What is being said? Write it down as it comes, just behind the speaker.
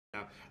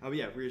now.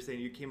 Yeah, we were saying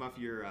you came off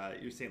your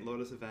St.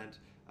 Lotus event.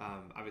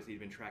 Obviously,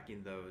 you've been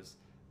tracking those,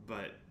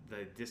 but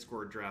the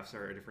Discord drafts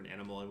are a different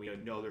animal, and we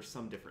know there's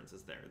some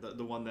differences there.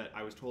 The one that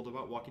I was told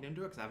about walking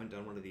into it, because I haven't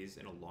done one of these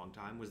in a long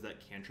time, was that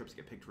cantrips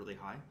get picked really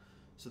high.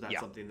 So that's Yeah.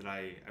 something that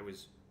I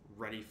was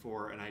ready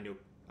for, and I know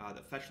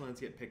that fetchlands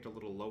get picked a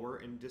little lower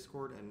in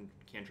Discord, and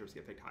cantrips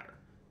get picked higher.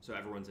 So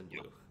everyone's in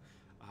Yeah. blue.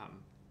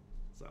 Um,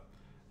 so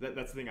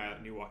that's the thing I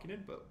knew walking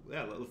in, but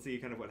yeah, let's see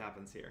kind of what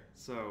happens here.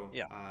 So,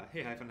 Yeah.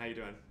 hey Hyphen, how you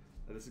doing?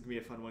 This is gonna be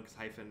a fun one because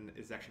Hyphen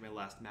is actually my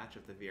last match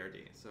of the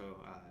VRD,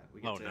 so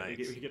we get Oh, to nice.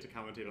 we get to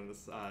commentate on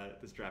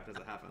this draft as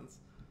it happens.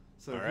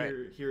 So All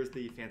right. here's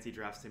the fancy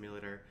draft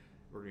simulator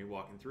we're gonna be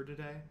walking through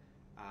today.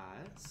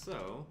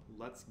 So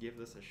let's give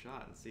this a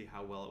shot and see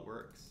how well it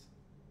works.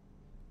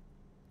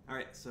 All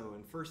right, so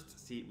in first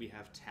seat we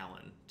have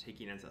Talon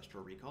taking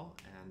Ancestral Recall,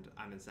 and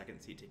I'm in second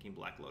seat taking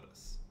Black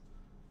Lotus.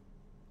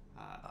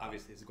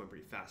 Obviously, this is going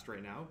pretty fast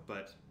right now,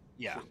 but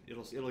Yeah.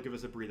 it'll give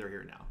us a breather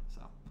here now.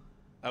 So,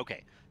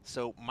 Okay.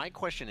 So my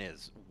question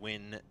is,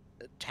 when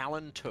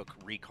Talon took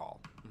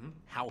recall, mhm.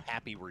 how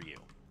happy were you?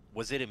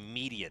 Was it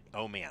immediate?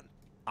 Oh man,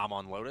 I'm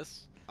on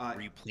Lotus. uh,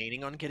 Were you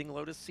planning on getting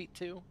Lotus seat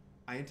 2?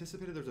 I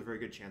anticipated there's a very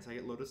good chance I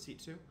get Lotus seat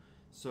too.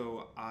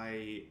 So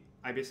I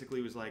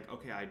basically was like,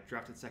 okay, I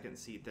drafted second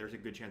seat. There's a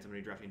good chance I'm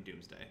going to be drafting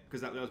Doomsday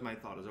because that was my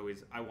thought. Is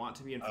always I want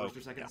to be in Oh, first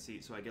or second yeah.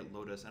 seat so I get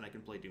Lotus and I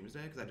can play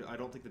Doomsday because I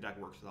don't think the deck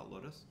works without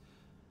Lotus.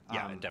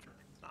 Yeah, it Um,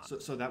 definitely is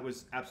not. so that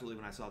was absolutely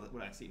when I saw that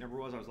what that seat number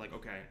was. I was like,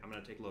 okay, I'm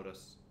going to take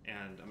Lotus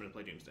and I'm going to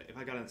play Doomsday. If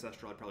I got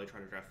Ancestral, I'd probably try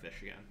to draft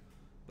Fish again.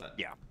 But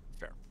Yeah,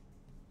 fair.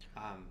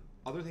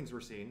 other things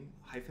we're seeing,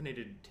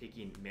 Hyphenated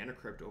taking Mana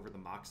Crypt over the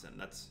Moxen.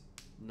 That's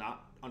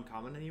not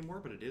uncommon anymore,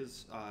 but it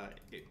is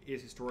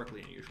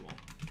historically unusual.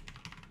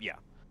 Yeah.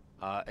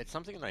 It's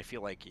something that I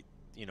feel like,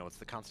 it's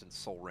the constant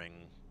Soul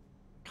Ring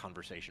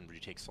conversation. Would you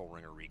take Soul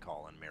Ring or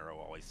Recall? And Marrow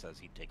always says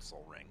he'd take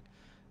Soul Ring.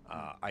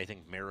 I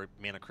think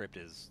Mana Crypt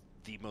is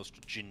the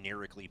most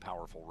generically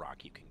powerful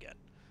rock you can get.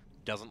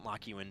 Doesn't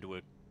lock you into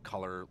a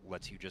color,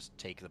 lets you just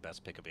take the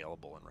best pick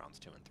available in rounds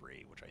 2 and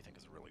 3, which I think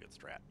is a really good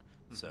strat.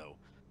 So,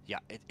 yeah,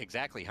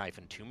 exactly.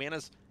 Hyphen 2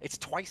 manas, it's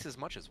twice as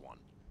much as 1.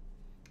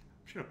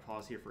 I'm just gonna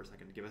pause here for a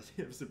second to give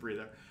us a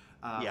breather.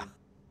 Yeah.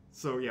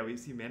 So yeah, we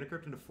see Mana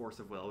Crypt into Force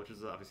of Will, which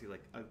is obviously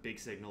like a big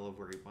signal of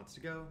where he wants to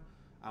go.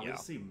 We Yeah.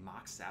 also see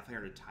Mox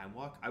Sapphire into Time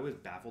Walk. I was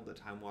baffled that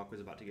Time Walk was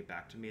about to get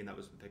back to me, and that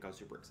was the pick I was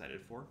super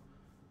excited for.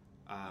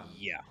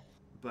 Yeah.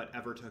 But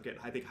Ever took it.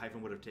 I think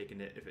Hyphen would have taken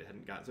it if it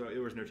hadn't gotten. So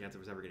there was no chance it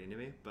was ever getting to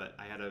me. But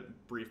I had a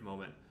brief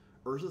moment.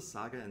 Urza's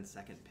Saga and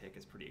second pick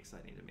is pretty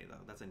exciting to me, though.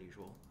 That's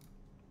unusual.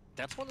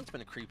 That's one that's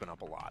been creeping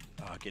up a lot,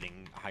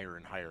 getting higher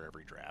and higher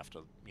every draft.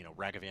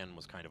 Ragavan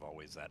was kind of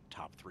always that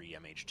top 3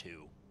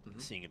 MH2,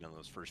 seeing it in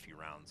those first few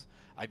rounds.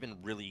 I've been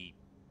really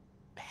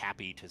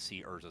happy to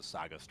see Urza's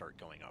Saga start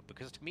going up,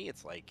 because to me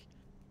it's like,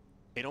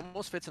 it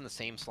almost fits in the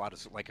same slot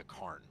as like a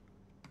Karn.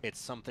 It's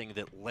something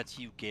that lets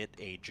you get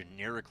a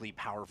generically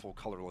powerful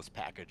colorless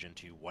package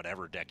into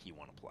whatever deck you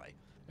want to play.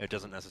 It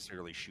doesn't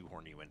necessarily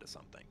shoehorn you into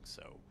something,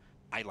 so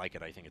I like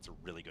it. I think it's a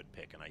really good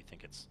pick, and I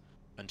think it's,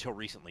 until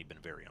recently, been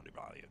very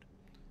undervalued.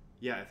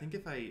 Yeah, I think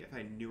if I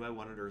knew I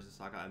wanted Urza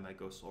Saga, I might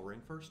go Soul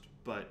Ring first,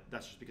 but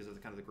that's just because of the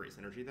kind of the great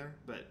synergy there.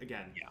 But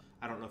again, Yeah.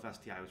 I don't know if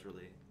STI was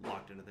really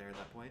locked into there at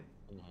that point.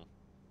 Mhm.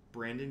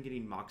 Brandon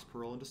getting Mox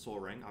Pearl into Soul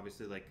Ring,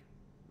 obviously, like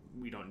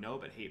we don't know,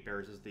 but Hate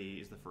Bears is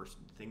the first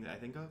thing that I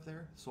think of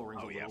there. Soul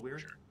Ring's Oh, a yeah, little for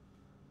weird. sure.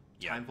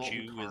 Yeah, Time Vault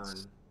and Jew Karn,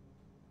 is,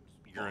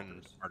 you're in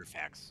bonkers.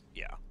 artifacts.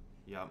 Yeah.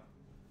 Yep.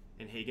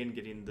 And Hagen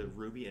getting the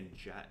Ruby and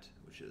Jet,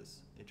 which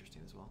is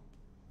interesting as well.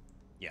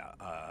 Yeah.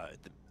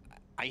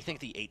 I think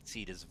the 8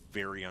 seed is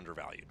very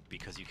undervalued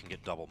because you can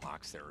get double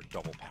Mox there, or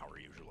double power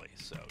usually,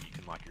 so you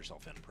can lock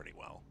yourself in pretty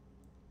well.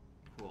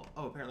 Cool.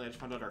 Oh, apparently I just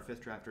found out our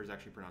fifth drafter is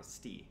actually pronounced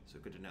Stee, so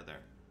good to know there.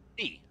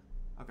 E.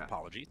 Okay.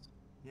 Apologies.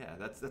 Yeah,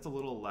 that's a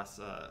little less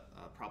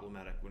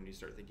problematic when you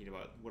start thinking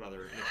about what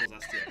other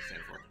initials STI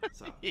stand for.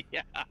 So,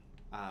 Yeah.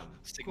 cool.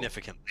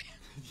 Significantly.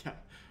 Yeah.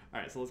 All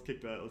right, so let's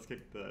kick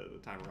the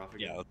timer off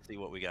again. Yeah, let's see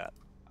what we got.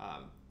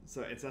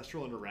 So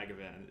Ancestral under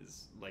Ragavan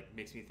is like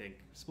makes me think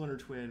Splinter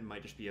Twin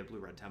might just be a blue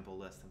red tempo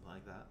list, something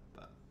like that.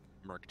 But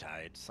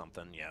Murktide,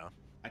 something, yeah.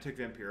 I took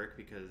Vampiric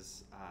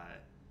because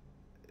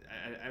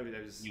I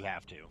was You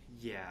have to.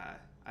 yeah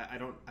I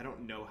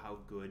don't know how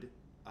good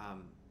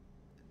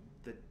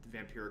the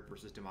Vampiric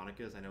versus Demonic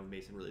is. I know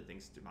Mason really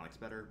thinks Demonic's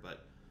better,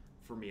 but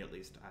for me at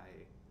least,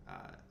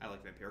 I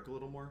like Vampiric a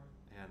little more,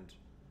 and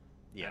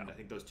Yeah. I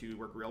think those two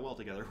work real well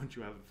together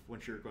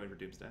once you're going for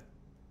Doomsday.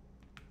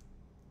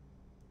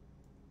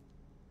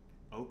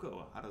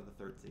 Oko out of the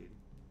third seed.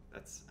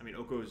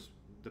 Oko's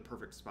the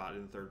perfect spot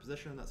in the third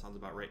position. That sounds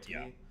about right to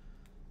Yeah. me.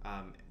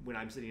 When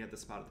I'm sitting at the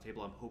spot at the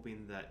table, I'm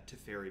hoping that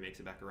Teferi makes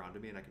it back around to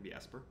me and I can be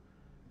Esper.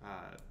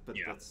 But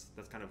Yeah.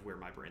 that's kind of where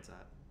my brain's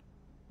at.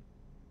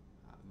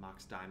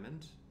 Mox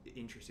Diamond,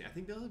 interesting. I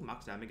think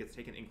Mox Diamond gets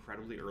taken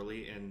incredibly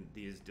early in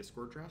these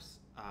Discord drafts.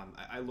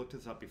 I looked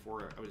this up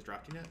before I was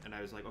drafting it, and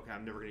I was like, okay,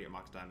 I'm never gonna get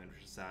Mox Diamond,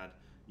 which is sad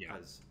Yeah.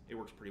 because it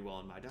works pretty well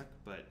in my deck.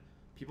 But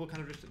people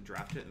kind of just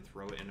draft it and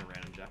throw it in a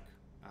random deck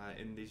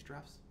in these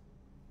drafts.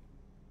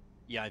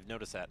 Yeah, I've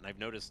noticed that, and I've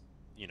noticed,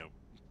 you know,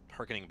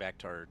 harkening back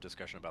to our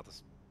discussion about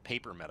this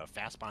paper meta,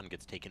 Fast Bond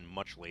gets taken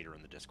much later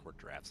in the Discord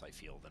drafts, I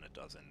feel, than it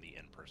does in the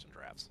in-person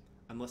drafts.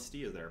 Unless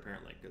Steve is there,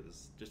 apparently,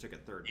 because just took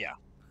it third. Yeah.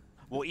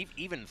 Well,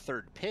 even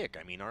third pick,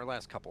 I mean, our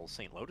last couple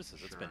St. Lotuses,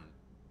 Sure. it's been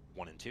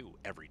 1 and 2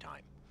 every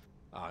time.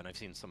 And I've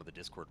seen some of the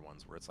Discord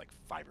ones where it's like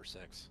 5 or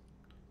 6.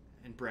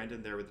 And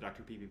Brandon there with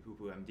Dr. PP Poo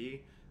Poo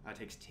MD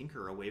takes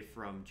Tinker away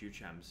from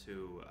Juchems,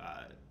 who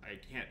I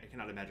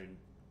cannot imagine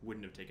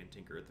wouldn't have taken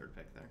Tinker at third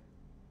pick there.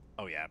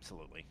 Oh yeah,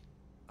 absolutely.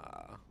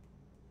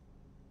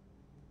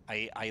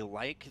 I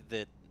like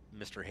that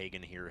Mr.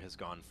 Hagen here has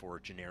gone for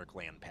generic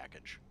land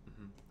package.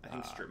 I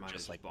think strip mine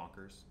just is like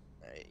bonkers.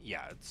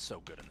 Yeah, it's so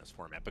good in this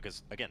format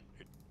because again,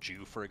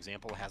 Jew, for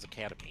example, has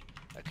Academy.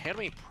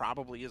 Academy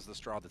probably is the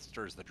straw that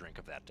stirs the drink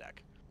of that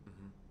deck.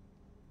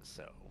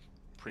 So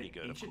pretty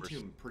good. Ancient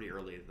Tomb pretty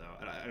early though.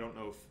 I don't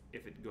know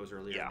if it goes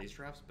earlier in these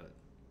drafts, but.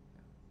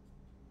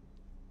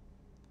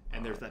 Yeah.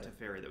 And there's that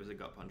Teferi that was a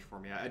gut punch for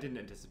me. I didn't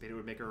anticipate it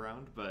would make a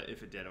round, but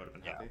if it did, I would have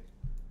been happy.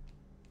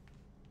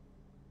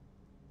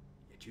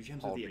 Yeah, 2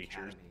 gems with the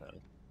Academy.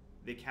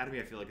 The Academy,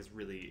 I feel like, is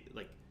really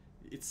like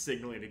it's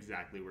signaling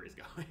exactly where he's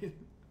going.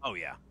 Oh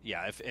yeah,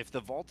 yeah. If the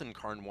Vault and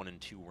Karn 1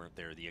 and 2 weren't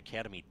there, the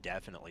Academy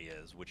definitely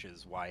is, which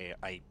is why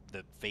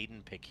the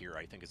Vaden pick here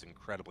I think is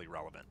incredibly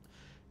relevant,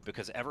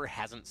 because Ever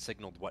hasn't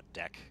signaled what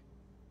deck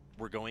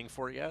we're going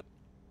for yet.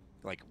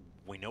 Like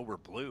we know we're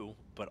blue,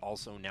 but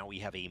also now we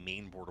have a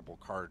main boardable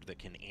card that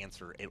can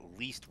answer at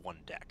least one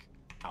deck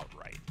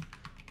outright,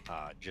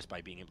 just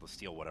by being able to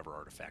steal whatever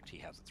artifact he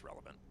has that's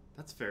relevant.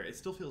 That's fair. It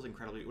still feels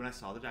incredibly. When I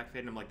saw the Dak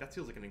Fade, I'm like, that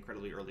feels like an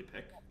incredibly early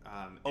pick.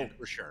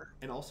 For sure.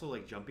 And also,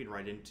 like jumping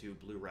right into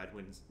blue-red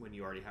when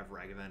you already have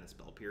Ragavan and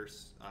Spell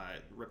Pierce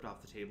ripped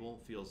off the table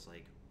feels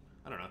like,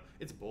 I don't know.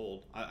 It's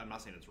bold. I'm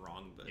not saying it's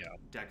wrong, but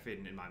Dak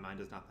Fade in my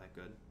mind is not that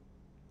good.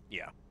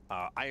 Yeah,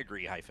 I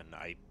agree. Hyphen.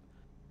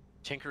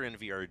 Tinker in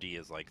VRD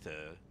is like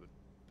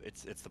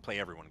it's the play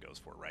everyone goes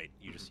for, right?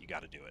 You you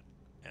got to do it,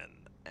 and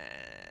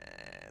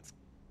it's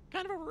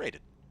kind of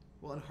overrated.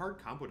 Well, and hard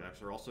combo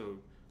decks are also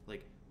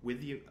like. With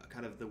the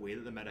kind of the way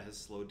that the meta has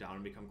slowed down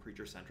and become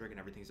creature centric and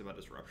everything's about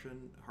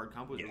disruption, hard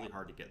combo is really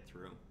hard to get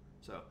through.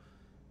 So,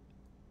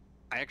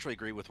 I actually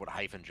agree with what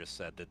Hyphen just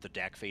said, that the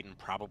Dak Faden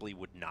probably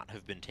would not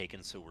have been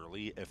taken so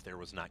early if there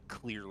was not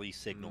clearly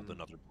signaled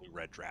another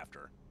blue-red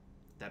drafter.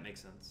 That makes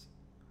sense.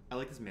 I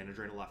like this mana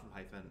drain a lot from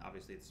Hyphen.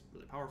 Obviously, it's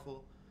really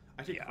powerful.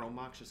 I take Chrome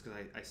Mox just because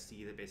I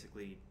see that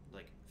basically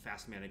like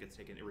fast mana gets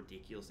taken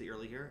ridiculously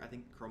early here. I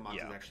think Chrome Mox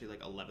is actually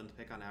like 11th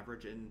pick on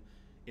average in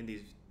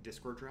these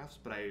Discord drafts,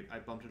 but I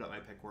bumped it up my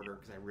pick order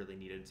because I really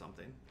needed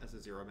something as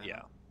a 0 mana.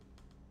 Yeah.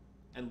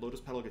 And Lotus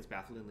Petal gets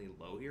bafflingly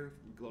low here.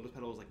 Lotus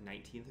Petal was like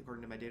 19th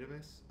according to my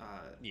database.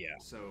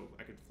 So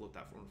I could float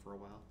that one for a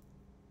while.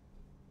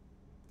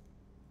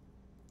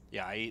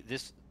 Yeah,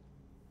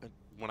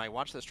 when I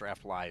watched this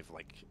draft live,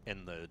 like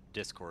in the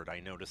Discord, I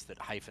noticed that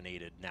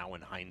Hyphenated, now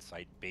in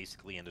hindsight,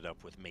 basically ended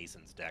up with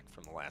Mason's deck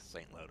from the last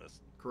St.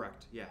 Lotus.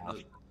 Correct. Yeah.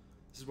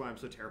 This is why I'm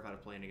so terrified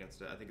of playing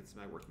against it. I think it's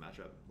my worst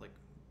matchup. Like.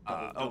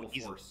 Double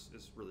force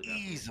is really bad.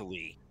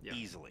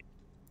 Easily.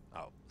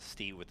 Oh,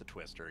 Steve with the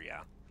Twister,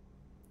 yeah.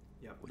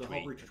 Yeah, the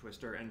Hull Breacher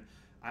Twister, and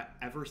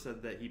Ever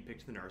said that he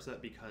picked the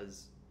Narset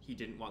because he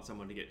didn't want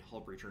someone to get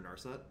Hull Breacher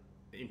Narset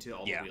into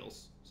all the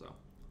wheels. So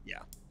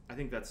I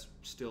think that's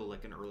still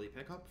like an early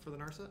pickup for the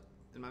Narset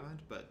in my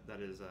mind, but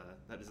that is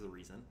the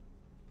reason.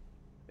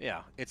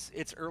 Yeah, it's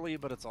early,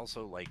 but it's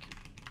also like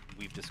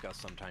we've discussed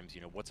sometimes,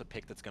 what's a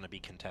pick that's going to be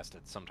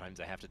contested?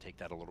 Sometimes I have to take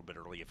that a little bit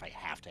early if I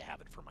have to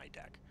have it for my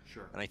deck.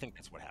 Sure. And I think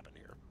that's what happened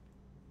here.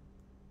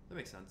 That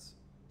makes sense.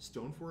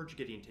 Stoneforge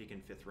getting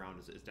taken 5th round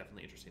is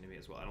definitely interesting to me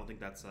as well. I don't think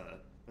that's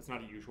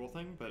not a usual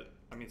thing, but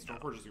I mean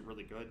Stoneforge is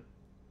really good.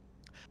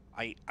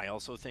 I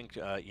also think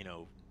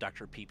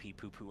Dr. PP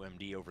Poo Poo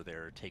MD over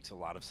there takes a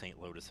lot of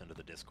St. Lotus into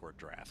the Discord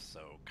draft,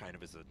 so kind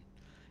of as an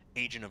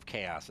agent of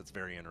chaos. It's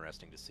very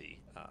interesting to see.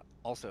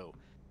 Also,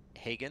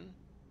 Hagen.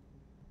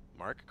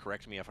 Mark,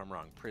 correct me if I'm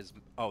wrong.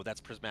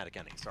 That's Prismatic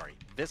Ending. Sorry,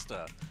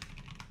 Vista,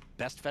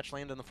 best fetch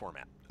land in the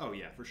format. Oh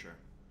yeah, for sure.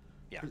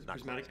 Yeah,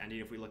 Prismatic Ending.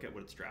 If we look at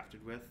what it's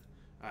drafted with,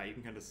 you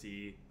can kind of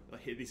see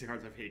these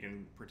cards have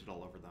Hagen printed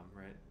all over them,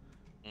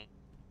 right?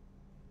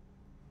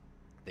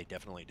 They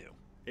definitely do.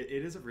 It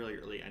is a really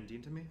early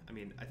ending to me. I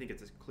mean, I think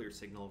it's a clear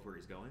signal of where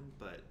he's going,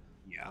 but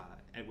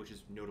and which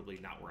is notably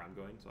not where I'm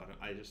going. So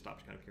I just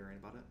stopped kind of caring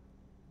about it.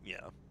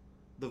 Yeah.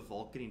 The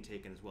Vault getting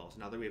taken as well. So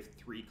now that we have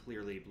 3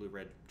 clearly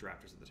blue-red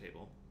drafters at the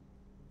table.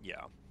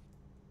 Yeah.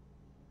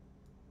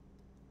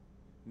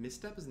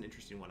 Misstep is an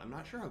interesting one. I'm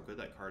not sure how good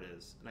that card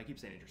is, and I keep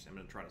saying interesting. I'm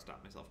going to try to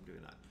stop myself from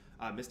doing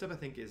that. Misstep, I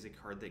think, is a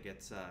card that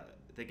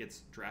gets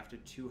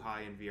drafted too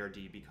high in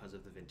VRD because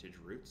of the vintage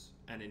roots,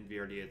 and in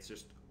VRD it's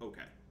just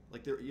okay.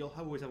 Like you'll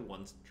always have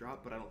one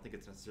drop, but I don't think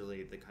it's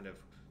necessarily the kind of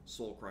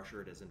soul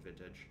crusher it is in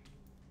vintage.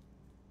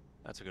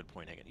 That's a good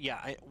point, Hagen.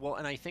 Yeah,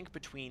 and I think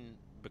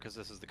because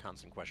this is the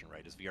constant question,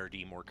 right? Is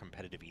VRD more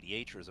competitive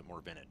EDH or is it more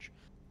vintage?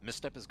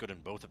 Misstep is good in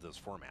both of those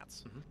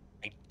formats. Mhm.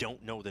 I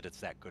don't know that it's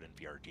that good in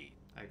VRD.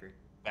 I agree.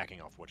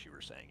 Backing off what you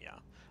were saying, yeah.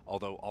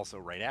 Although also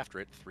right after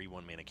it,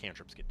 3/1 mana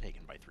cantrips get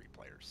taken by 3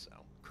 players,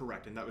 so.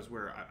 Correct, and that was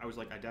where I was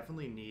like, I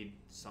definitely need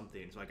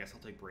something, so I guess I'll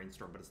take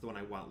Brainstorm, but it's the one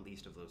I want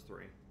least of those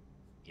 3.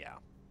 Yeah.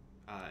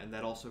 And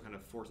that also kind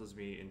of forces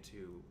me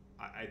into...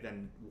 I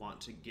then want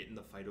to get in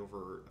the fight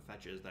over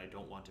fetches that I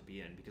don't want to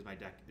be in, because my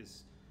deck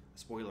is,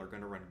 spoiler,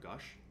 going to run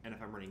Gush, and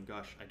if I'm running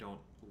Gush, I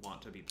don't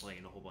want to be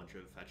playing a whole bunch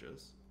of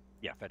fetches.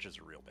 Yeah, fetches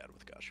are real bad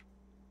with Gush.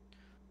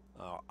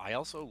 I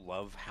also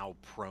love how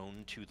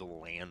prone to the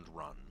land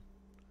run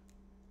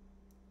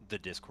the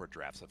Discord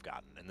drafts have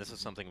gotten, and this is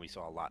something we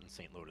saw a lot in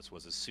St. Lotus,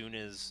 was as soon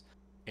as,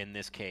 in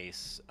this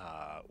case,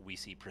 we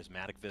see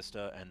Prismatic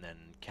Vista, and then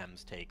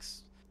Chems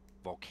takes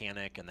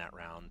Volcanic, and that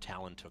round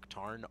Talon took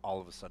Tarn, all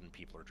of a sudden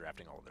people are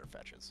drafting all of their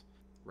fetches.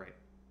 Right.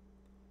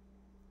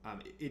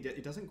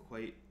 It doesn't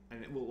quite... I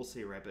mean, we'll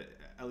see, right? But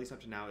at least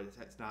up to now,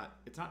 it's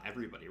not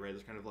everybody, right?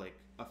 There's kind of like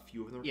a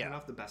few of them are coming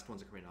off. The best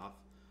ones are coming off.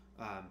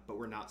 But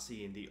we're not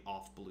seeing the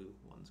off-blue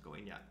ones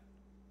going yet.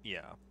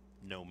 Yeah.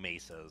 No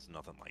Mesas,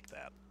 nothing like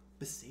that.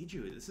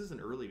 Boseiju, this is an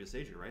early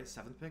Boseiju, right?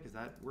 7th pick, is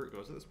that where it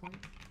goes at this point?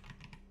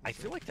 I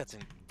feel like that's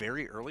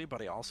very early,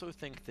 but I also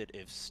think that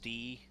if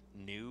Stee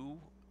knew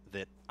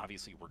that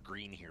obviously we're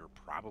green here,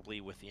 probably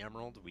with the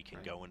Emerald, we can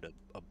go into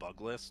a bug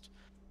list,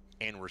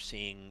 and we're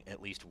seeing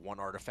at least one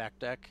artifact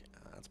deck,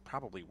 it's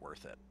probably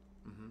worth it.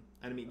 Mm-hmm.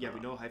 And I mean, yeah, we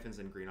know Hyphen's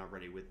in green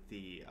already with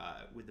the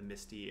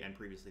Misty and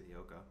previously the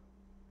Oko.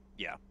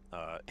 Yeah,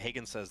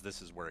 Hagen says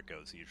this is where it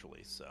goes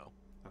usually, so.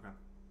 Okay.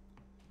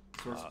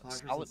 Source of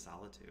Pleasures and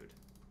Solitude.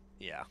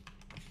 Yeah.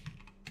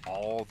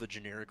 All the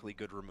generically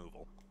good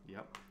removal.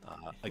 Yep.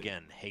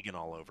 Again, Hagen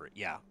all over it.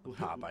 Yeah,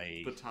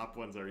 the top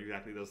ones are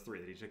exactly those 3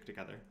 that he took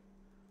together.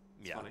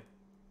 It's funny.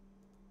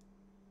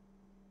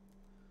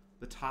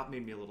 The top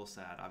made me a little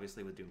sad.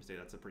 Obviously, with Doomsday,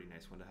 that's a pretty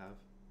nice one to have.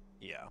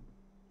 Yeah.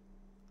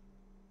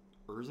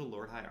 Urza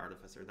Lord High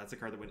Artificer. That's a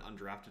card that went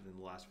undrafted in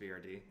the last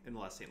VRD. In the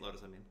last St.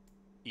 Lotus, I mean.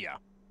 Yeah.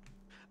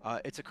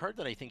 It's a card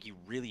that I think you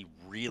really,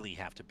 really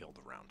have to build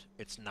around.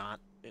 It's not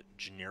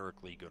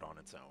generically good on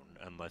its own,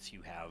 unless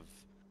you have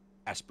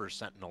Esper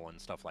Sentinel and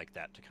stuff like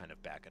that to kind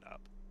of back it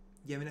up.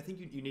 Yeah, I mean, I think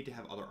you need to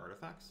have other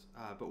artifacts,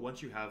 but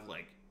once you have,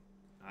 like,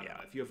 I don't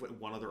know, if you have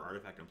one other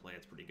artifact in play,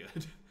 it's pretty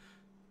good.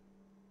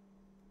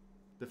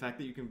 The fact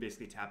that you can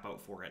basically tap out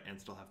for it and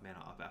still have mana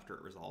up after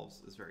it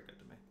resolves is very good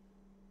to me.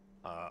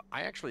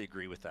 I actually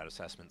agree with that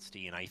assessment,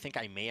 Steve, and I think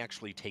I may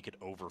actually take it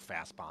over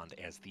Fastbond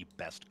as the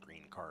best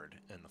green card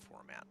in the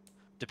format.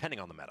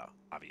 Depending on the meta,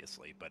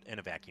 obviously, but in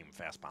a vacuum,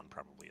 Fastbond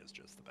probably is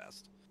just the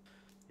best.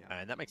 Yeah.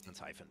 And that makes sense,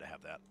 Hyphen, to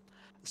have that.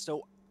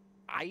 So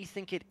I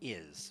think it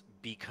is,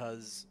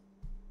 because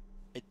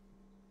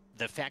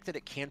the fact that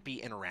it can't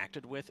be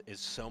interacted with is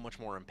so much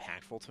more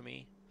impactful to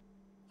me.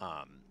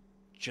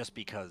 Just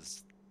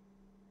because,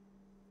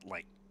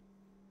 like,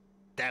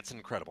 that's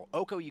incredible.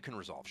 Oko you can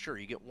resolve. Sure,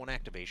 you get 1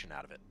 activation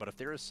out of it. But if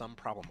there is some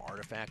problem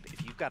artifact,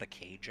 if you've got a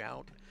cage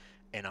out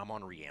and I'm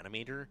on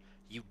Reanimator,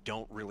 you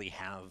don't really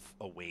have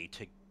a way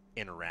to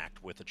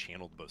interact with a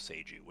channeled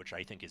Boseiju, which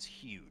I think is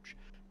huge,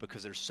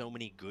 because there's so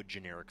many good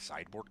generic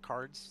sideboard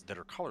cards that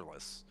are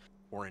colorless,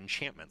 or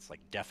enchantments like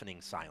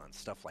Deafening Silence,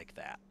 stuff like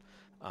that.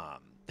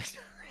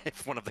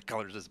 If one of the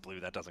colors is blue,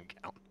 that doesn't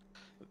count.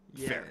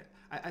 Yeah, fair.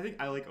 I think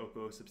I like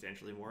Oko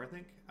substantially more, I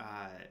think.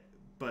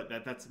 But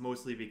that's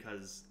mostly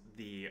because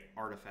the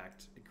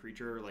artifact and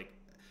creature, like,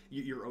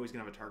 you're always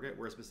going to have a target,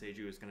 whereas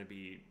Boseiju is going to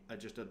be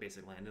just a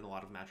basic land in a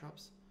lot of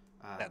matchups.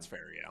 That's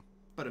fair, yeah.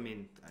 But, I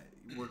mean,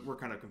 we're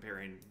kind of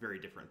comparing very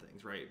different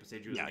things, right?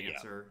 Boseiju is an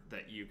answer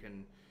that you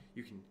can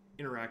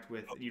interact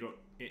with. You don't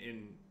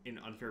in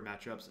unfair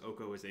matchups.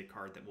 Oko is a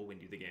card that will win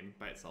you the game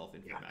by itself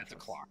in fair matchups. It's a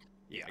clock.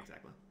 Yeah,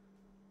 exactly.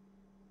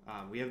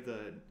 We have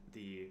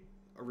the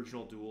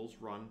original duels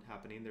run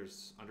happening.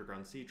 There's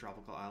Underground Sea,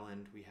 Tropical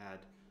Island. We had,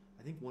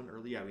 I think, one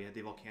early. Yeah, we had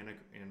the Volcanic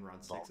in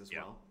round 6 as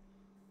well.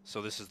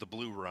 So this is the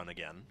blue run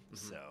again.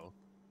 Mm-hmm. So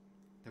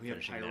then we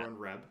have Pyro and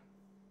Reb.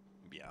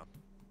 Yeah.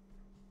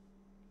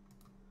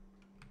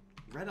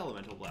 Red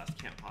Elemental Blast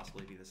can't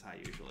possibly be this high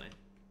usually.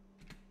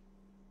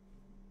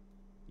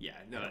 Yeah,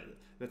 no,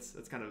 that's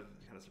kind of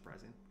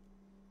surprising.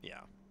 Yeah.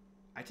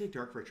 I take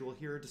Dark Ritual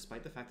here,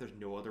 despite the fact there's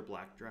no other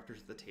black drafters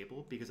at the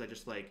table, because I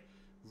just, like,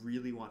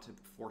 really want to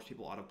force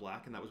people out of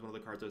black, and that was one of the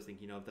cards I was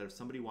thinking of, that if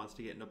somebody wants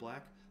to get into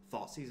black,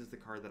 Thoughtseize is the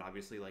card that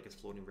obviously, like, is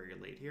floating very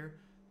late here.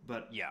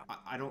 But yeah,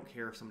 I don't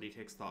care if somebody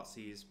takes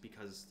Thoughtseize,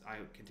 because I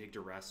can take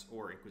Duress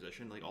or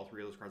Inquisition. Like, all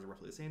 3 of those cards are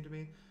roughly the same to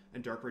me.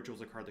 And Dark Ritual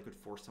is a card that could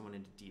force someone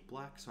into deep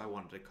black, so I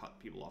wanted to cut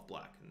people off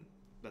black. And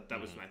that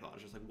was my thought.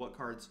 It's just like, what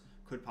cards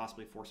could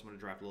possibly force someone to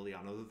draft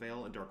Liliana the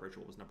Veil? And Dark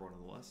Ritual was number 1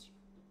 on the list.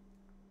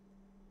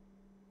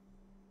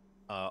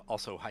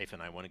 Also, Hyphen,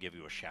 I want to give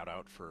you a shout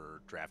out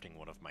for drafting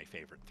one of my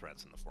favorite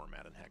threats in the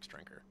format in Hex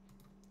Drinker.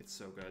 It's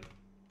so good.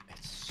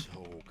 It's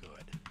so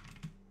good.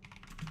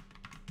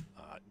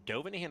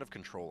 Dove in Hand of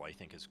Control, I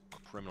think, is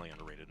criminally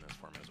underrated in this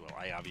format as well.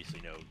 I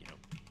obviously know,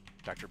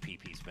 Dr.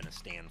 PP's been a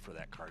stand for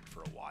that card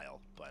for a while,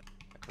 but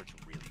that card's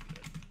really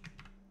good.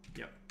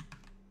 Yep.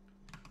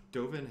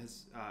 Dovin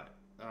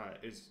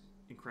is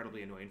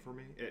incredibly annoying for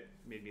me. It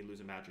made me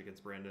lose a match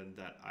against Brandon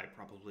that I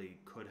probably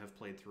could have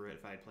played through it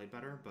if I had played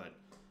better, but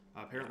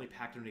apparently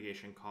Pact of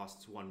Negation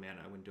costs 1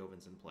 mana when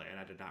Dovin's in play, and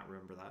I did not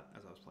remember that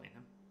as I was playing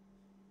him.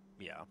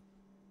 Yeah.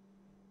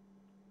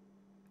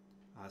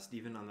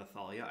 Steven on the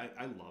Thalia.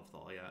 I love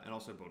Thalia, and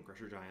also Bone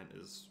Crusher Giant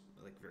is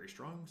like very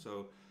strong,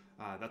 so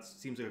that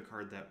seems like a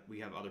card that we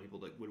have other people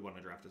that would want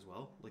to draft as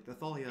well. Like the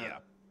Thalia,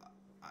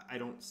 I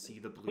don't see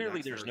the blue Clearly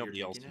decks there's that are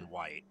nobody else taking in it.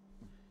 white.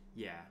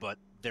 Yeah. But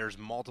there's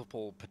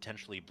multiple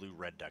potentially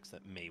blue-red decks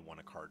that may want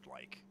a card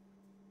like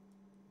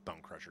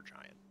Bone Crusher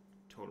Giant.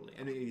 Totally.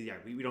 And yeah,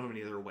 we don't have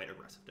any other white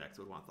aggressive decks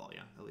that would want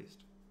Thalia, at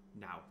least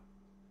now.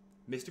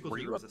 Mystical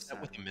Tutor was a sad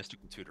with one. the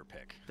Mystical Tutor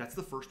pick? That's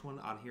the first one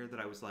on here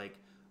that I was like,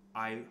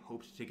 I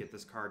hoped to get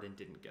this card and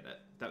didn't get it.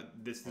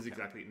 This is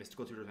exactly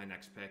Mystical Tutor is my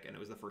next pick, and it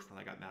was the first one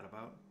I got mad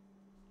about.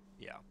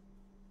 Yeah.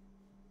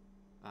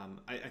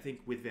 I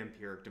think with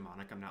Vampiric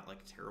Demonic, I'm not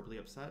like terribly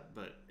upset,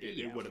 but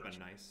it would have been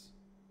nice.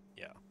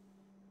 Yeah.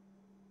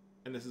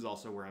 And this is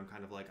also where I'm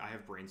kind of like, I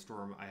have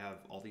Brainstorm, I have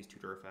all these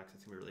tutor effects,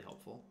 it's going to be really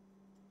helpful.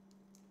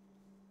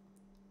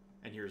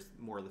 And here's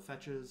more of the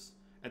fetches.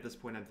 At this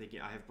point, I'm thinking,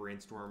 I have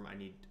Brainstorm, I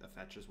need a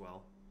fetch as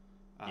well.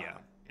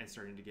 And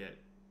starting to get...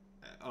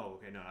 oh,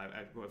 okay, no,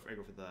 I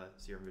go for the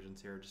Serum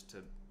Visions here just to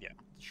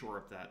shore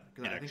up that.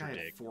 Because I think I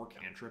had 4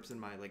 cantrips in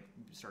my like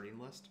starting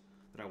list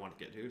that I want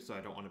to get to, so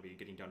I don't want to be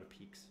getting down to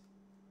peaks.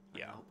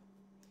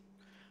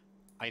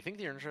 I think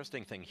the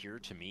interesting thing here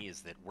to me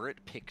is that we're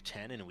at pick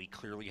 10 and we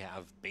clearly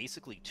have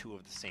basically 2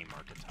 of the same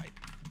archetype.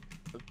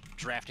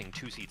 Drafting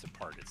 2 seats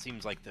apart. It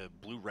seems like the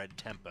blue-red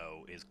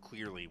tempo is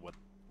clearly what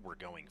we're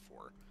going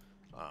for.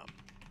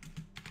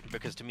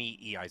 Because to me,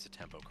 EI's a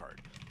tempo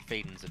card.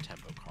 Phaeton's a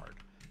tempo card.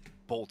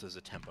 Bolt is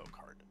a tempo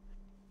card.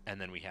 And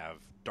then we have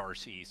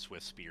Darcy,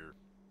 Swift Spear,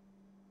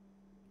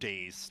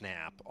 Daze,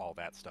 Snap, all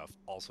that stuff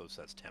also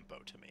says tempo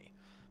to me.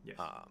 Yes.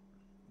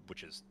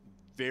 Which is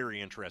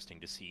very interesting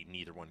to see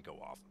neither one go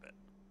off of it.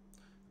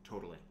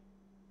 Totally.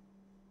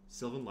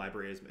 Sylvan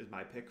Library is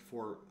my pick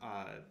for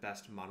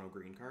best mono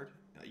green card,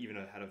 even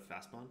ahead of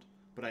Fastbond.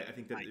 But I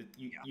think that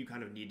you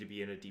kind of need to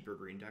be in a deeper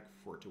green deck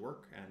for it to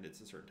work, and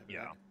it's a certain type of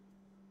deck.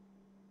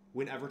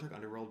 When Evertook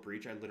Underworld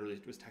Breach, I literally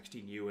was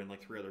texting you and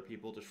like 3 other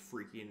people just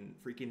freaking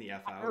the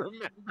F out. I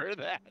remember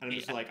that. And I'm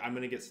just like, I'm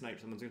going to get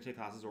sniped. Someone's going to take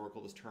Thassa's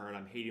Oracle this turn.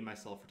 I'm hating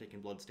myself for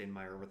taking Bloodstained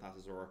Mire with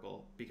Thassa's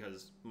Oracle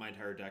because my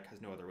entire deck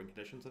has no other win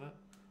conditions in it.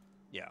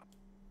 Yeah.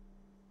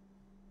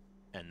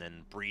 And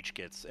then Breach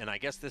gets... And I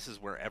guess this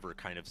is where Ever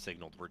kind of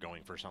signaled we're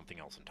going for something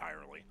else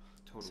entirely.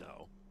 Totally.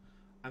 So.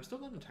 I'm still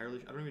not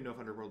entirely... I don't even know if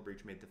Underworld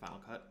Breach made the final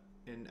cut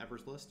in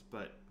Ever's list,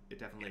 but it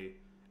definitely... Yeah.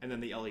 And then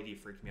the LED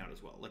freaked me out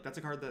as well. Like, that's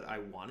a card that I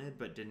wanted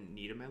but didn't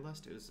need in my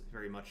list. It was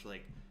very much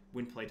like,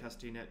 when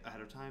playtesting it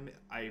ahead of time,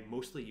 I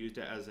mostly used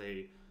it as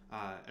a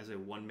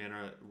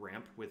 1-mana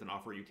ramp with an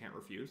offer you can't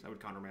refuse. I would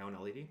counter my own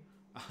LED.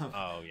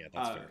 Oh, yeah,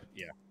 that's fair.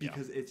 Yeah.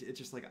 Because it's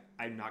just like,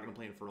 I'm not going to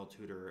play Infernal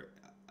Tutor.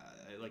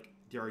 Like,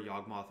 there are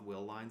Yawgmoth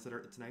Will lines that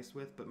it's nice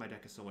with, but my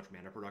deck has so much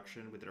mana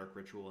production with the Dark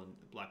Ritual and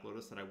Black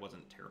Lotus that I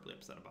wasn't terribly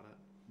upset about it.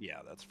 Yeah,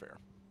 that's fair.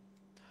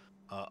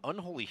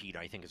 Unholy Heat,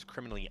 I think, is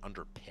criminally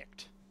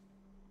underpicked.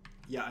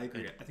 Yeah, I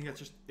agree. I think that's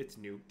just, it's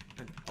new,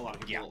 and a lot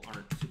of people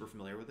aren't super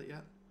familiar with it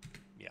yet.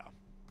 Yeah.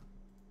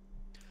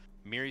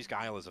 Miri's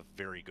Guile is a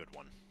very good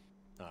one.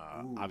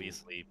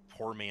 Obviously,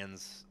 poor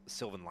man's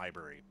Sylvan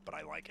Library, but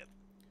I like it.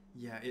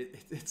 Yeah,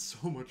 it's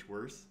so much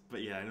worse.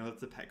 But yeah, I know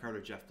it's a pet card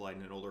of Jeff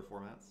Blyden in older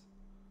formats.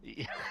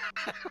 Yeah.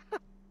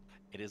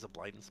 It is a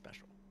Blyden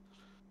special.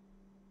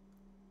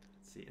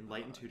 Let's see,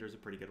 Enlightened Tutor is a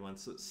pretty good one.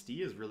 So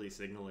Stee is really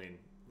signaling,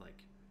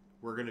 like,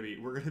 we're gonna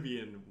be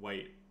in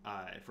white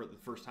for the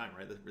first time,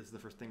 right? This is the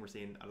first thing we're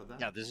seeing out of that.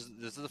 Yeah, this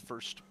is the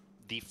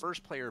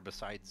first player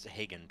besides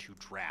Hagen to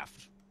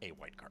draft a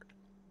white card.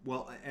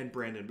 Well, and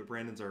Brandon, but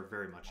Brandon's are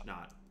very much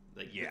not.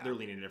 Like, they're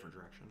leaning in a different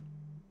direction.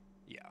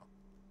 Yeah.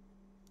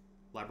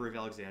 Library of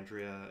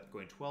Alexandria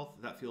going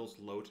 12th. That feels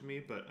low to me,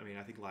 but I mean,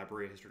 I think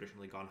Library has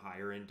traditionally gone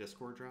higher in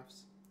Discord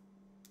drafts.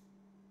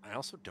 I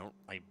also don't.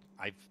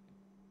 I've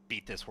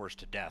beat this horse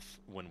to death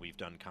when we've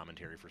done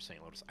commentary for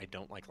St. Lotus. I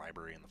don't like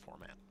Library in the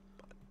format.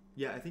 But...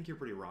 Yeah, I think you're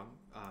pretty wrong,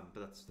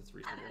 but that's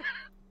reasonable.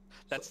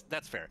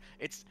 That's fair.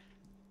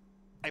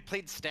 I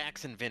played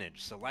Stacks and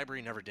Vintage, so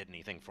Library never did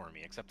anything for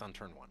me except on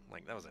turn 1.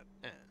 Like, that was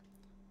it.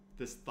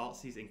 This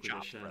Thoughtseize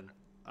Inquisition.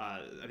 I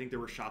think there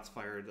were shots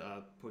fired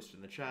posted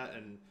in the chat,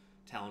 and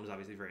Talon was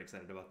obviously very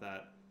excited about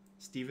that.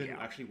 Steven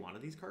actually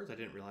wanted these cards. I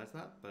didn't realize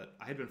that, but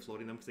I had been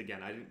floating them because,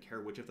 again, I didn't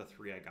care which of the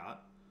 3 I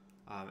got,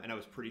 and I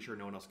was pretty sure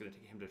no one else was going to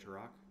take him to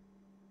Turok.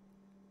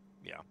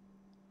 Yeah.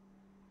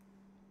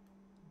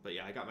 But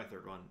yeah, I got my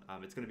 3rd one.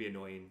 It's going to be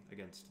annoying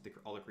against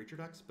all the creature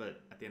decks,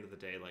 but at the end of the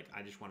day, like,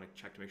 I just want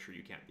to check to make sure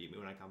you can't beat me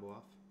when I combo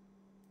off.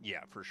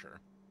 Yeah, for sure.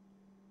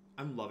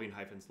 I'm loving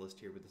Hyphen's list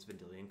here with this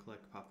Vendilion click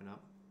popping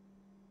up.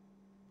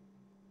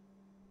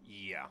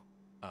 Yeah.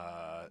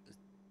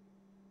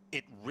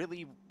 It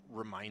really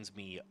reminds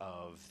me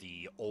of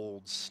the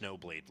old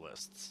Snowblade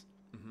lists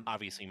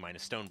Obviously,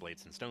 minus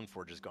Stoneblades and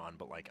Stoneforge is gone,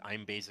 but like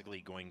I'm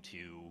basically going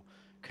to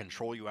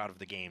control you out of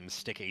the game,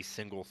 stick a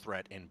single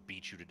threat, and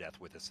beat you to death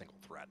with a single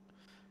threat.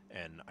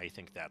 And I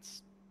think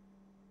that's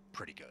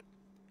pretty good.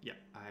 Yeah,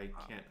 I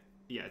can't.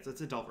 Yeah,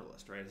 it's a Delver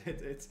list, right?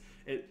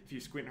 If you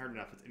squint hard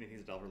enough,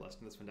 anything's a Delver list,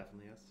 and this one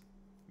definitely is.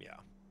 Yeah.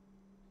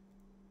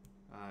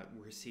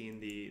 We're seeing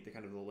the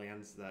kind of the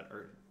lands that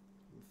are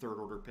third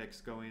order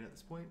picks going at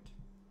this point.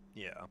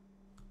 Yeah.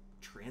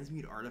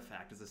 Transmute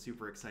Artifact is a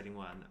super exciting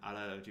one out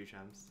of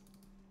Juchems.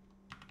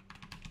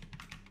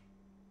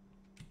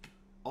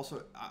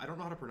 Also, I don't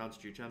know how to pronounce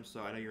Juchems,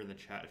 so I know you're in the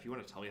chat. If you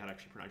want to tell me how to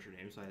actually pronounce your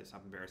name so I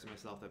stop embarrassing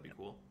myself, that'd be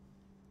cool.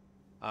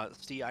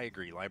 Steve, I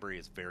agree. Library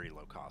is very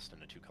low cost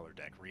in a 2-color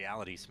deck.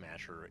 Reality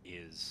Smasher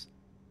is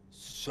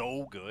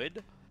so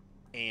good,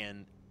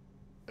 and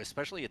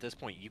especially at this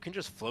point, you can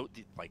just float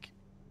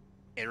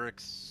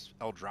Eric's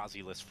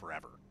Eldrazi list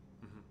forever,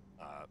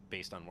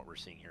 based on what we're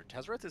seeing here.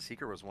 Tezzeret the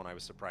Seeker was one I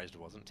was surprised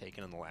wasn't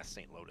taken in the last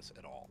St. Lotus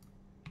at all.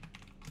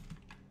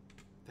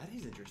 That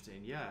is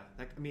interesting, yeah.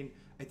 I mean,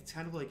 it's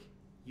kind of like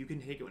you can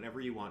take it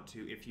whenever you want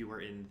to if you are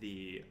in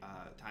the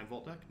Time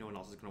Vault deck. No one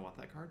else is going to want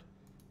that card.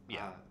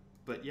 Yeah.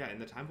 But yeah, in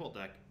the Time Vault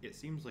deck, it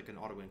seems like an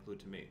auto-include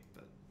to me.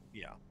 But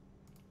yeah.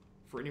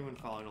 For anyone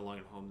following along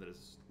at home that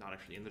is not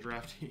actually in the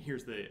draft, I'm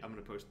going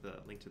to post the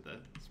link to the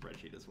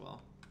spreadsheet as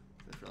well.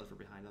 I realize we're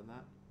behind on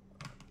that.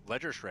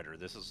 Ledger Shredder.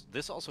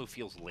 This also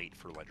feels late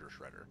for Ledger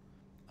Shredder.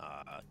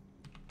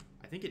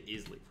 I think it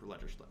is late for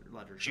Ledger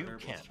Shredder.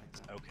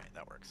 Okay,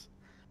 that works.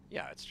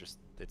 Yeah,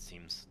 it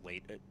seems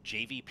late.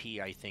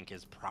 JVP, I think,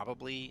 is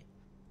probably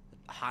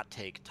hot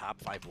take top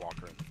 5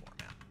 walker in the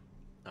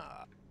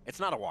format. It's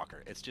not a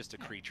walker. It's just a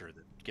creature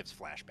that gives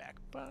flashback,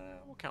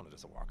 but we'll count it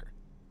as a walker.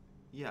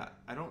 Yeah,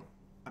 I don't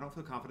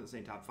feel confident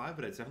saying top 5,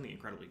 but it's definitely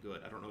incredibly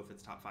good. I don't know if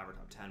it's top 5 or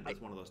top 10, but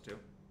it's one of those two.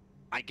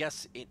 I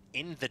guess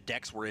in the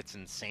decks where it's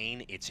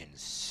insane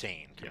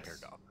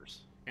compared to others.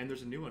 And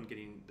there's a new one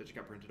that just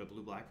got printed, a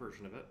blue-black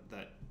version of it,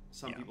 that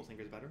some people think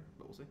is better,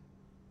 but we'll see.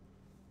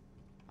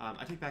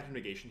 I take Back to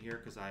Negation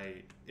here because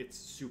it's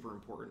super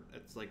important.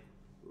 It's like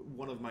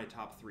one of my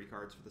top 3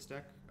 cards for this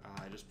deck.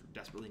 I just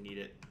desperately need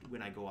it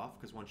when I go off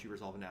because once you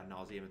resolve an ad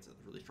nauseum, it's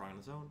really strong on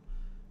its own.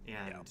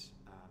 And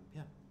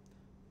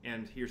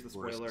and here's the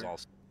spoiler.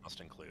 Also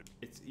must include.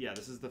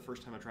 This is the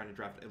first time I'm trying to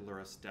draft a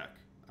Lurrus deck.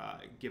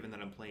 Given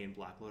that I'm playing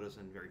Black Lotus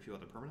and very few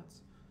other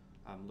permanents,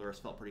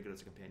 Lurrus felt pretty good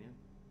as a companion.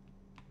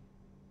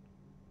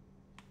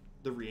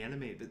 The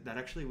Reanimate, that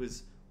actually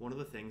was one of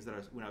the things that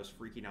when I was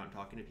freaking out and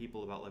talking to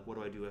people about like what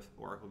do I do if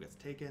Oracle gets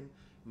taken,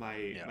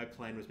 my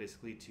plan was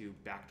basically to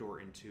backdoor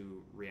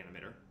into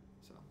Reanimator.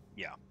 So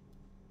yeah.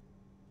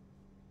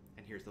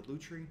 And here's the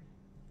Lutri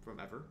from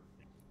Ever.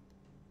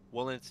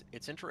 Well, it's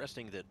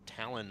interesting that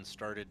Talon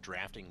started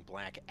drafting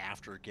black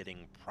after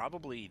getting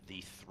probably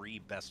the 3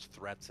 best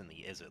threats in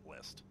the Izzet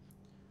list.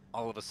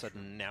 All of a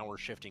sudden, now we're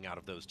shifting out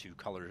of those 2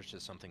 colors to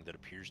something that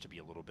appears to be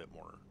a little bit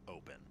more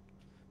open.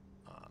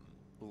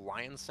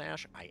 Lion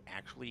Sash, I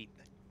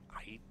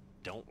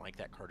don't like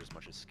that card as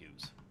much as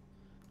Skoos.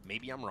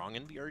 Maybe I'm wrong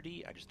in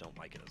BRD, I just don't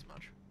like it as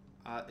much.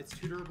 It's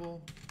too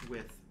durable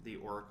with the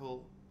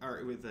Oracle,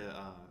 or with the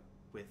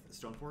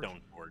Stoneforge.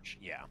 Stoneforge,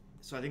 yeah.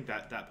 So I think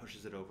that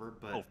pushes it over,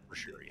 but for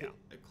sure, yeah.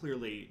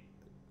 Clearly,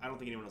 I don't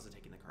think anyone else is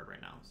taking the card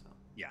right now. So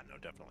yeah, no,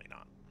 definitely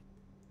not.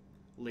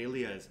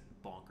 Lelia is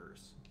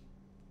bonkers.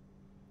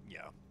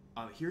 Yeah.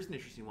 Here's an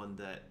interesting one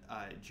that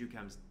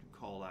Juchems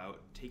call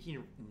out: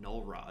 taking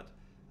Null Rod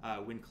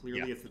when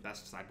clearly it's the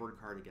best sideboard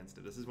card against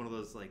it. This is one of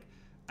those like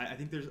I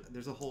think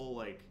there's a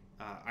whole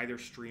either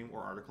stream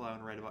or article I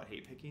want to write about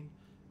hate picking.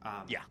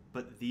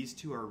 But these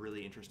 2 are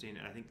really interesting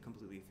and I think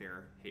completely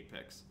fair hate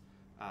picks.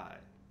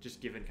 Just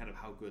given kind of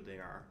how good they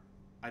are.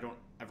 I don't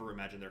ever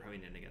imagine they're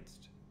coming in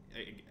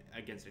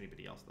against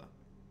anybody else, though.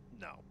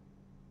 No.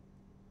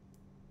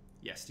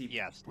 Yeah, Steve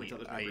points out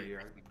this number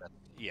here.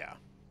 Yeah.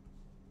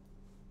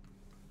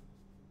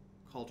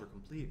 Cauldron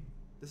Complete.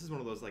 This is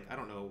one of those, I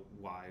don't know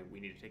why we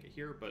need to take it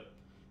here, but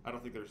I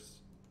don't think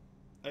there's...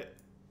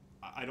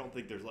 I don't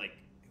think there's,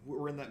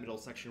 we're in that middle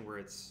section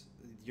where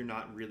you're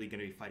not really going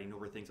to be fighting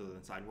over things other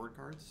than sideboard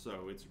cards,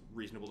 so it's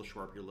reasonable to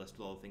shore up your list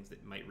with all the things that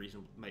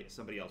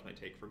somebody else might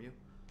take from you.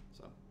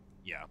 So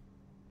yeah,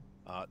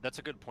 that's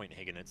a good point,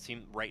 Hagen. It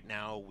seems right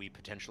now we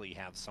potentially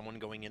have someone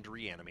going into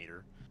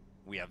Reanimator.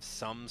 We have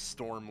some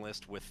Storm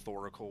list with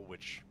Thoracle,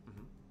 which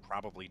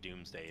probably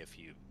Doomsday if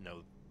you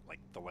know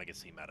the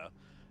Legacy meta,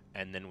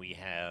 and then we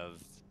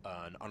have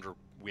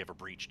a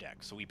Breach deck.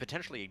 So we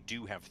potentially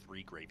do have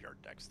 3 graveyard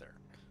decks there.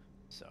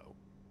 So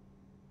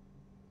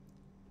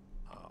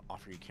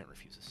Offer You Can't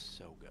Refuse is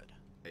so good.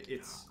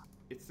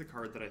 It's the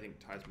card that I think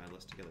ties my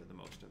list together the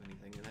most of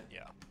anything in it.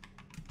 Yeah.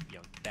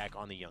 Back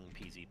on the young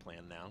PZ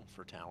plan now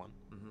for Talon.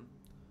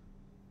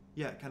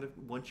 Yeah, kind of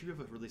once you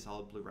have a really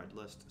solid blue-red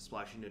list,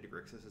 splashing into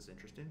Grixis is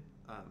interesting,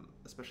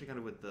 especially kind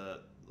of with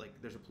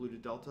there's a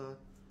Polluted Delta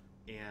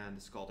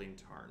and Scalding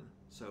Tarn.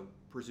 So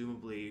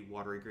presumably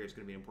Watery Grave is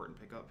going to be an important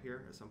pickup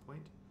here at some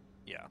point.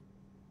 Yeah.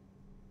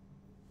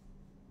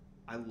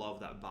 I love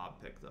that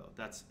Bob pick though.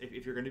 That's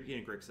if you're going to be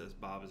in Grixis,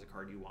 Bob is a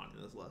card you want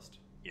in this list.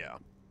 Yeah.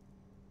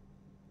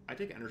 I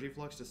take Energy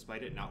Flux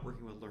despite it not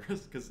working with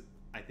Lurrus because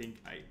I think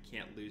I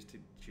can't lose to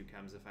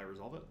Chews if I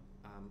resolve it.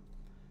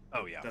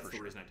 Oh yeah, that's for the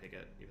sure. reason I take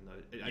it. Even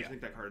though I just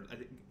think that card, I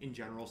think in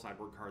general,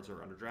 sideboard cards are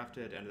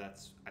underdrafted, and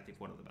that's I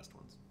think one of the best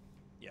ones.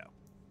 Yeah.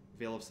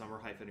 Veil of Summer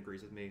hyphen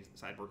agrees with me.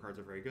 Sideboard cards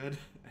are very good,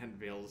 and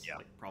Veil's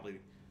like probably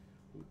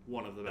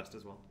one of the best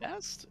as well.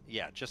 Best?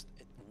 Yeah, just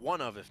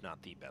one of, if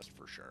not the best,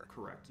 for sure.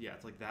 Correct. Yeah,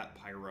 it's like that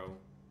Pyro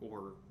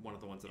or one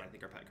of the ones that I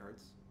think are pet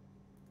cards.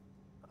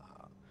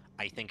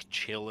 I think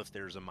Chill, if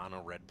there's a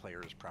mono red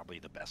player, is probably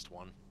the best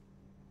one.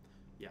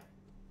 Yeah.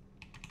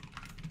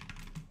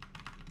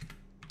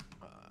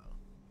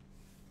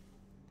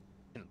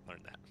 Didn't learn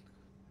that.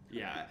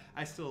 Yeah,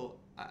 I still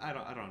I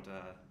don't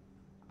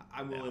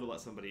I'm willing to let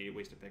somebody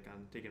waste a pick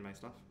on taking my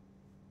stuff.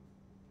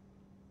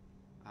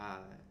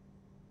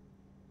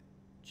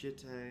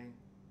 Jitte,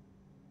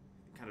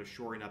 kind of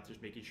shoring up,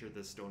 just making sure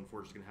the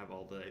Stoneforge is going to have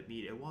all the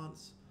meat it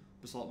wants.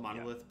 Basalt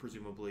Monolith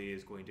presumably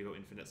is going to go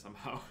infinite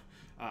somehow.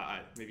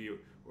 Maybe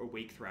a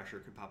Wake Thrasher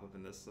could pop up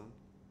in this.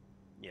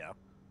 Yeah.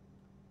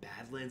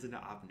 Badlands into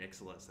Ob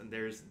Nixilis, and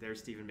there's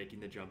Steven making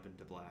the jump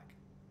into black.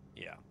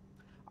 Yeah.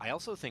 I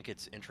also think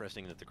it's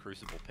interesting that the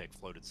Crucible pick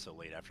floated so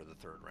late after the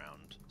third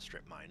round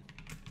strip mine.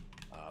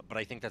 But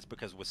I think that's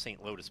because with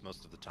St. Lotus,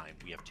 most of the time,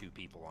 we have two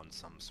people on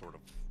some sort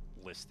of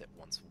list that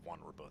wants one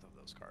or both of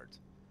those cards.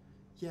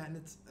 Yeah, and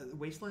it's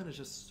Wasteland is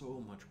just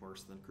so much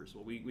worse than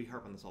Crucible. We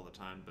harp on this all the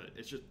time, but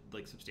it's just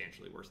like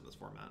substantially worse in this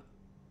format.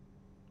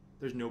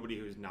 There's nobody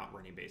who's not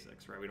running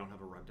basics, right? We don't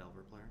have a Rug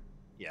Delver player.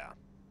 Yeah.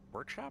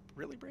 Workshop?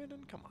 Really,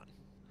 Brandon? Come on.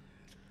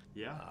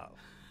 Yeah.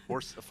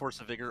 Force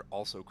of Vigor,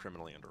 also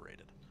criminally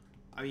underrated.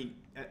 I mean,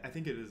 I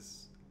think it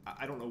is...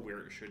 I don't know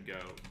where it should go,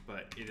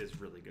 but it is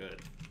really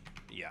good.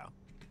 Yeah.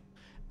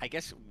 I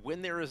guess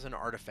when there is an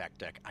artifact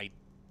deck,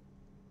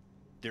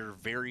 there are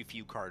very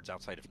few cards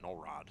outside of Null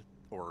Rod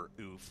or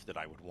Oof that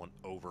I would want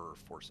over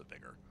Force of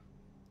Vigor.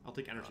 I'll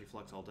take Energy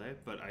Flux all day,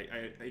 but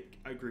I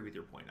agree with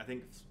your point. I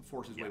think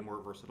Force is way more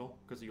versatile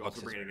because you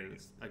also bring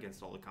it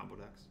against all the combo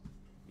decks.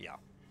 Yeah.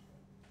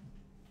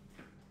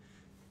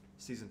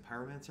 Seasoned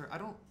Pyromancer. I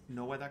don't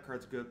know why that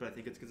card's good, but I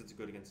think it's because it's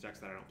good against decks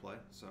that I don't play.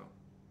 So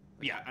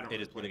yeah, I don't it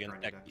really is play good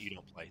against decks deck you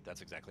don't play.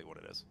 That's exactly what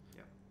it is.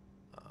 Yeah.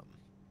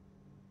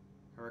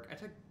 I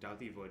took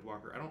Douthie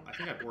Voidwalker. I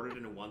think I boarded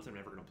into once. I'm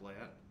never gonna play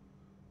it.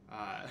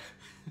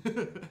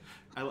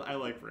 I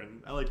like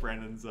Brandon. I like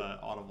Brandon's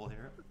audible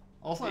here.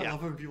 Also, I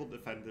love when people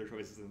defend their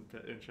choices in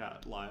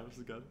chat live. This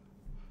is good.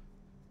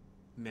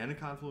 Mana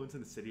Confluence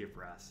in the City of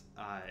Brass.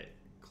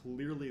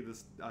 Clearly,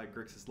 this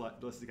Grixis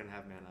list is gonna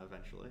have mana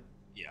eventually.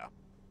 Yeah.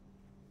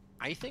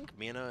 I think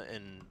Mana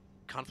and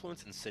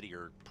Confluence and City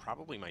are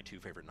probably my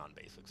two favorite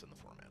non-basics in the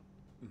format.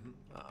 Mm-hmm.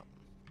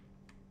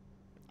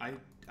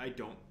 I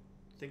don't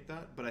think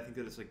that, but I think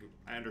that it's like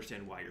I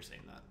understand why you're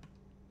saying that.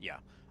 Yeah.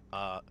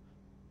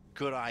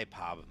 Good Eye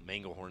Pob,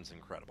 Manglehorn's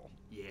incredible.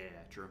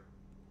 Yeah, true.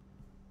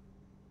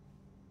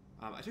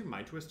 I took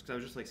Mind Twist because I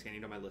was just like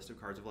scanning down my list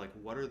of cards of like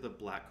what are the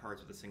black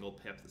cards with a single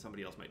pip that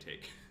somebody else might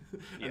take,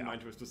 and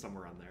Mind Twist was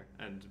somewhere on there.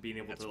 And being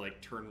able to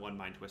like turn one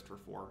Mind Twist for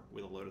 4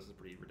 with a Lotus is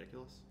pretty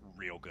ridiculous.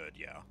 Real good,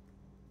 yeah.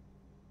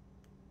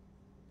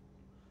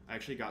 I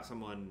actually got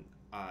someone.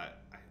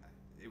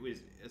 It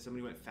was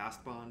somebody went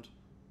Fast Bond,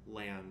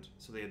 land.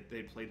 So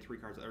they played 3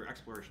 cards or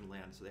Exploration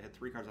land. So they had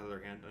 3 cards out of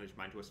their hand and I just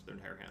Mind Twisted their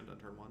entire hand on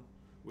turn 1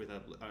 with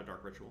a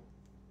Dark Ritual.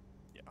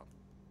 Yeah.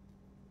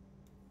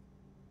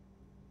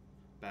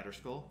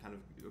 Batterskull, kind of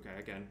okay.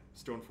 Again,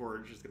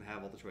 Stoneforge is gonna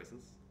have all the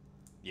choices.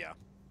 Yeah.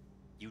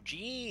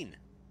 Eugene.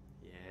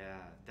 Yeah,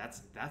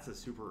 that's a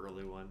super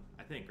early one,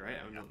 I think, right?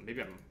 I mean,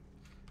 maybe I'm.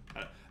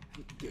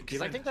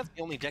 Because I think that's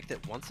the only deck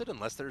that wants it,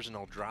 unless there's an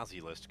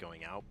Eldrazi list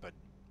going out. But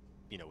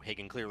you know,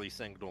 Hagen clearly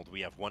signaled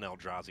we have one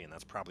Eldrazi, and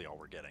that's probably all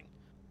we're getting.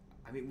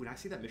 I mean, when I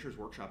see that Mishra's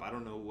Workshop, I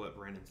don't know what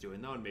Brandon's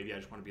doing though, and maybe I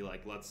just want to be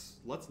like, let's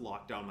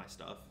lock down my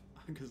stuff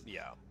because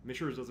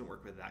Mishra's doesn't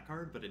work with that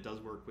card, but it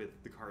does work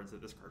with the cards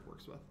that this card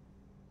works with.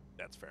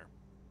 That's fair.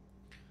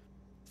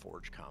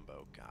 Forge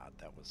combo. God,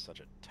 that was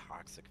such a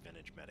toxic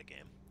vintage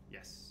metagame.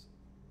 Yes.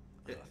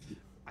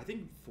 I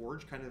think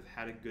Forge kind of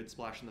had a good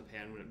splash in the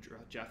pan when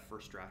Jeff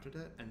first drafted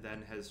it, and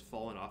then has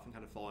fallen off and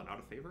kind of fallen out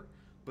of favor.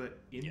 But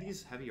in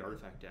these heavy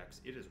artifact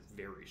decks, it is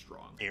very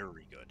strong.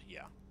 Very good,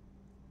 yeah.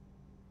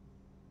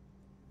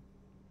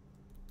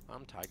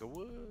 I'm Tiger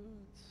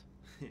Woods.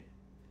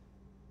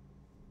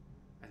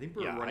 I think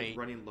we're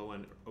running low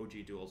on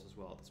OG duels as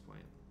well at this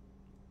point.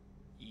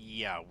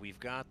 Yeah, we've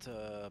got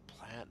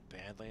Plat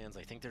Badlands.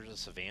 I think there's a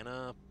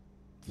Savannah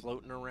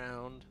floating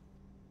around.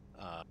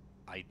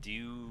 I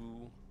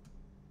do,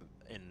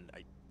 and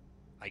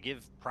I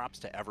give props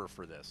to Ever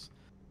for this.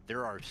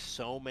 There are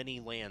so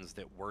many lands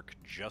that work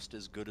just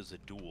as good as a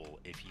duel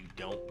if you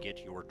don't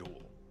get your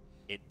duel.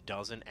 It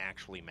doesn't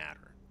actually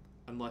matter.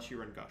 Unless you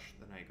run Gush,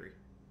 then I agree.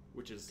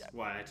 Which is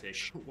why I take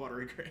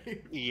Watery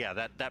Grave. Yeah,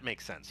 that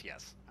makes sense,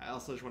 yes. I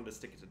also just wanted to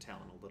stick it to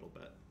Talon a little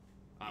bit.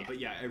 But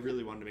yeah, I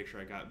really wanted to make sure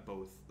I got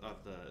both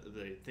of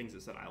the things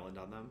that said Island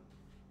on them.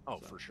 Oh,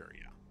 So, for sure,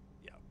 yeah.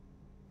 Yeah.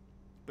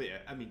 but yeah,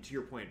 I mean, to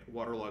your point,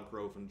 Waterlogged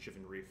Grove and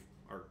Chiffon Reef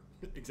are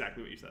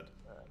exactly what you said.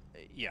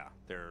 Yeah,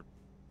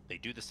 they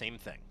do the same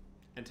thing.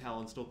 And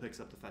Talon still picks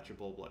up the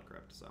fetchable Blood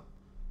Crypt, so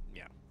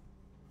Yeah.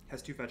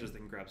 has two fetches that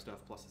can grab stuff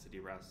plus the City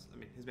Res. I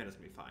mean, his mana's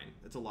gonna be fine.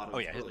 It's a lot Oh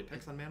of yeah, early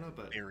picks on mana,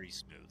 but very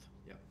smooth.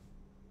 yeah.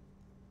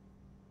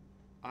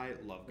 I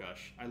love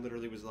Gush. I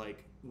literally was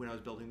like, when I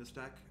was building this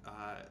deck,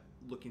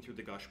 looking through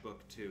the Gush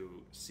book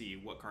to see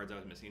what cards I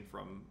was missing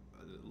from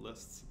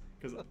lists,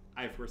 because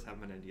I of course have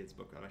Menendian's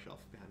book on my shelf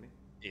behind me.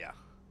 Yeah.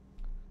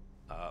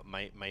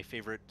 My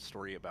favorite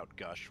story about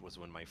Gush was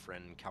when my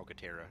friend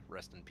Calcaterra,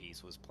 rest in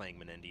peace, was playing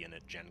Menendian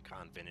at Gen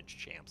Con Vintage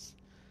Champs.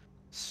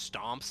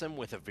 Stomps him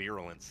with a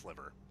Virulent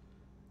Sliver.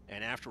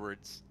 And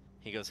afterwards,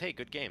 he goes, "Hey,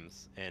 good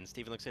games." And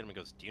Steven looks at him and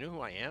goes, "Do you know who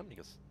I am?" He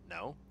goes,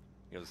 "No."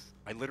 He goes,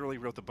 "I literally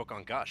wrote the book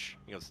on Gush."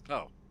 He goes,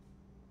 "Oh,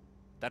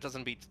 that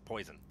doesn't beat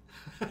poison."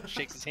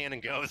 Shakes his hand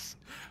and goes.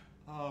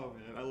 Oh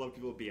man, I love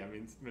people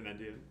BMing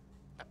Menendian.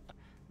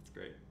 It's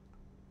great.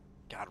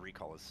 God,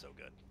 Recall is so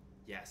good.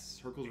 Yes,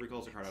 Hercules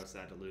Recall is a card I was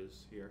sad to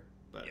lose here,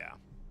 but Yeah.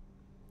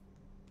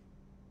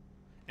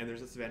 And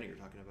there's a Savannah you're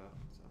talking about.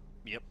 So.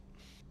 Yep.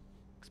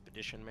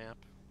 Expedition map.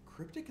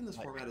 Cryptic in this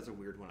format is a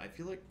weird one. I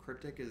feel like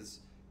Cryptic is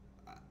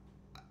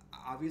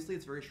obviously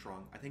it's very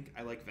strong. I think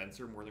I like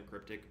Venser more than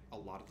Cryptic a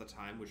lot of the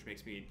time, which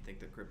makes me think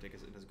that Cryptic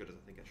isn't as good as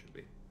I think it should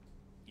be.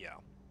 Yeah.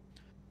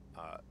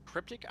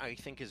 Cryptic, I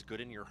think, is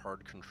good in your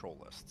hard control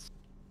lists,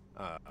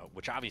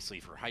 which obviously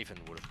for Hyphen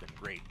would have been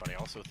great, but I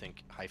also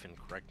think, Hyphen,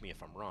 correct me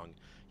if I'm wrong,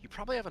 you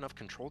probably have enough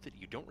control that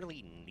you don't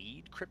really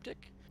need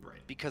Cryptic,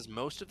 Right. because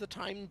most of the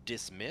time,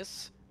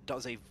 Dismiss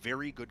does a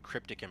very good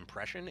Cryptic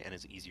impression and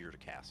is easier to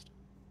cast.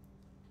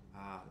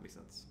 That makes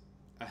sense.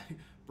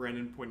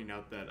 Brandon pointing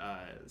out that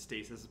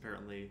Stasis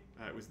apparently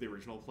was the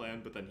original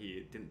plan, but then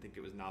he didn't think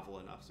it was novel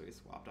enough, so he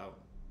swapped out.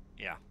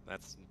 Yeah,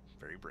 that's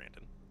very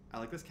Brandon. I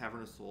like this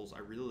Cavern of Souls. I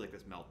really like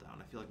this Meltdown.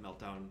 I feel like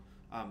Meltdown,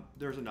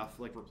 there's enough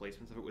like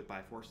replacements of it with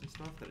Bifrost and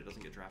stuff that it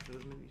doesn't get drafted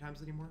as many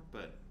times anymore,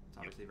 but it's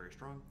obviously very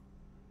strong.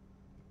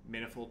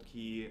 Manifold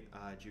Key,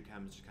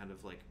 Jukem's just kind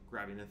of like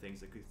grabbing the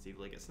things that could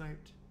conceivably get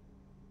sniped.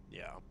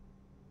 Yeah.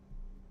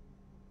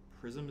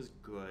 Prism is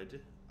good.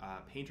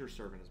 Painter's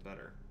Servant is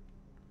better.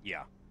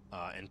 Yeah.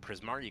 And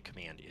Prismari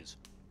Command is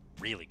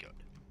really good.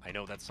 I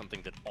know that's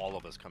something that all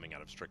of us coming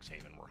out of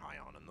Strixhaven were high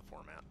on in the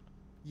format.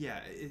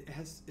 Yeah,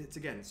 it's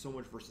again so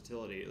much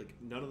versatility. Like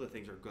none of the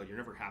things are good. You're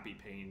never happy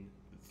paying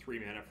 3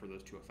 mana for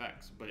those 2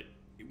 effects, but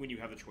when you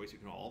have the choice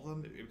between all of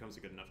them, it becomes a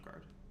good enough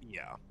card.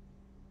 Yeah.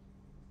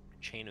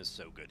 Chain is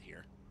so good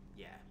here.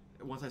 Yeah.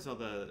 Once I saw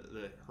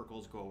the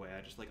Hercules go away, I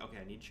just like, okay,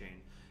 I need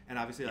Chain. And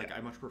obviously, like, Yeah.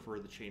 I much prefer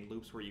the Chain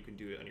loops where you can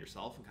do it on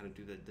yourself and kind of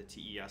do the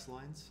TES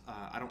lines.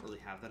 I don't really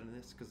have that in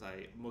this because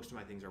most of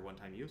my things are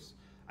one-time use.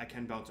 I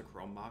can bounce a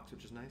Chrome Mox,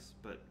 which is nice,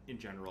 but in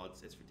general,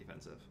 it's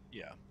defensive.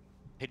 Yeah.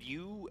 Had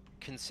you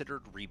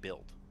considered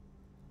rebuild?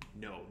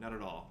 No, not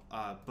at all.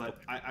 But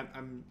Okay.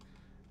 I'm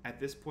at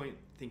this point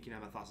thinking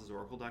I'm a Thassa's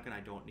Oracle deck, and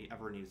I don't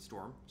ever need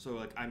Storm. So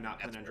like, I'm not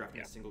planning on fair,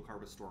 drafting yeah. a single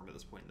card with Storm at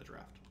this point in the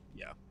draft.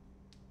 Yeah.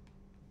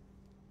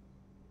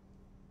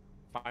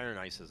 Fire and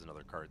Ice is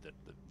another card that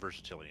the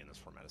versatility in this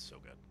format is so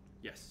good.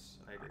 Yes,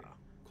 I agree.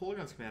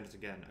 Kolaghan's Command is,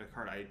 again, a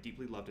card I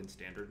deeply loved in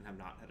Standard and have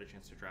not had a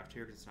chance to draft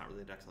here because it's not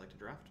really a deck I like to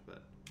draft,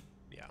 but...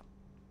 Yeah.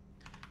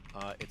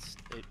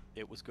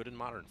 It was good in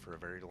Modern for a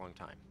very long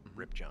time. Mm-hmm.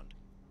 Rip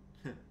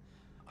Jund.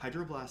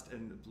 Hydroblast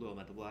and Blue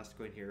Elemental Blast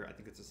going here, I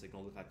think it's a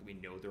signal of the fact that we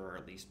know there are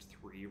at least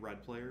 3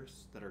 red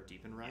players that are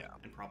deep in red,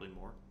 and probably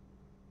more.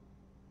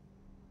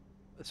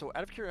 So,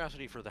 out of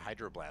curiosity for the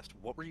Hydroblast,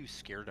 what were you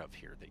scared of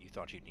here that you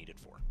thought you'd need it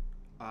for?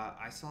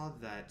 I saw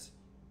that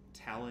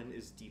Talon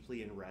is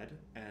deeply in red,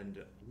 and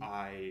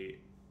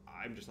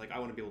I'm just like, I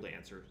want to be able to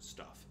answer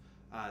stuff.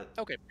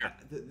 Okay, fair.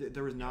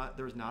 There was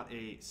not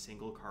a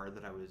single card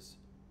that I was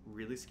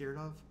really scared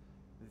of.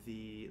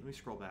 Let me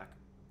scroll back.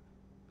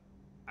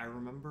 I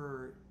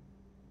remember.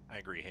 I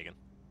agree, Hagen.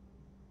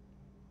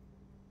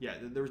 Yeah,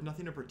 there was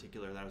nothing in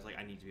particular that I was like,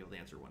 I need to be able to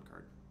answer one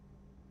card.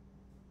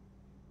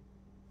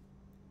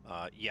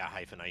 Yeah,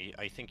 Hyphen,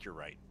 I think you're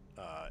right.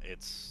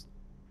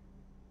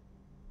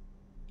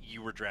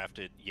 You were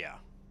drafted, yeah.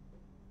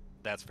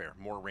 That's fair.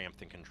 More ramp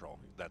than control.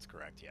 That's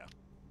correct, yeah.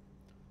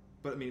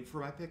 But I mean, for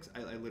my picks,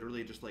 I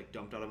literally just like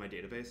dumped out of my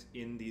database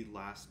in the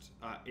last,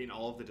 in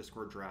all of the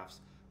Discord drafts,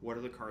 what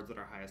are the cards that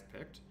are highest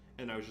picked?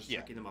 And I was just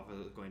checking them up as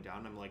it was going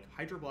down. I'm like,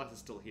 Hydroblast is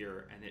still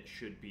here, and it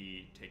should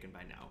be taken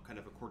by now, kind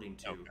of according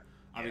to,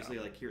 obviously,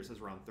 like here it says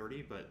around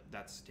 30, but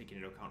that's taking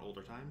into account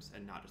older times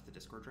and not just the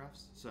Discord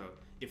drafts. So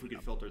if we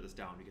could filter this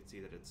down, we could see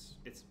that it's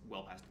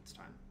well past its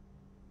time.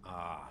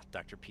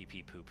 Dr.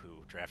 PP Poo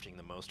Poo, drafting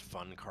the most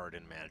fun card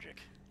in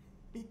Magic.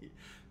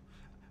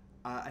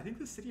 I think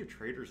the City of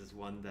Traders is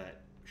one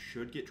that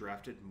should get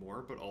drafted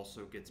more, but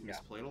also gets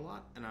misplayed a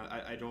lot. And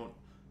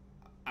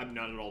I'm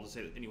not at all to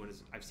say that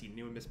I've seen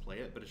anyone misplay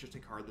it, but it's just a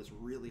card that's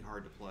really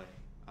hard to play.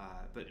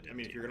 But I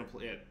mean, if you're going to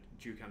play it,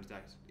 Jukem's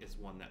deck is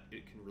one that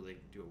it can really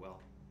do it well.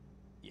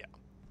 Yeah.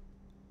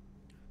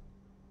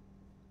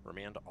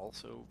 Remand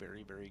also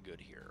very, very good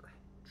here.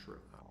 True.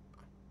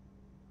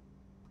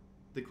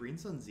 The Green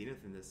Sun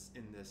Zenith in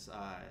this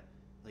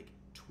like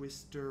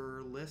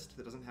Twister list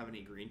that doesn't have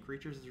any green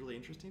creatures is really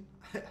interesting.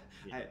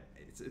 Yeah.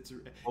 It's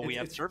Well, we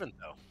have it's Servant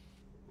though.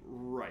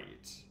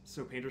 right.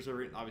 So Painter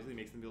Servant obviously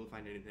makes them be able to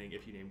find anything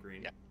if you name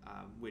green,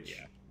 Yeah. which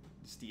Yeah.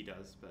 Stee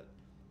does, but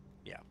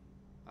Yeah.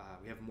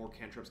 we have more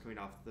cantrips coming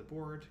off the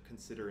board.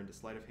 Consider into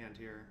Sleight of Hand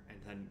here,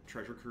 and then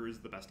Treasure Cruise,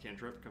 the best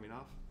cantrip coming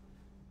off.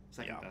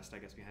 Second best, I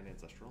guess, behind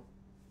Ancestral.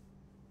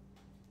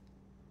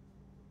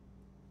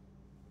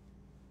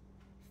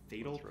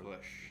 Fatal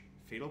Push.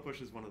 Fatal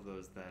Push is one of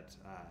those that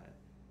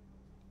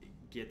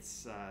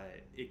gets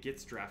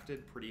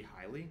drafted pretty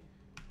highly.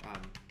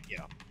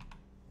 Yeah.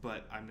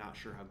 But I'm not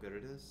sure how good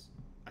it is.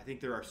 I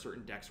think there are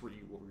certain decks where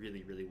you will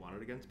really, really want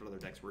it against, but other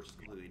decks where it's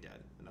just completely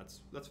dead, and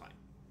that's fine.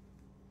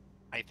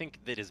 I think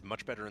that is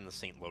much better in the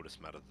St. Lotus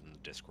meta than the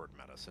Discord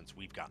meta, since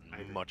we've gotten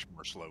much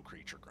more slow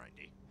creature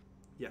grindy.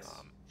 Yes.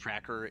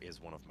 Tracker is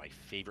one of my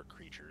favorite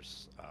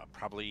creatures,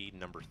 probably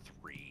number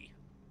 3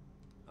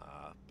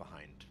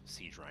 behind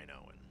Siege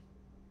Rhino and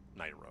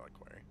Knight of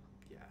Reliquary.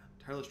 Yeah,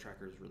 Tireless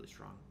Tracker is really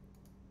strong.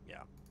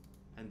 Yeah.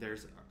 And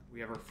we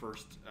have our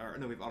first,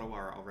 no, we have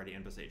Otawara already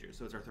and Boseiju,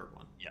 so it's our third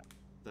one. Yeah.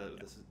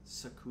 This is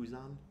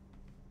Sakuzan.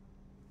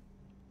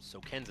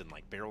 Sokenzen,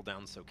 like barrel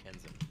down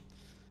Sokenzen.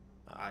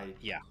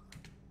 Yeah.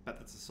 Bet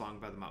that's a song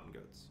by the Mountain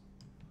Goats.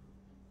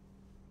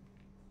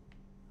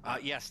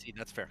 Yeah, see,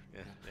 that's fair.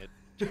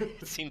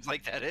 It seems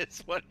like that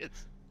is what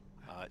it's.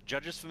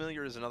 Judge's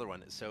Familiar is another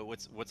one. So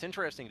what's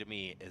interesting to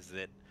me is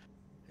that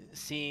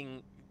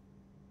seeing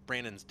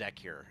Brandon's deck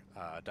here,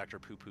 Dr.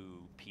 Poo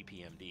Poo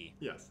PPMD.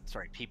 Yes.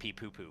 Sorry, PP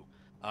Poo Poo.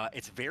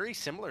 It's very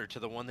similar to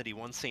the one that he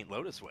won St.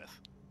 Lotus with.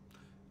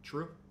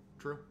 True.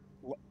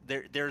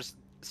 There's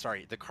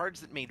the cards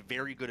that made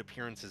very good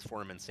appearances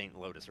for him in St.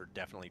 Lotus are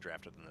definitely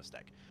drafted in this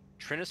deck.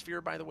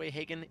 Trinisphere, by the way,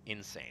 Hagen,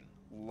 insane.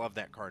 Love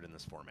that card in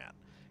this format.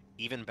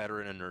 Even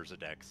better in a Nurza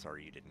deck.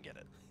 Sorry you didn't get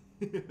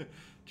it.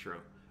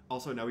 True.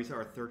 Also, now we saw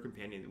our third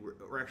companion.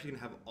 We're actually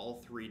going to have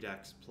all 3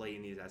 decks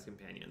playing these as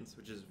companions,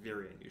 which is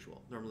very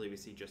unusual. Normally we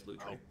see just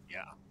Lutre. Oh,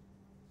 yeah.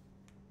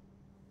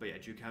 But yeah,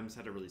 Jukem's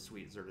had a really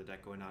sweet Zerta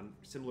deck going on,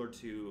 similar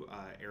to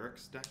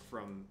Eric's deck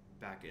from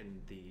back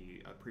in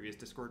the previous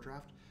Discord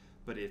draft,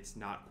 but it's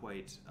not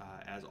quite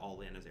as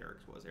all-in as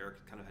Eric's was.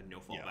 Eric kind of had no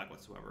fallback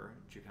whatsoever.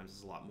 Jukem's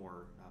is a lot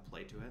more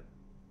play to it.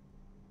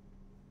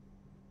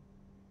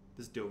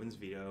 This Dovin's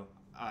Veto,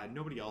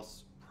 nobody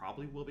else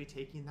probably will be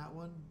taking that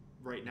one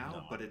right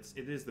now, but it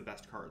is the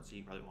best card, so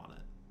you probably want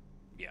it.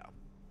 Yeah.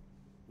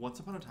 Once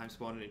Upon a Time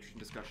spawned an interesting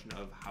discussion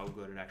of how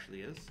good it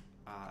actually is.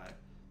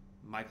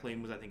 My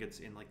claim was I think it's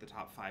in like the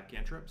top 5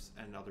 cantrips,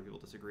 and other people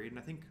disagreed. And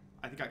I think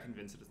I got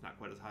convinced that it's not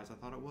quite as high as I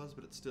thought it was,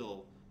 but it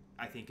still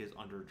I think is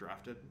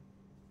underdrafted.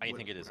 I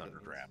think it is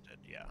underdrafted.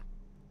 Yeah.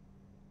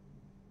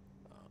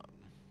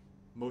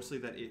 Mostly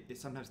that it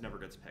sometimes never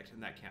gets picked,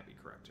 and that can't be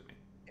correct to me.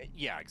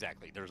 Yeah,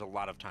 exactly. There's a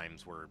lot of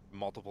times where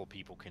multiple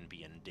people can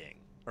be in ding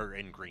or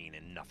in green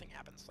and nothing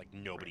happens. Like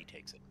nobody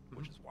takes it,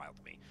 which is wild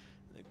to me.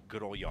 The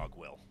good old Yogg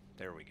will.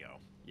 There we go.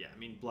 Yeah, I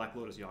mean Black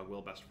Lotus Yogg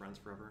will, best friends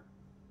forever.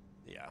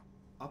 Yeah.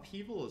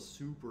 Upheaval is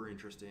super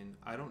interesting.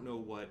 I don't know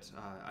what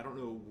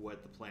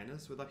the plan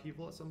is with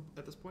Upheaval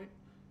at this point,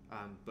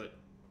 but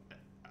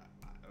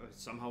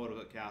somehow it'll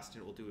get cast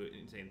and it will do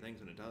insane things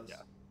when it does.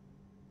 Yeah.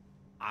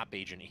 Op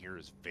Agent here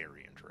is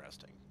very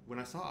interesting. When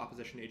I saw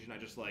Opposition Agent, I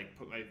just like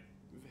put my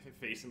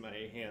face in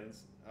my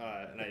hands,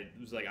 and I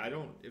was like,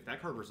 if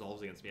that card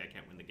resolves against me, I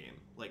can't win the game.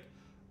 Like,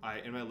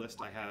 in my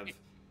list I have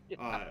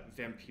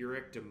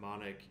Vampiric,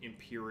 Demonic,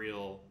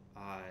 Imperial,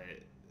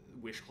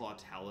 Wishclaw,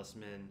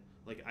 Talisman.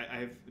 Like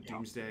I have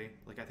Doomsday.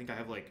 Like I think I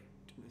have like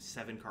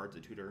 7 cards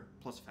at tutor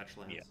plus fetch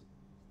lands. Yeah.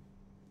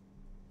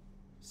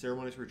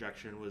 Ceremonious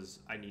Rejection was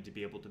I need to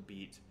be able to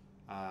beat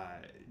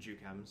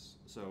Jukem's,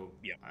 so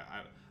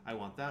I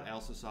want that. I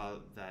also saw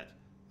that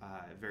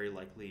very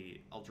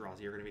likely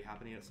Eldrazi are going to be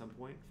happening at some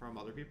point from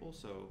other people,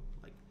 so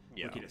like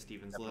looking at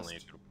Steven's list.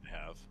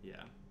 Have.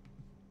 Yeah.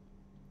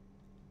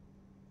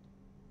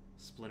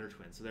 Splinter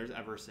Twin. So there's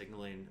Ever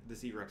signaling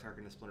the Rex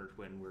Harkin to Splinter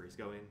Twin where he's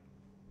going.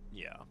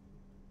 Yeah.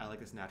 I like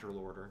this Natural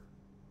Order.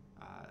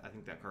 I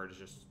think that card is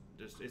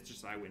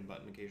just I win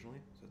button occasionally,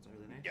 so it's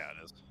really nice. Yeah,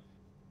 it is.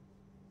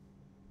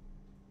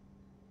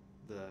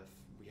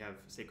 We have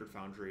Sacred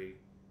Foundry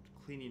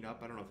cleaning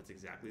up. I don't know if it's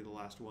exactly the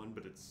last one,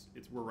 but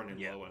we're running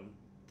low on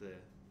the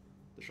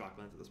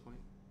Shocklands at this point.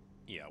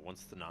 Yeah,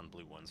 once the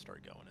non-blue ones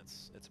start going,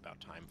 it's about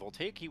time.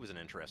 Voltaic, he was an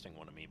interesting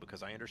one to me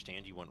because I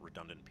understand you want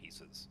redundant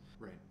pieces.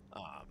 Right.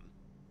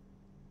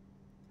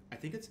 I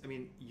think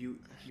you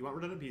want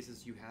redundant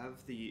pieces. You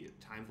have the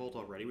Time Vault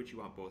already, which you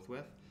want both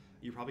with.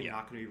 You're probably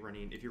not going to be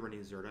running, if you're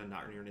running Zerta,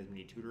 not running as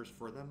many tutors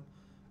for them.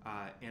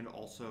 And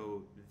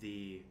also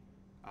the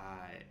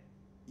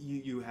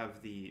you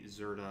have the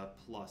Zerta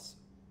plus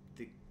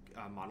the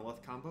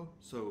Monolith combo.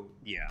 So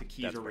the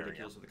keys are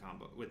ridiculous with the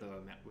combo with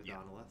the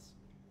Monoliths.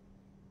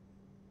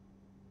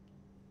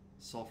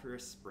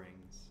 Sulphurous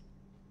Springs.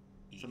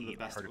 Some of the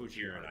best OG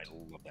art. I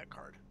love that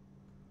card.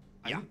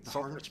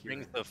 Sulphurous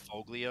Springs, the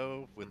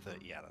Foglio with the...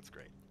 Yeah, that's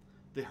great.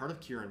 The Heart of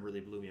Kieran really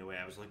blew me away.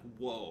 I was like,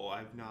 whoa,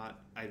 I've not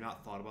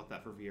thought about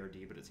that for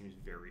VRD, but it seems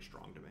very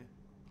strong to me.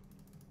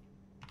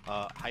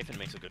 Hyphen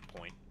makes a good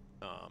point.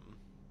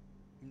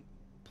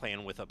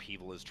 Playing with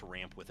Upheaval is to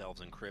ramp with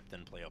Elves and Crypt,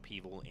 then play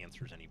Upheaval,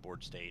 answers any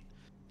board state.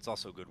 It's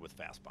also good with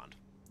Fast Bond.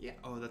 Yeah,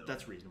 oh,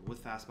 that's reasonable. With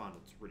Fast Bond,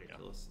 it's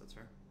ridiculous. Yeah. That's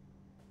fair.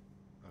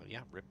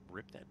 Yeah,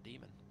 rip that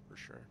demon, for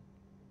sure.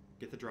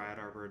 Get the Dryad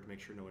Arbor to make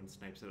sure no one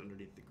snipes it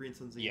underneath the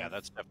Greensuns. Yeah,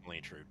 that's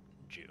definitely true,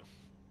 Jew.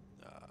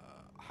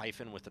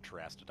 Hyphen with the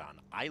Terastodon.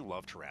 I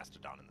love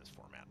Terastodon in this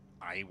format.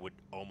 I would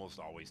almost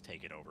always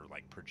take it over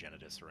like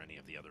Progenitus or any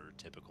of the other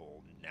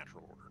typical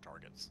natural order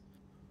targets.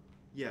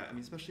 Yeah, I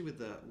mean, especially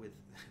with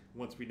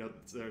once we know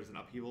that there's an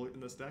Upheaval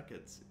in this deck,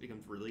 it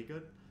becomes really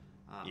good.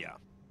 Yeah.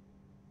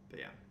 But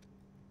yeah,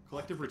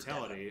 Collective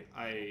Brutality.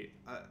 I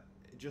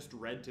just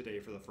read today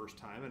for the first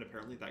time, and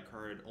apparently that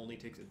card only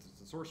takes it's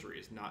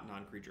sorceries, not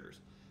non-creatures.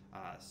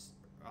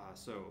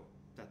 So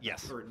that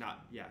yes, or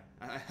not. Yeah,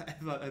 I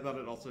thought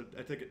it also.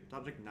 I took it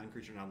topic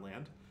non-creature,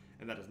 non-land,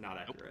 and that is not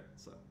accurate. Nope.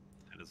 So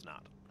that is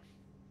not.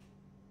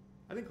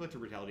 I think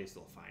Collective Brutality is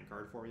still a fine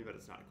card for me, but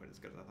it's not quite as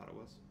good as I thought it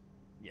was.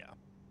 Yeah.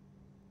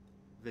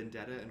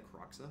 Vendetta and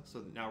Kroxa.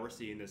 So now we're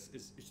seeing this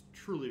is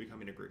truly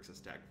becoming a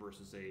Grixis deck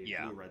versus a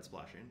blue-red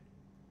splashing.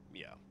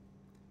 Yeah.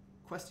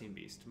 Questing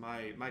Beast,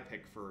 my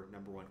pick for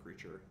number one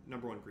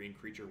green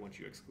creature once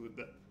you exclude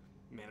the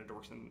mana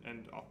dorks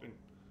and often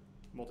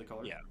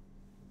multicolor. Yeah.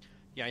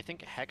 Yeah, I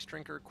think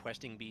Hexdrinker,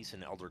 Questing Beast,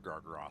 and Elder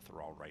Gargaroth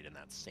are all right in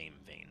that same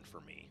vein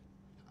for me.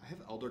 I have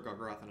Elder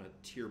Gargaroth on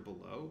a tier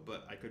below,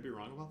 but I could be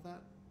wrong about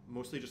that.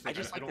 Mostly just I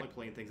don't like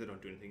playing things that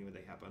don't do anything when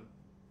they happen.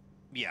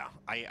 Yeah,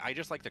 I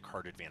just like the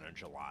card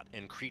advantage a lot.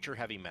 And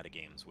creature-heavy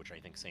metagames, which I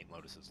think St.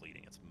 Lotus is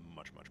leading, it's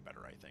much, much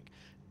better, I think.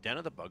 Den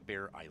of the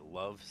Bugbear, I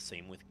love.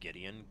 Same with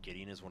Gideon.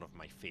 Gideon is one of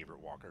my favorite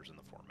walkers in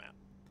the format.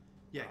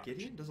 Yeah,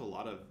 Gideon does a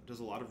lot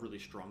of really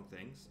strong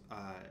things.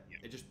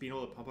 Just being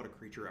able to pump out a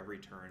creature every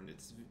turn.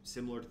 It's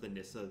similar to the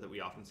Nissa that we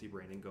often see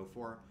Brandon go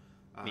for.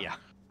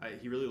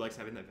 He really likes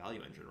having that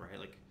value engine, right?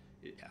 Like,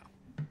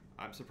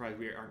 I'm surprised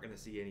we aren't going to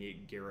see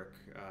any Garruk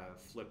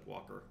flip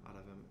walker out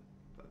of him.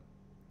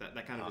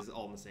 That kind of is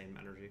all in the same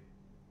energy.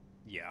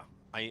 Yeah.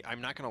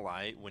 I'm not going to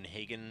lie. When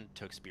Hagen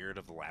took Spirit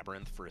of the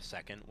Labyrinth for a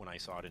second, when I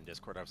saw it in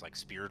Discord, I was like,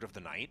 Spirit of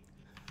the Night?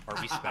 Are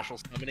we special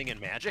summoning in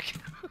Magic?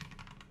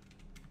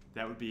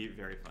 That would be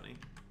very funny.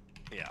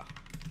 Yeah.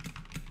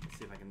 Let's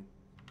see if I can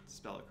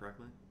spell it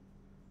correctly.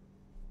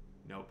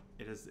 Nope.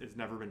 It's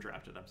never been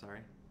drafted. I'm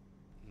sorry.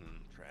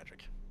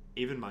 Tragic.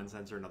 Even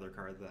Mindsense are another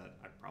card that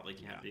I probably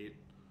can't beat.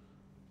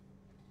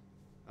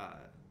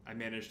 I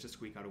managed to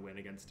squeak out a win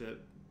against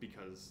it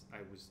because I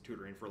was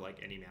tutoring for like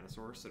any mana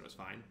source and it was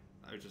fine.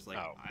 I was just like,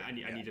 I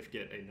need to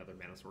get another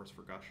mana source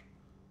for Gush.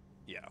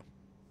 Yeah.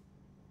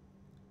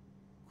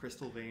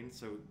 Crystal Vein,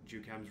 so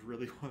Jukems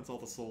really wants all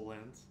the soul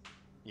lands.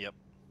 Yep.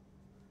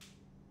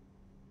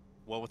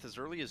 Well, with as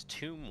early as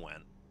Tomb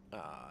went,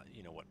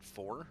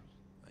 4?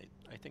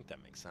 I think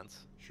that makes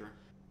sense. Sure.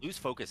 Lose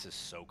Focus is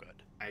so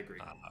good. I agree.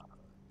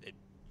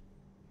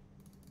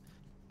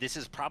 This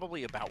is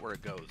probably about where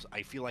it goes.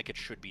 I feel like it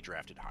should be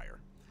drafted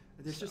higher.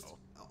 There's just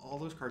all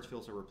those cards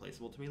feel so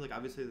replaceable to me. Like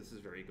obviously this is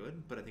very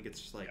good, but I think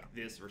it's just like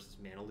this versus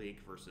Mana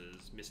Leak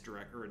versus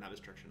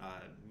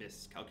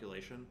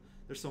Miscalculation.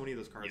 There's so many of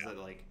those cards that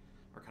like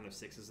are kind of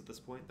sixes at this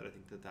point that I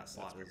think that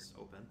slot is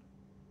open.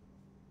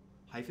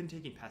 Hyphen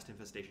taking Pest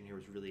Infestation here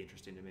was really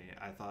interesting to me.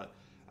 I thought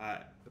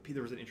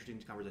there was an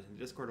interesting conversation in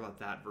Discord about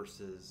that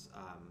versus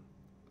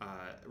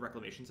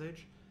Reclamation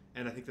Sage.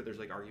 And I think that there's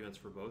like arguments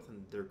for both,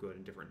 and they're good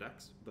in different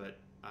decks. But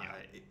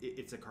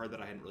it's a card that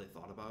I hadn't really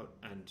thought about,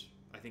 and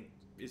I think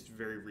it's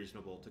very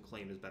reasonable to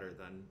claim is better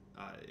than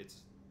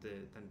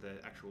the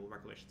actual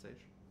Reclamation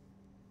Sage.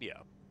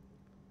 Yeah.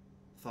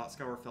 Thought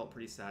Scour felt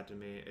pretty sad to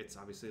me. It's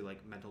obviously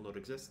like Mental Note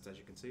exists, as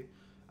you can see,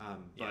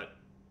 but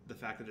the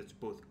fact that it's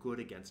both good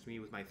against me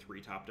with my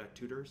 3 top deck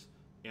tutors,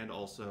 and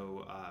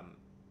also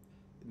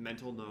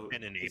Mental Note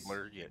and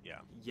Enabler.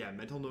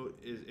 Mental Note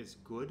is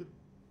good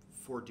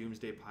for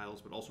Doomsday piles,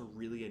 but also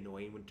really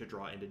annoying to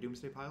draw into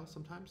Doomsday piles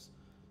sometimes.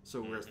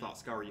 So whereas Thought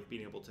Scour, you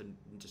being able to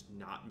just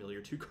not mill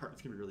your 2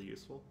 cards can be really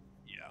useful.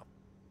 Yeah.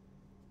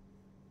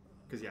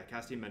 Because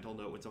casting Mental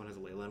Note when someone has a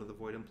Leyline of the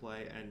Void in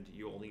play and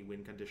you only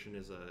win condition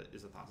is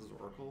a Thassa's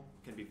Oracle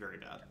can be very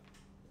bad.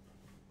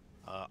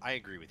 I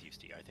agree with you,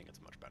 Steve. I think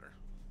it's much better.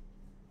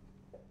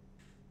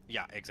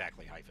 Yeah,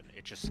 exactly, Hyphen.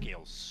 It just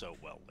scales so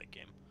well late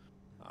game.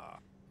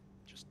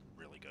 Just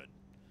really good.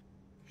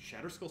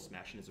 Shatterskull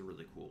Smashing is a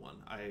really cool one.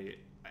 I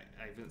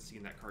haven't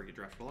seen that card get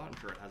drafted a lot. I'm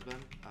sure it has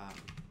been.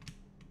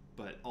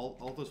 But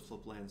all those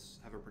flip lands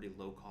have a pretty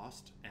low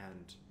cost,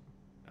 and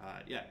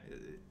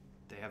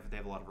they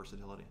have a lot of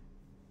versatility.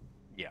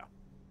 Yeah.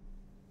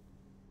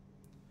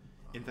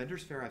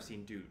 Inventor's Fair I've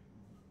seen do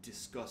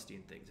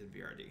disgusting things in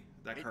VRD.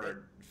 That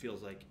card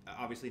feels like,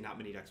 obviously not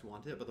many decks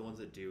want it, but the ones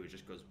that do, it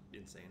just goes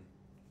insane.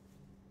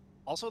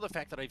 Also, the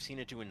fact that I've seen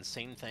it do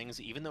insane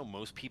things, even though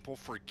most people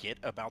forget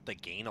about the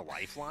gain a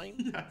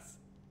lifeline. Yes.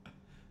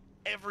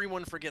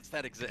 Everyone forgets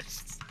that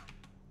exists.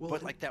 Well,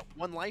 But like that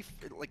one life,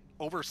 like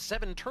over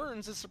 7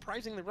 turns is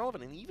surprisingly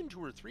relevant, and even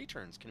 2 or 3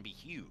 turns can be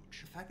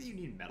huge. the fact that you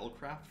need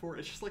Metalcraft for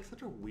it's just like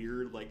such a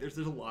weird like. There's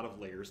a lot of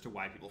layers to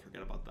why people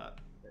forget about that.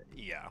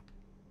 Yeah.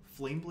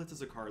 Flame Blitz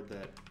is a card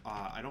that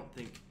I don't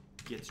think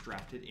gets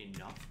drafted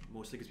enough,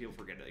 mostly because people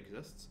forget it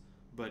exists.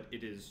 But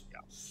it is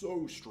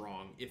so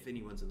strong if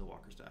anyone's in the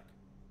Walker's deck.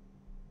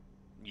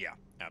 Yeah,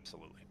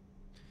 absolutely.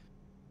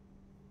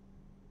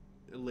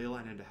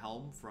 Leyline and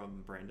Helm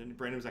from Brandon.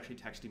 Brandon was actually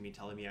texting me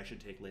telling me I should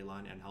take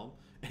Leyline and Helm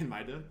in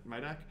my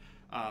deck.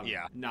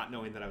 Yeah. Not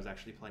knowing that I was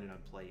actually planning on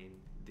playing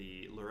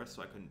the Lurrus,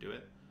 so I couldn't do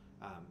it.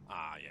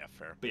 Yeah,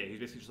 fair. But yeah, he's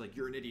basically just like,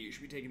 you're an idiot, you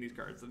should be taking these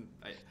cards. And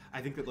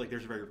I think that like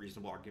there's a very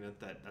reasonable argument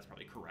that that's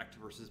probably correct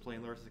versus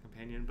playing Lurrus as a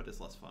companion, but it's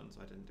less fun, so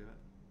I didn't do it.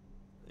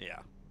 Yeah.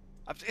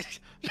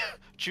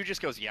 Chu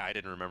just goes, yeah, I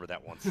didn't remember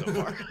that once so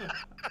far.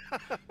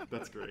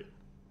 That's great.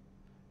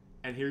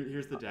 And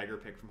here's the dagger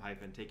pick from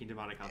Hyphen, taking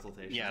Demonic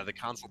Consultation. Yeah, the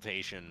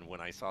consultation,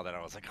 when I saw that,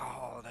 I was like,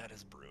 oh, that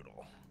is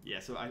brutal. Yeah,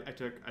 so I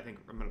took, I think,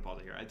 I'm going to pause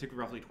it here. I took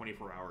roughly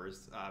 24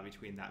 hours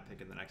between that pick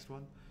and the next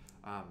one.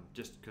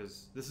 Just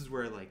because this is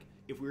where, like,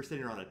 if we were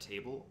sitting around a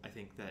table, I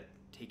think that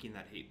taking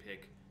that hate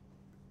pick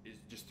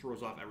just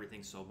throws off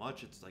everything so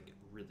much. It's, like,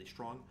 really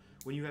strong.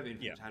 When you have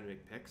infinite time to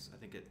make picks, I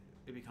think it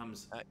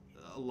becomes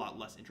a lot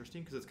less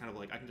interesting because it's kind of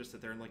like, I can just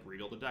sit there and, like,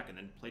 rebuild a deck and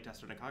then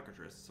playtest it in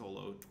Cockatrice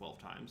solo 12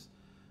 times.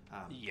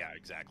 Yeah,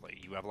 exactly.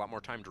 You have a lot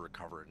more time to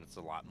recover, and it's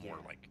a lot more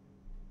like,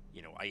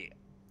 you know,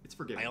 it's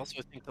forgiving. I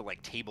also think the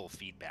like table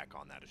feedback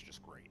on that is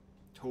just great.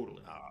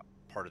 Totally.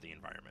 Part of the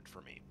environment for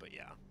me, but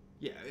yeah.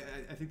 Yeah,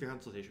 I think the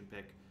consultation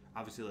pick,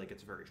 obviously, like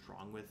it's very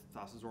strong with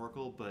Thassa's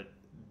Oracle, but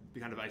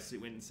kind of I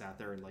went and sat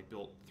there and like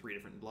built 3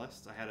 different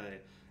lists. I had a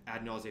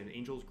Ad Nauseam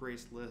Angel's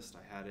Grace list.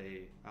 I had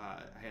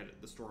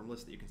the Storm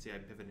list that you can see I'm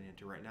pivoting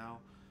into right now,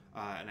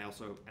 and I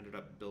also ended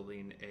up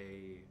building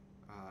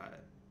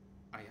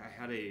I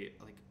had a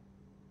like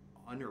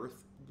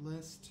Unearthed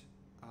list.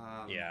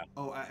 Yeah.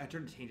 Oh, I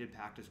turned Tainted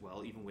Pact as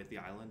well, even with the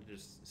island, to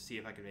just see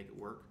if I could make it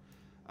work.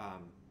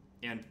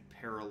 And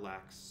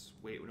Parallax.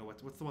 Wait, no,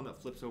 what's the one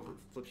that flips your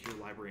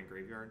library and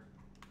graveyard?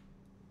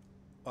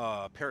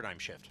 Paradigm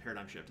Shift.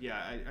 Paradigm Shift.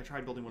 Yeah, I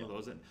tried building one of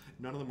those, and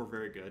none of them were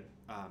very good.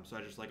 So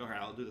I just like, okay,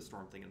 I'll do the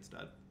Storm thing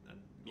instead, and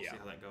we'll see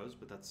how that goes.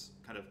 But that's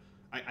kind of,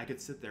 I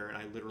could sit there and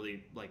I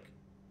literally like,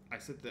 I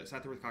sat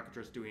there with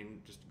Cockatrice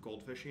doing just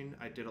gold fishing.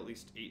 I did at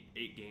least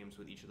eight games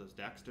with each of those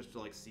decks just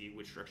to like see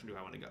which direction do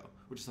I want to go,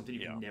 which is something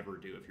you can never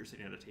do if you're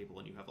sitting at a table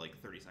and you have like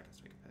 30 seconds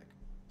to make a pick.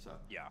 So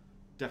yeah,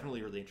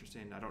 definitely really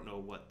interesting. I don't know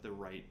what the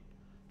right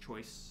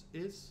choice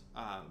is,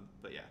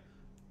 but yeah.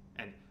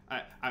 And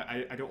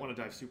I don't want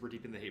to dive super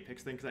deep in the hate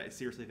picks thing because I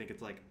seriously think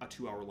it's like a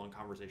 2-hour long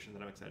conversation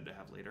that I'm excited to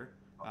have later.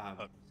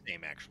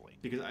 Same actually.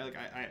 Because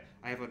I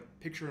have a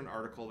picture and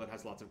article that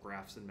has lots of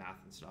graphs and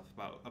math and stuff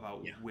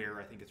about where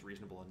I think it's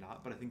reasonable and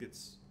not. But I think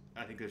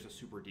there's a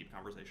super deep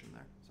conversation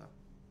there. So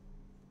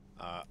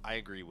I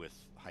agree with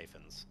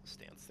Hyphen's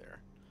stance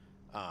there.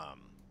 I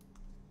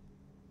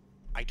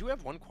do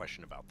have one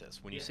question about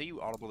this. When you say you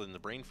audibled in the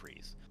Brain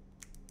Freeze,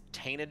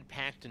 Tainted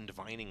Pact and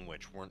Divining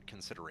Witch weren't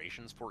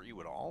considerations for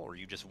you at all, or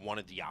you just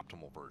wanted the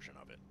optimal version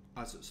of it?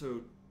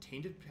 So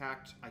Tainted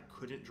Pact I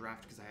couldn't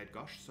draft because I had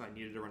Gush, so I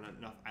needed to run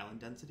enough island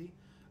density.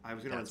 I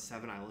was going to run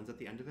 7 islands at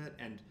the end of it,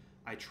 and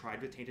I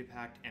tried with Tainted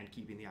Pact and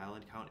keeping the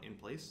island count in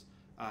place,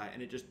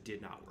 and it just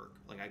did not work.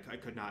 Like I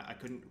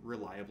couldn't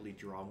reliably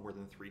draw more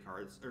than 3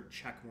 cards or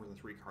check more than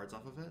 3 cards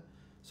off of it,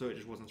 so it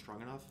just wasn't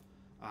strong enough.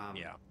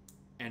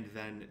 And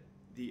then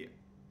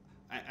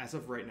as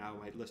of right now,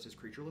 my list is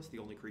creatureless. The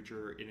only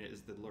creature in it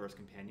is the Lurrus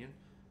Companion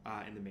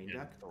in the main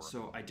deck.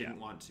 So I didn't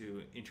want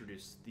to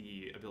introduce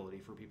the ability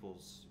for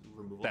people's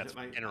removal. That's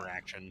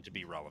interaction to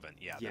be relevant.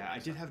 Yeah. Yeah, I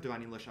did have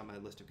Divining Wish on my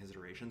list of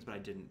considerations, but I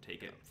didn't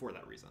take it for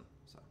that reason.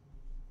 So.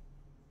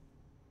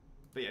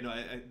 But yeah, no,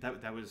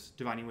 that was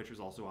Divining Witch was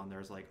also on there.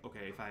 It's like,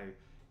 okay,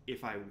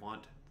 if I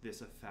want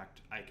this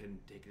effect, I can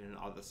take it in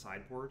on the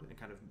sideboard and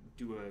kind of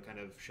do a kind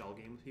of shell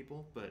game with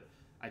people. But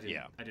I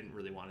didn't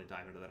really want to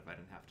dive into that if I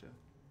didn't have to.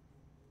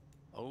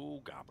 Oh,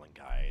 Goblin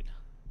Guide,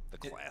 the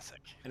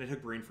classic. And I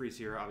took Brain Freeze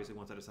here, obviously,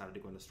 once I decided to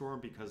go into Storm,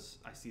 because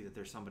I see that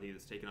there's somebody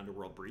that's taken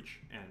Underworld Breach,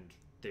 and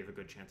they have a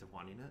good chance of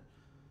wanting it.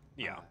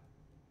 Yeah.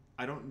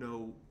 I don't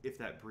know if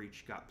that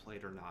Breach got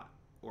played or not,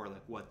 or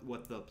like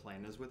what the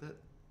plan is with it,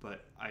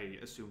 but I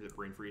assumed that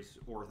Brain Freeze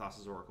or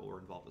Thassa's Oracle were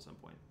involved at some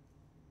point.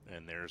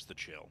 And there's the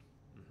chill.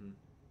 Mm-hmm.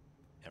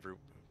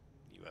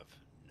 You have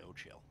no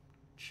chill.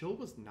 Chill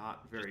was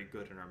not very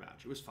good in our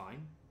match. It was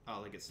fine.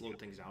 Like it slowed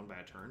things down by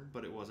a turn,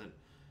 but it wasn't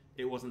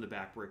the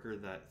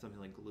backbreaker that something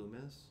like Gloom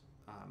is.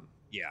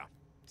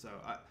 So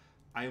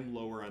I am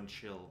lower on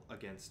Chill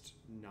against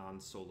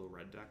non-solo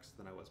red decks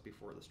than I was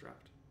before this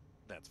draft.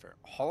 That's fair.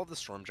 Hall of the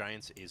Storm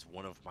Giants is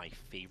one of my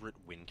favorite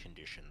win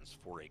conditions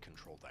for a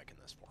control deck in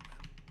this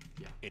format.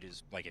 Yeah. It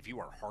is, like, if you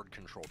are hard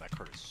control, that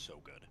card is so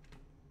good.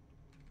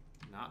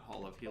 Not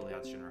Hall of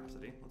Heliod's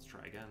Generosity. Let's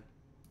try again.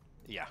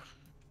 Yeah.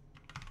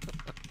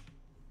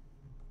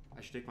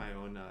 I should take my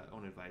own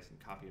advice and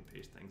copy and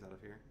paste things out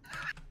of here.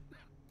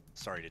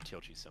 Sorry to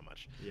tilt you so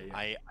much. Yeah,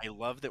 yeah. I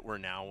love that we're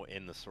now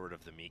in the sort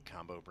of the meat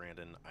combo,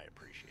 Brandon. I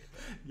appreciate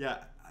that. Yeah,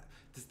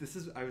 this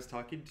is. I was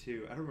talking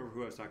to. I don't remember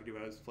who I was talking to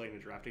when I was playing a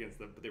draft against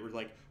them, but they were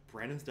like,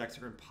 Brandon's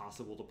decks are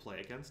impossible to play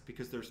against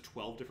because there's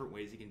 12 different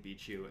ways he can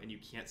beat you, and you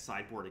can't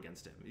sideboard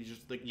against him. He's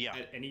just like, Yeah.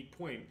 at any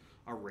point,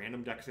 a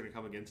random deck's going to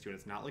come against you, and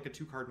it's not like a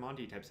 2-card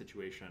Monty type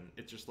situation.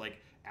 It's just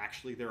like,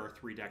 actually, there are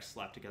 3 decks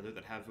slapped together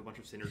that have a bunch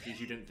of synergies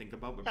you didn't think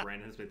about, but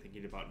Brandon has been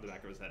thinking about in the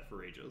back of his head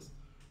for ages.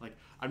 Like,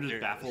 I'm just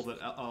baffled at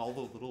all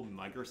the little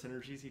micro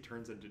synergies he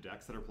turns into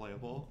decks that are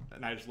playable,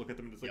 and I just look at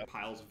them and it's like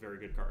piles of very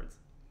good cards.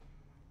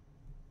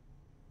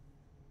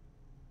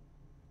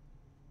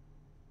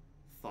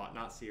 Thought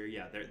Not Seer,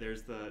 yeah.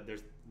 There's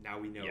now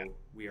we know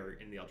we are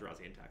in the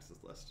Eldrazi and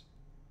Taxes list.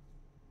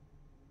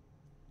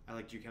 I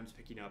like Jukem's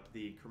picking up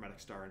the Chromatic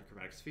Star and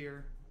Chromatic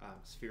Sphere.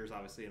 Sphere is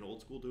obviously an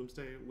old school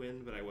Doomsday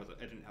win, but I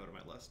didn't have it on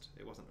my list.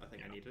 It wasn't a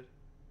thing I needed.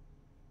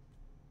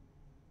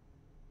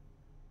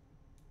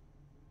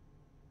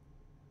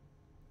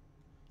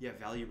 Yeah,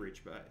 Value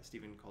Reach, but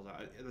Steven calls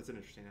out. That's an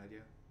interesting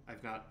idea.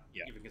 I've not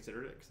even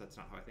considered it because that's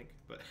not how I think,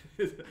 but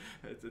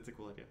it's a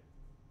cool idea.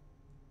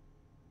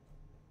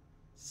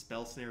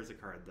 Spell Snare is a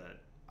card that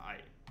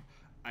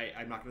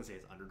I'm not going to say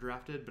it's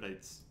underdrafted, but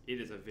it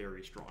is a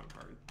very strong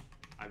card.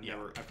 I've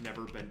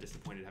never been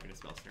disappointed having a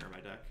Spell Snare in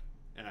my deck,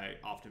 and I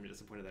often am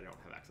disappointed that I don't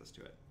have access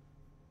to it.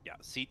 Yeah,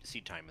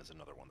 Seed Time is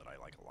another one that I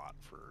like a lot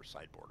for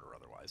sideboard or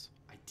otherwise.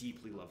 I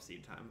deeply love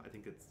Seed Time. I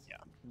think it's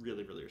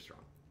really, really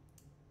strong.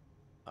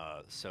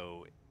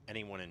 So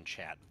anyone in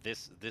chat,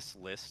 this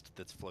list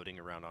that's floating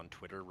around on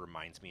Twitter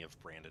reminds me of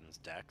Brandon's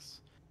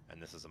decks,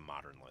 and this is a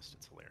modern list.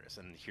 It's hilarious.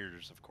 And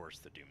here's, of course,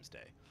 the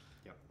Doomsday.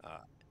 Yep.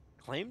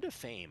 Claim to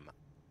Fame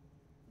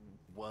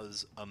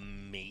was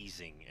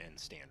amazing in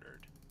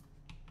Standard.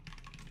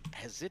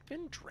 Has it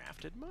been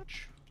drafted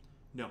much?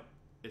 No,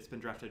 it's been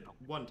drafted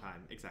one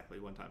time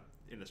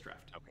in this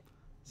draft. Okay.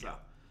 So,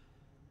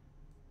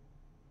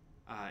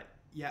 I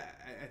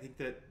think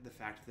that the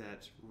fact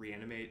that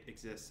Reanimate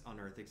exists,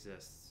 Unearth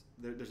exists,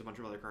 there's a bunch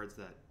of other cards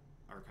that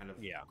are kind of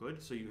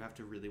good, so you have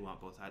to really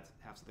want both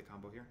halves of the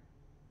combo here.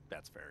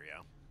 That's fair,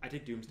 yeah. I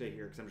take Doomsday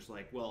here because I'm just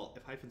like, well,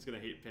 if Hyphen's going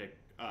to hate pick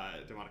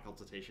Demonic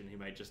Consultation, he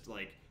might just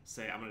like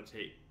say, I'm going to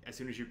take, as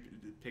soon as you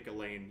pick a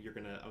lane,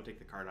 I'll take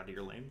the card out of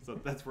your lane. So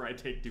that's where I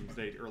take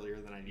Doomsday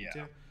earlier than I need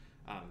to,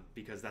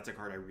 because that's a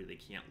card I really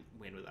can't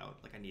win without.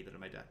 Like, I need it in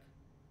my deck.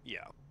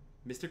 Yeah.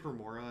 Mystic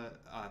Remora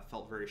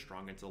felt very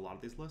strong into a lot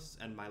of these lists,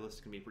 and my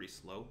list can be pretty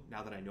slow.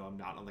 Now that I know I'm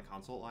not on the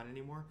consult line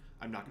anymore,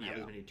 I'm not going to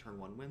have as many turn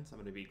 1 wins. I'm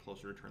going to be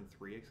closer to turn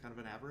 3 as kind of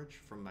an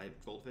average from my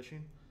goldfishing.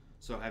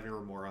 So having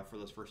Remora for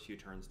those first few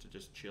turns to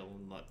just chill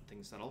and let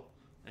things settle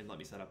and let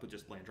me set up with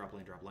just land drop,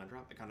 land drop, land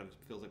drop, it kind of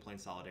feels like playing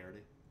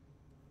Solidarity.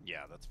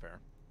 Yeah, that's fair.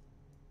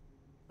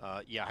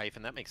 Yeah,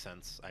 Hyphen, that makes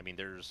sense. I mean,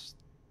 there's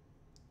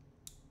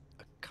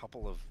a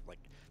couple of, like,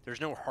 there's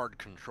no hard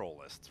control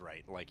lists,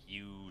 right? Like,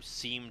 you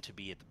seem to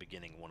be at the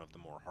beginning one of the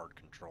more hard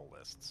control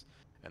lists,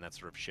 and that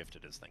sort of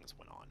shifted as things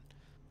went on.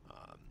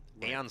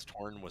 Aeon's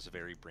Torn was a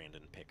very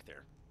Brandon pick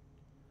there.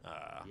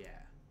 Yeah.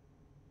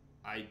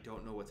 I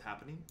don't know what's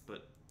happening,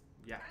 but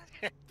yeah.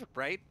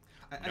 Right?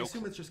 I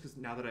assume it's just because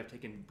now that I've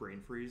taken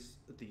Brain Freeze,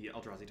 the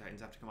Eldrazi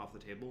Titans have to come off the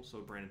table, so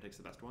Brandon takes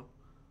the best one.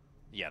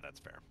 Yeah, that's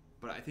fair.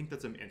 But I think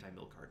that's an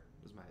anti-mill card,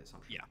 is my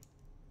assumption. Yeah.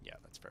 Yeah,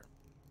 that's fair.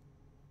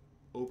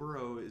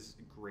 Obero is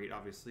great,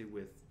 obviously,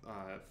 with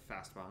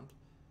Fast Bond.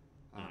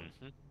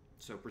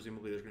 So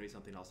presumably there's going to be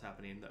something else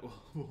happening that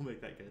will make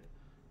that good.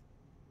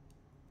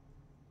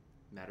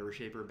 Matter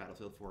Shaper,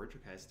 Battlefield Forge.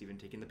 Okay, Steven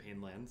taking the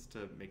Pain Lands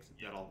to make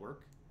that all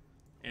work.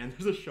 And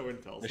there's a show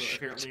and tell, so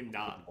apparently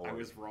not. I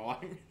was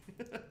wrong.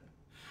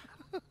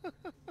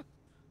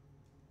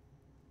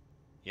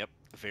 Yep,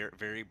 very,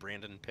 very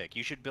Brandon pick.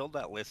 You should build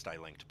that list I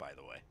linked, by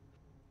the way.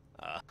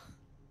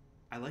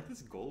 I like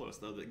this Golos,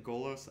 though. That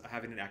Golos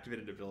having an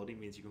activated ability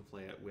means you can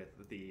play it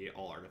with the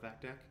All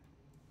Artifact deck.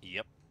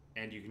 Yep.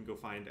 And you can go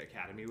find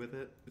Academy with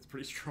it. It's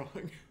pretty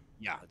strong.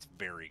 Yeah, it's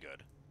very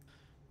good.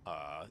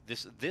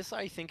 This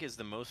I think is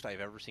the most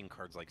I've ever seen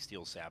cards like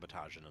Steel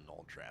Sabotage and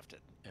Annulled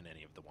drafted in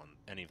any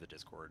of the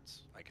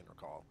Discords I can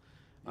recall.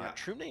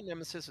 True Name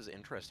Nemesis is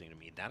interesting to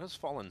me. That has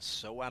fallen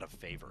so out of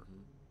favor.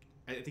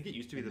 I think it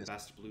used to be the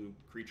best blue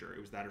creature.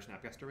 It was that or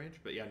Snapcaster Mage,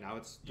 but yeah, now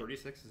it's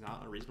 36 is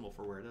not unreasonable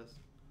for where it is.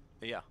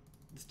 Yeah.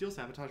 The Steel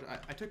Sabotage,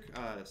 I took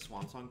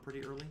Swan Song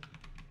pretty early.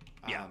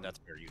 Yeah, that's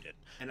fair, you did.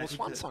 And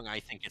Swan Song I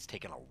think it's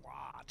taken a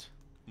lot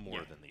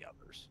more than the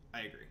others.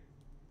 I agree.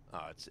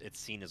 It's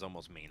seen as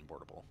almost main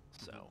boardable.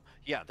 So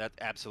yeah, that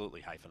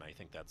absolutely Hyphen. I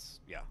think that's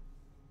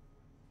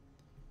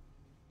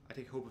I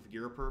take Hope of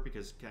Girapur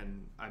because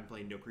I'm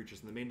playing no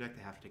creatures in the main deck.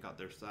 They have to take out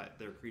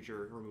their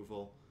creature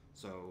removal.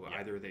 So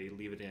either they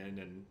leave it in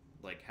and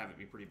like have it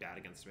be pretty bad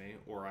against me,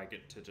 or I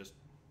get to just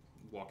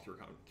walk through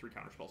 3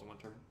 counter spells in one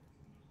turn.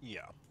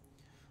 Yeah.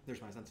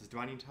 There's my senses.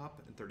 Divining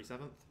Top and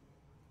 37th.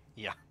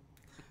 Yeah.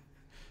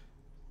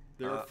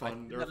 They're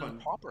fun. They're fun.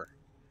 Pauper.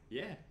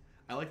 Yeah.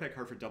 I like that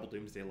card for double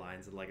Doomsday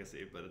lines and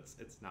Legacy, but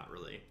it's not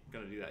really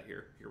going to do that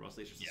here. Here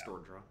mostly it's just a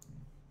stored draw.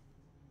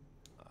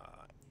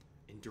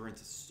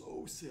 Endurance is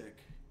so sick.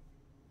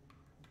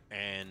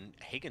 And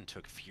Hagen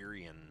took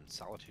Fury and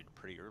Solitude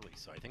pretty early,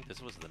 so I think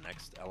this was the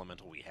next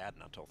elemental we had,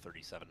 not till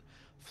 37.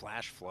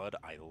 Flash Flood,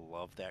 I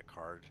love that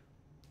card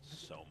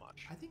so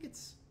much. I think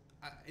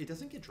it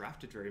doesn't get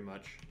drafted very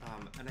much,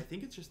 and I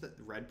think it's just that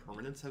red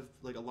permanents have,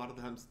 like, a lot of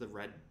times the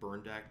red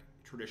burn deck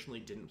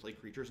traditionally didn't play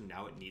creatures, and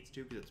now it needs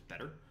to because it's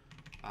better.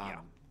 Yeah.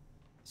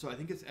 So I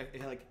think it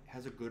like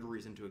has a good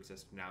reason to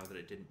exist now that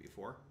it didn't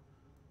before,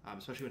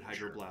 especially when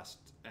Hydroblast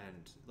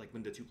and like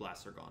when the 2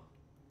 blasts are gone.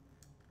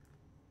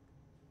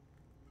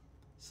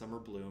 Summer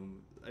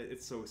Bloom,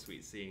 it's so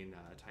sweet seeing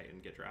Titan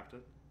get drafted.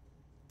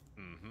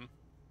 Mm-hmm.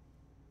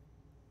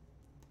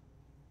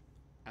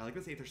 I like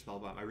this Aether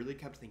Spellbomb. I really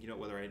kept thinking about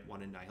whether I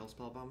wanted Nihil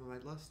Spellbomb on my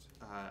list.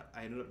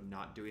 I ended up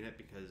not doing it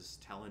because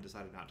Talon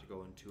decided not to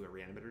go into a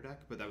Reanimator deck,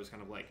 but that was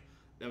kind of like,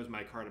 that was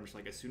my card. I'm just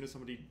like, as soon as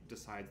somebody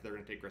decides they're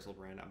going to take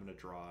Gristlebrand, I'm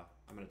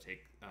going to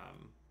take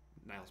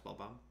Nihil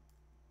Spellbomb.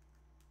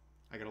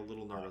 I got a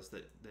little nervous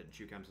that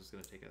Jukems was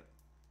going to take it.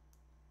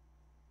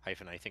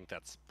 Hyphen, I think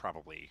that's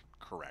probably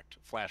correct.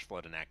 Flash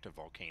Flood and Active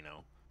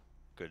Volcano.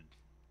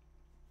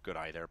 Good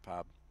eye there,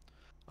 Pob.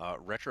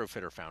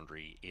 Retrofitter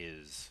Foundry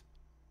is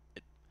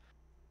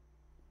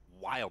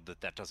wild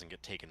that doesn't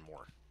get taken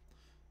more.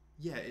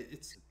 Yeah,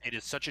 it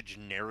is such a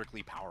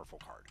generically powerful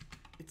card.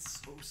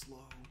 It's so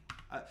slow.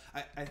 I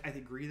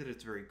agree that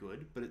it's very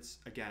good, but it's,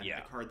 again,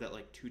 a card that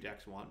like 2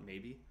 decks want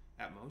maybe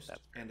at most,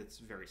 and it's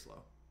very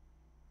slow.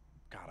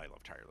 God, I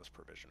love Tireless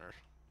Provisioner.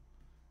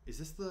 Is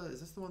this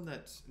the one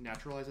that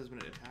naturalizes when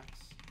it attacks?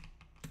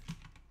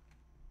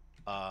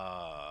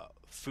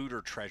 Food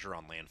or treasure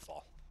on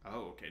landfall.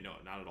 Oh, okay. No,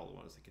 not at all the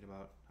one I was thinking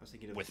about. I was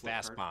thinking of with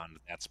Fast Bond.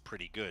 That's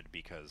pretty good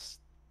because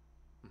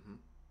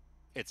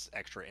it's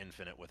extra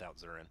infinite without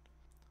Zurin.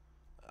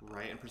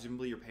 Right, and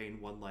presumably you're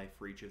paying 1 life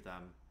for each of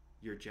them.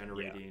 You're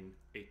generating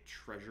a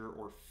treasure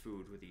or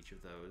food with each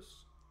of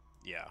those.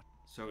 Yeah.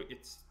 So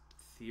it's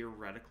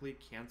theoretically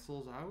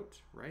cancels out,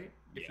 right?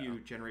 If you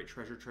generate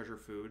treasure,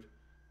 food,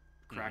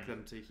 crack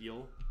them to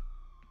heal.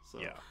 So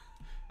yeah.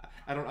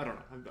 I don't know.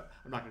 I'm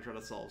not gonna try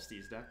to solve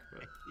Steve's deck,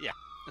 but yeah.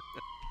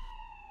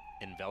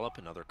 Envelop,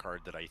 another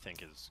card that I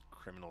think is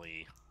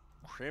criminally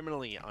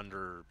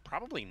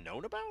probably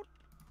known about.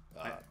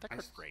 That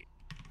card's great.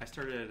 I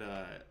started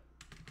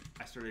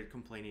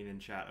complaining in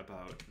chat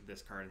about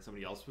this card, and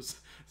somebody else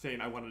was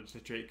saying I wanted to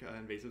take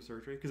Invasive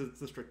Surgery because it's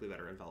the strictly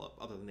better Envelop,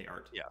 other than the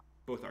art. Yeah.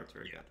 Both arts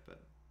very good, but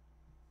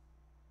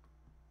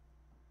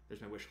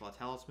there's my Wishclaw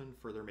Talisman,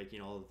 further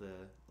making all of the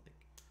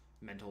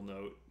mental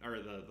note or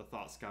the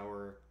Thought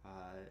Scour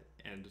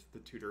and the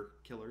Tutor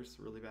killers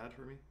really bad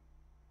for me.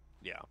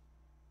 Yeah.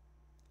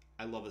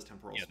 I love this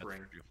Temporal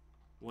Spring.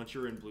 Once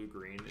you're in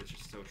blue-green, it's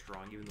just so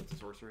strong, even though it's a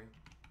sorcery.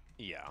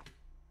 Yeah.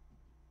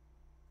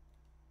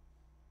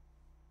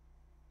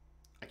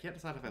 I can't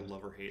decide if I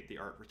love or hate the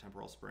art for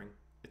Temporal Spring.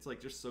 It's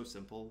like just so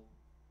simple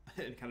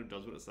and kind of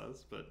does what it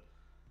says, but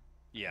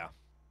yeah.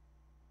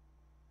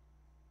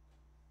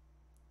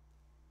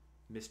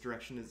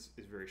 Misdirection is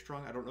very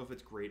strong. I don't know if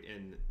it's great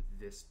in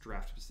this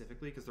draft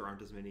specifically because there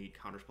aren't as many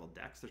counterspell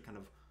decks. There's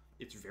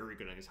it's very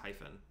good against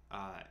Hyphen,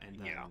 and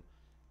then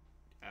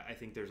I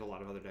think there's a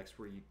lot of other decks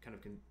where you kind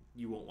of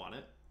you won't want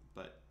it,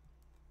 but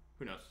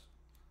who knows?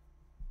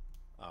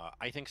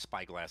 I think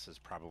Spyglass is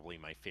probably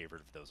my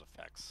favorite of those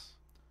effects,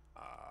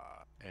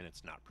 and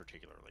it's not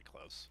particularly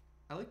close.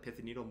 I like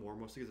Pithy Needle more,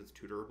 mostly because it's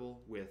tutorable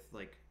with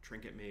like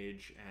Trinket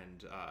Mage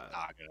and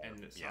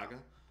Saga.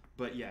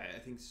 But yeah, I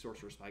think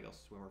Sorcerer Spyglass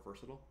is way more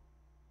versatile.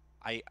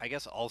 I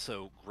guess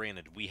also,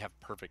 granted, we have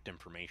perfect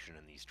information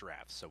in these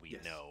drafts, so we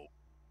know,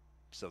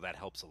 so that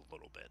helps a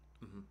little bit.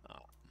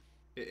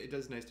 It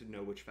does nice to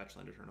know which fetch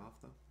line to turn off,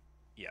 though.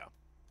 Yeah.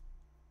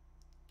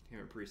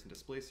 Hammer Priest and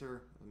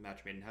Displacer,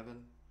 Match Made in Heaven,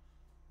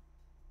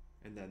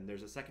 and then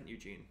there's a second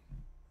Eugene.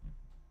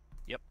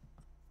 Yep.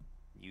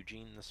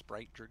 Eugene the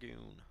Sprite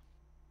Dragoon.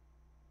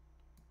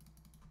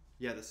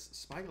 Yeah, this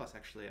Spyglass,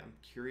 actually, I'm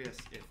curious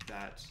if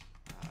that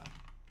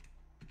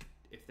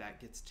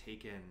gets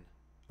taken.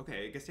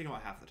 Okay, it gets taken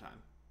about half the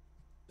time.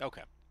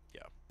 Okay,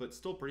 yeah. But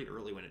still pretty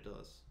early when it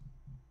does.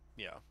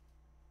 Yeah.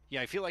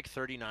 Yeah, I feel like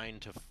 39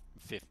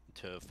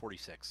 to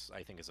 46,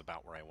 I think, is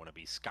about where I want to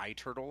be. Sky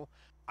Turtle,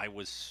 I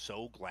was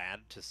so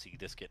glad to see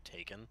this get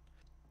taken.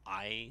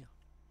 I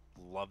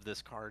love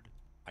this card.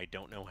 I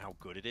don't know how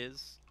good it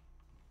is,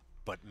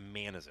 but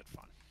man, is it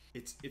fun.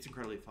 It's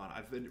incredibly fun.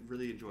 I've been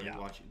really enjoying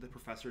watching. The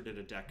Professor did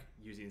a deck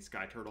using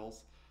Sky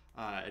Turtles,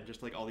 and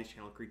just like all these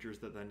channel creatures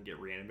that then get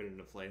reanimated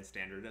into play in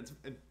Standard. And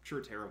it's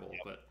sure terrible,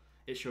 but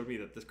it showed me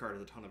that this card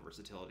has a ton of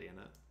versatility in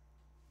it.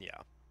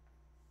 Yeah.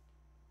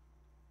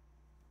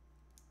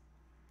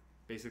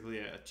 Basically,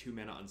 a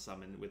 2-mana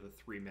unsummon with a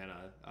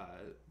 3-mana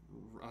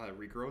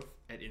regrowth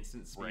at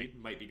instant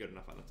speed might be good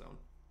enough on its own.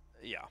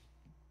 Yeah.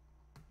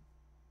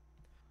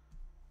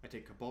 I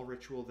take Cabal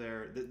Ritual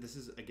there. This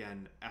is,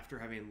 again, after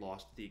having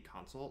lost the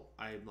consult,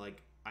 I'm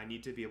like, I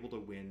need to be able to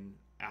win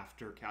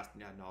after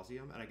casting Ad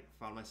Nauseam, and I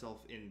found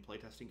myself in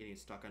playtesting getting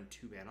stuck on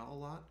 2 mana a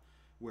lot,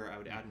 where I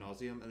would Ad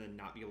Nauseam and then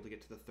not be able to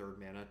get to the 3rd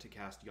mana to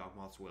cast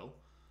Yawgmoth's Will.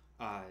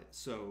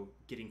 So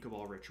getting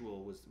Cabal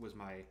Ritual was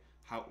my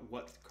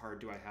what card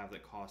do I have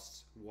that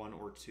costs 1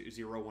 or 2,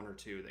 0, 1 or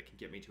 2 that can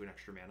get me to an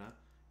extra mana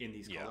in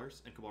these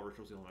colors? And Cabal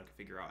Ritual is the only one I could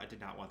figure out. I did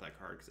not want that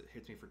card because it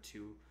hits me for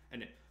 2,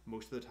 and it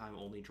most of the time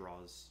only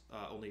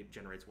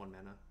generates 1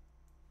 mana.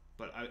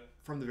 But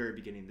from the very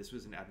beginning, this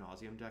was an Ad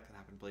Nauseam deck that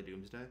happened to play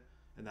Doomsday,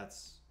 and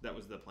that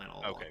was the plan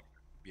all along. Okay,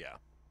 yeah.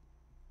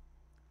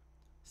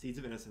 Seeds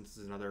of Innocence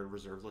is another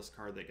reserve list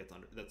card that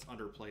that's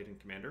underplayed in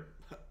Commander.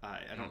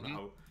 I don't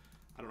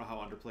know how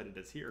underplayed it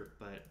is here,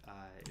 but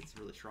it's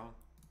really strong.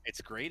 It's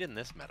great in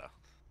this meta.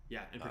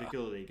 Yeah, and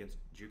particularly against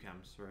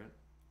Jukems, right?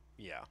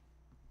 Yeah.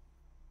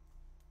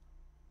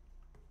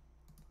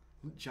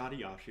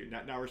 Shoddy Offshoot.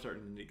 Now we're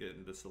starting to get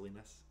into the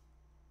silliness.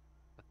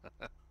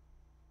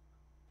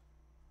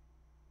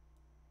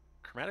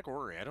 Chromatic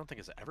Orrery, I don't think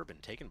it's ever been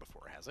taken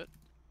before, has it?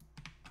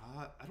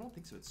 I don't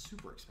think so. It's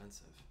super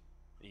expensive.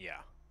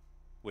 Yeah.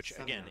 Which,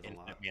 again,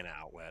 infinite mana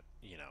outlet,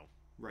 you know.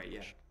 Right,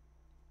 yeah.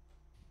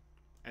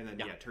 And then,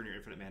 turn your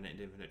infinite mana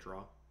into infinite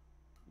draw.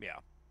 Yeah.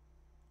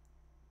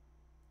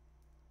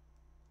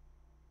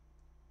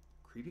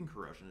 Creeping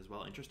Corrosion as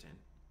well. Interesting.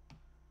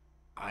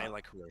 I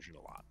like Corrosion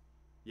a lot.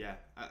 Yeah,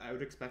 I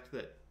would expect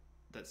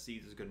that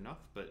Seeds is good enough,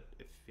 but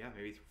if,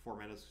 maybe 4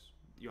 manas,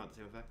 you want the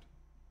same effect.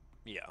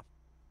 Yeah.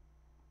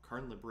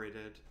 Karn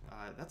Liberated.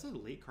 That's a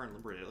late Karn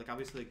Liberated. Like,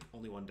 obviously,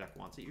 only one deck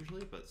wants it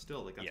usually, but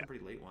still, like, that's a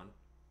pretty late one.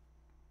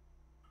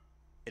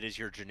 It is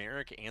your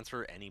generic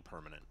answer any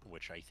permanent,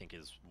 which I think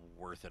is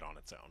worth it on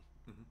its own.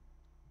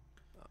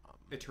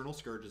 Mm-hmm. Eternal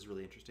Scourge is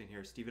really interesting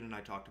here. Steven and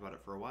I talked about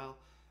it for a while.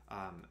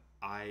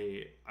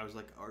 I was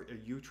like, are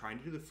you trying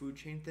to do the food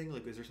chain thing?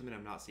 Like, is there something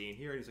I'm not seeing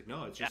here? And he's like,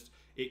 no, it's just,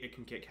 it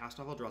can get cast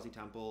off Eldrazi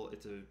Temple.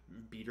 It's a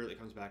beater that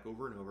comes back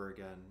over and over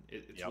again.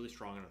 It's really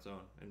strong on its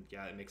own. And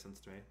yeah, it makes sense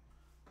to me.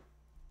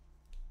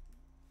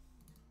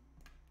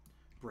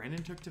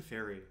 Brandon took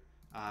Teferi,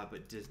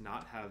 but doesn't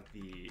have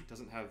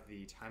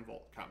the Time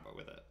Vault combo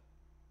with it.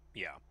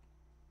 Yeah.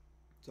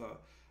 So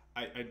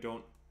I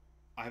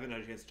haven't had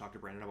a chance to talk to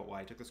Brandon about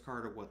why I took this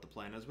card or what the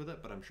plan is with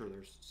it, but I'm sure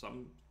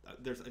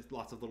there's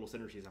lots of little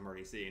synergies I'm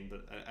already seeing,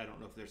 but I don't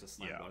know if there's a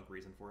slam dunk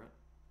reason for it.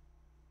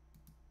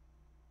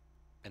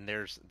 And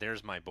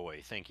there's my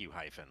boy. Thank you,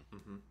 Hyphen.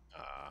 Mm-hmm.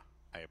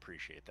 I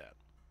appreciate that.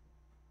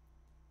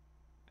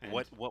 And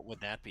what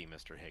would that be,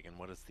 Mr. Hagen?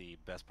 What is the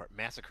best part?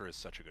 Massacre is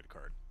such a good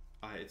card.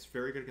 It's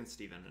very good against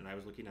Steven, and I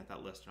was looking at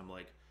that list, and I'm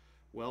like,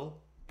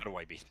 well... How do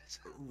I beat this?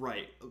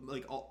 Right.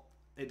 Like,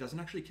 it doesn't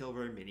actually kill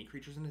very many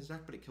creatures in his deck,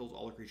 but it kills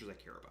all the creatures I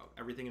care about.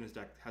 Everything in his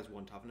deck has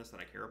 1 toughness that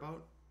I care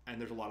about,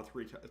 and there's a lot of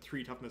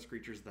 3 toughness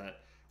creatures that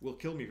will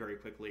kill me very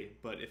quickly,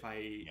 but if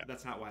I...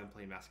 That's not why I'm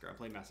playing Massacre. I'm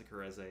playing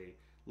Massacre as a,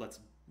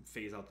 let's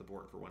phase out the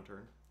board for 1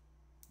 turn.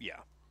 Yeah.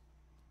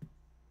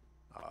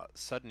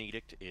 Sudden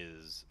Edict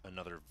is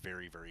another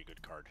very, very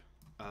good card.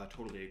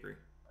 Totally agree.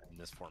 In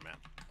this format.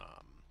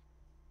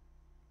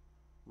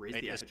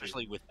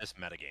 Especially with this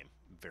metagame.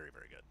 Very,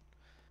 very good.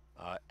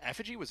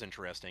 Effigy was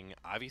interesting.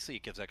 Obviously,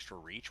 it gives extra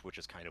reach, which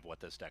is kind of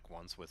what this deck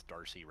wants with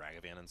Darcy,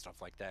 Ragavan, and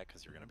stuff like that,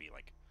 because you're going to be,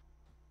 like,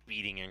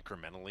 beating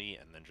incrementally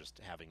and then just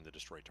having the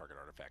destroy target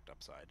artifact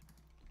upside.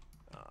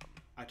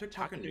 I took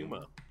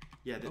Takenuma.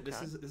 Yeah,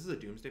 this is a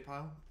Doomsday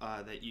pile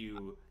that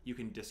you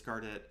can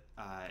discard it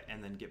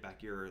and then get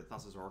back your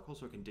Thassa's Oracle,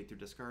 so it can dig through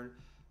discard,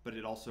 but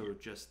it also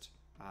just...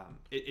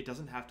 it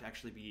doesn't have to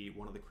actually be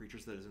one of the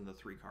creatures that is in the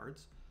 3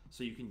 cards.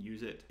 So you can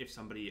use it if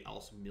somebody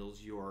else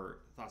mills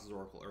your Thassa's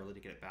Oracle early to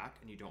get it back,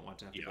 and you don't want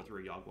to have to go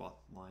through a Yawgmoth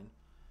line.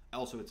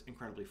 Also, it's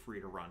incredibly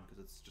free to run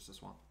because it's just a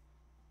swamp.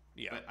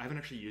 Yeah. I haven't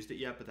actually used it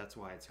yet, but that's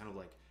why it's kind of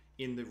like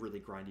in the really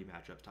grindy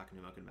matchups,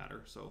 Takenuma can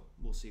matter. So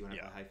we'll see when I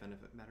play Hyphen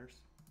if it matters.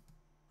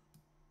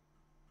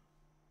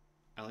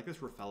 I like this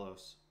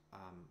Raphelos.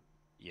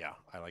 Yeah,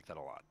 I like that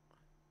a lot.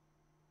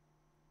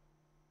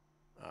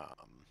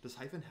 Does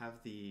Hyphen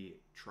have the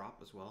Trop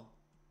as well?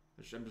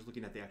 I'm just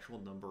looking at the actual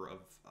number of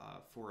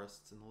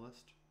forests in the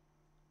list.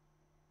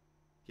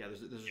 Yeah,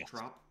 there's a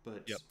Trop,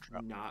 but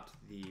Trop. not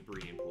the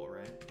Breeding Pool,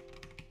 right?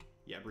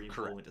 Yeah, Breeding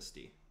Pool went to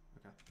Stee.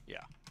 Okay.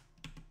 Yeah.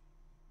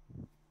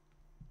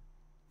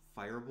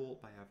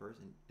 Firebolt by Evers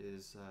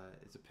is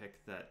a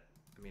pick that,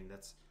 I mean,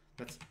 that's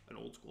an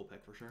old school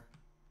pick for sure.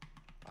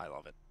 I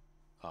love it.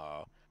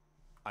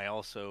 I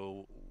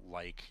also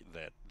like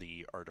that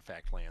the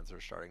artifact lands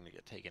are starting to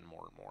get taken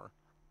more and more.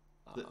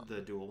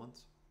 The dual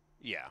ones?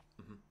 Yeah.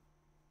 Mm-hmm.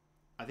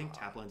 I think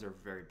tap lands are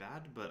very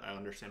bad, but I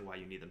understand why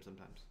you need them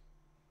sometimes.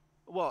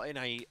 Well, and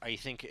I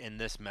think in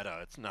this meta,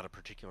 it's not a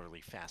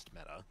particularly fast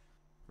meta.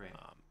 Right.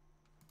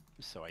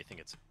 So I think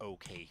it's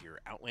okay here.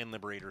 Outland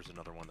Liberator is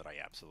another one that I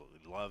absolutely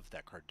love.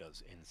 That card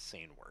does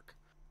insane work.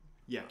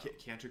 Yeah,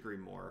 can't agree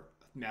more.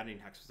 Maddening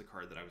Hex was the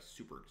card that I was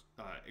super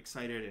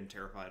excited and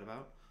terrified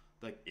about.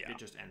 Like, it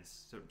just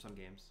ends some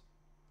games.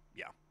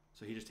 Yeah.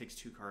 So he just takes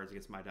 2 cards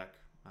against my deck.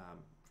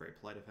 Very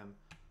polite of him.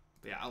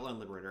 But yeah, Outland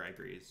Liberator, I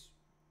agree,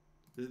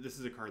 this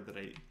is a card that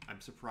I'm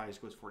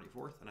surprised goes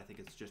 44th, and I think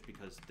it's just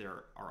because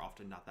there are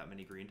often not that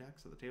many green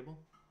decks at the table.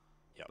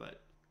 Yeah.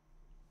 But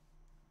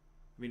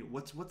I mean,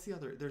 what's the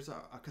other? There's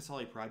a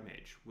Kasali Pride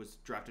Mage was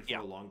drafted for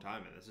Yeah, a long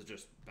time, and this is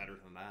just better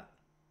than that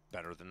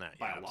better than that.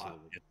 by Yeah, a lot.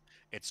 absolutely.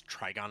 It's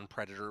Trigon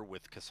Predator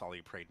with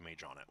Kasali Pride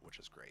Mage on it, which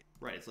is great.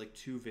 Right, it's like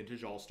two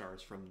vintage All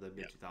Stars from the Yeah.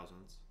 mid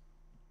 2000s,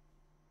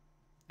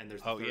 and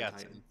there's the Oh third yeah,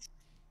 Titan.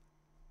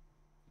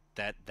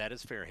 that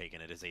is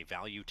Fairhagen. It is a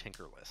value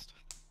tinker list.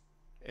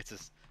 It's a,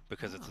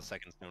 because it's a Oh.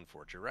 second Stone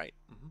Forge. You're right.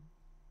 Hmm.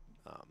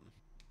 Um,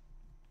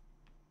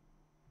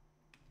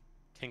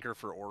 tinker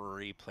for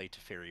Orrery, play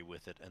Teferi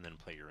with it, and then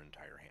play your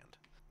entire hand.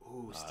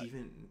 Oh,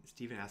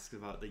 Steven asks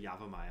about the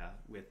Yavimaya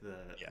with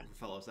the Yeah.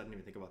 fellows. I didn't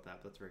even think about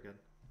that, but that's very good.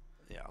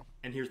 Yeah.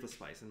 And here's the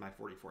spice in my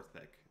 44th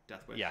pick,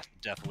 Death Wish. Yeah,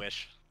 Death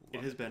Wish.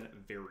 It has been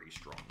very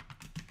strong.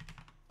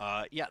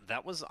 Yeah,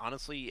 that was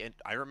honestly, and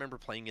I remember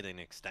playing it in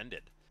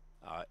Extended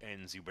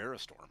in Zubera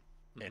Storm,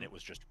 and it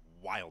was just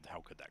wild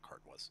how good that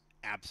card was.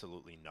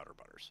 Absolutely nutter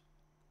butters.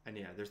 And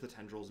yeah, there's the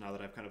tendrils now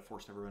that I've kind of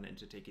forced everyone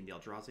into taking the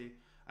Eldrazi.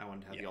 I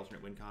wanted to have the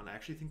alternate win con. I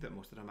actually think that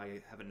most of the time I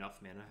have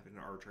enough mana, having an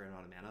arbitrary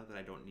amount of mana, that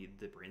I don't need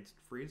the brain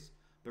freeze.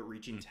 But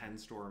reaching 10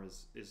 storm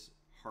is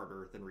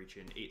harder than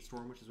reaching 8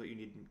 storm, which is what you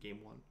need in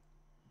game 1.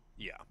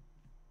 Yeah.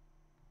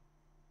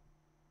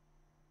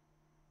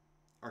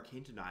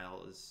 Arcane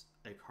Denial is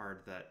a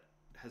card that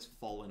has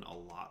fallen a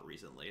lot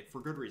recently,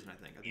 for good reason. I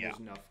think there's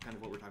enough, kind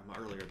of what we were talking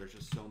about earlier. There's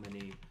just so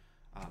many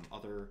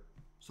other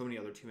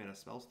 2-mana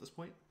spells at this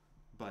point,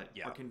 but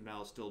Arcane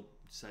Denial still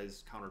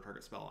says counter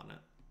target spell on it.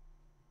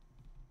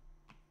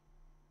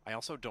 I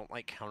also don't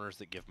like counters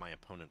that give my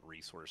opponent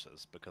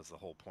resources, because the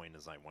whole point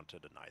is I want to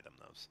deny them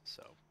those.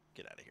 So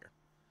get out of here.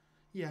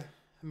 Yeah,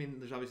 I mean,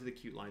 there's obviously the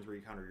cute lines where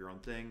you counter your own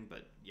thing,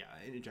 but yeah,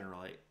 in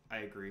general, I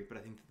agree. But I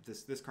think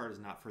this card is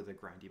not for the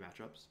grindy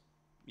matchups.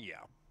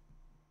 Yeah.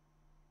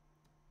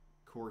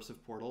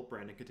 Coercive Portal,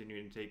 Brandon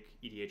continuing to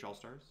take EDH All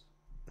Stars.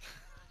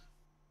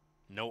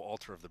 No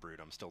Altar of the Brood.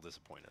 I'm still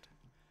disappointed.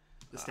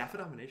 The Staff of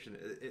Domination,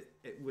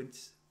 it went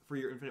for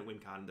your infinite win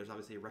con. There's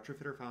obviously a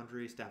Retrofitter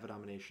Foundry, Staff of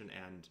Domination,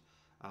 and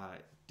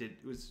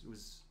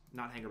was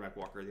not Hangerback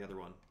Walker, the other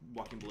one,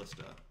 Walking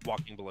Ballista.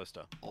 Walking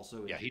Ballista.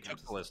 Also, yeah, he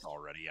took Ballista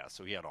already. Yeah,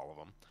 so he had all of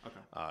them.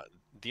 Okay.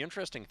 The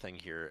interesting thing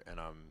here, and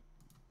I'm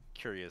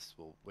curious,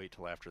 we'll wait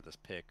till after this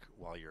pick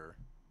while you're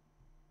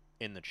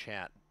in the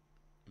chat,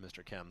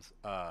 Mr. Chems.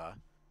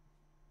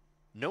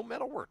 No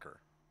Metalworker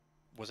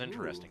was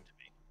interesting to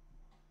me.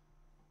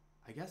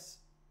 I guess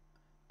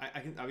I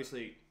can,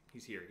 obviously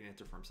he's here, he can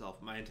answer for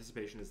himself. My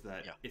anticipation is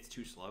that it's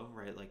too slow,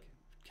 right? Like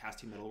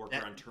casting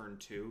Metalworker on turn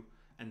 2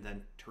 and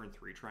then turn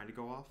 3 trying to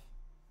go off.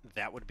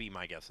 That would be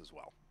my guess as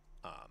well.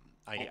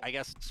 I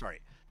guess,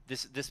 sorry,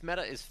 this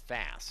meta is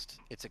fast.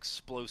 It's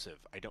explosive.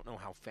 I don't know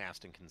how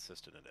fast and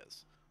consistent it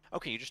is.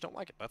 Okay, you just don't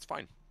like it. That's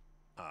fine.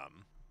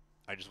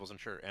 I just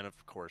wasn't sure. And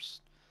of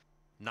course,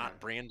 not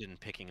Brandon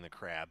picking the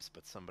crabs,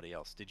 but somebody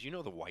else. Did you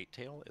know the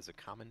whitetail is a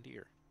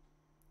commandeer?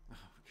 Oh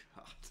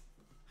God!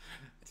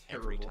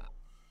 Every time.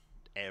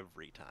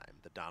 Every time.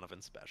 The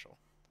Donovan special.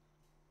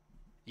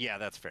 Yeah,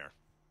 that's fair.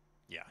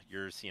 Yeah,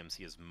 your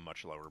CMC is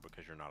much lower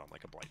because you're not on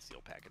like a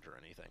Blightsteel package or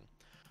anything.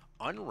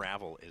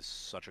 Unravel is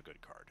such a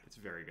good card. It's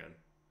very good.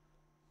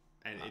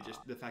 And it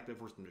just, the fact that it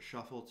forced them to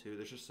shuffle too,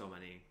 there's just so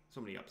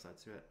many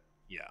upsides to it.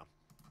 Yeah.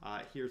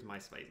 Here's my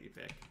spicy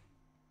pick.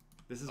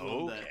 This is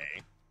one that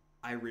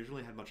I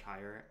originally had much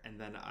higher, and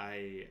then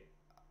I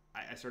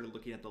started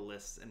looking at the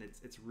lists, and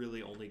it's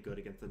really only good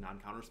against the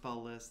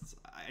non-counterspell lists.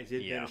 I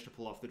did manage to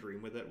pull off the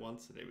dream with it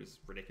once, and it was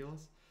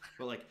ridiculous.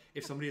 But like,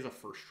 if somebody is a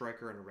first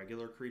striker and a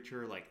regular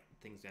creature, like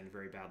things end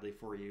very badly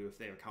for you. If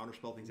they have a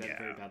counterspell, things end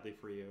very badly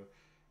for you.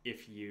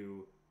 If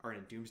you are in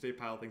a doomsday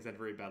pile, things end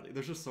very badly.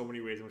 There's just so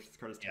many ways in which this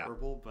card is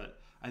terrible, but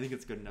I think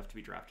it's good enough to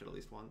be drafted at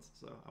least once,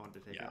 so I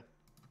wanted to take it.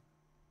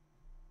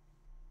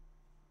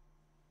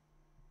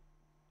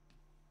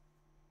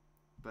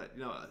 But,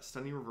 you know,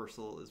 Stunning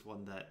Reversal is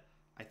one that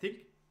I think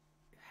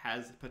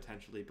has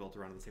potentially built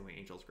around the same way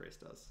Angel's Grace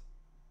does.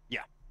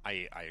 Yeah,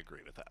 I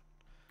agree with that.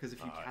 Because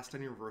if you cast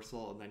Stunning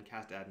Reversal and then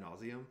cast Ad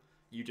Nauseam,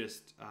 you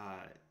just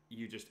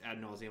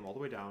Ad Nauseam all the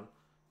way down,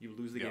 you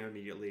lose the game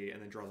immediately,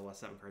 and then draw the last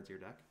 7 cards of your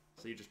deck.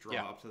 So you just draw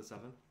up to the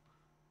 7.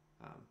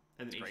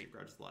 And then Ancient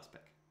Grudge is the last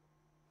pick.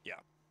 Yeah.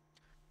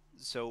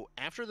 So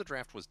after the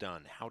draft was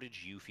done, how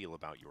did you feel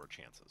about your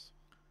chances?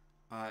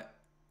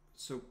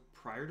 So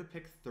prior to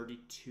pick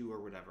 32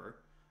 or whatever,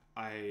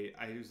 I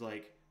was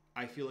like,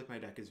 I feel like my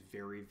deck is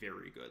very,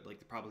 very good.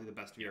 Like probably the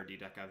best VRD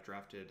deck I've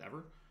drafted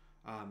ever.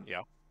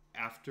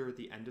 After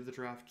the end of the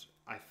draft,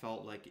 I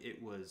felt like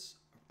it was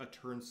a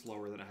turn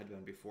slower than I had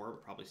been before,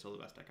 but probably still the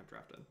best deck I've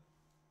drafted.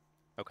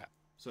 Okay.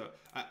 So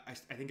I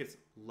think it's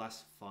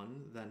less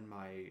fun than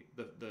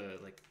the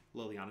like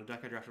Liliana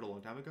deck I drafted a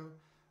long time ago.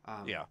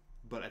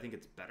 But I think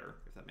it's better,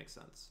 if that makes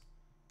sense.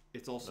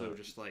 It's also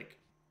just like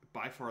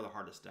by far the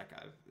hardest deck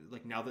I've,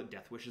 like, now that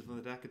Death Wish is in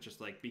the deck, it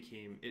just like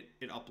became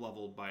it up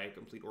leveled by a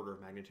complete order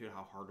of magnitude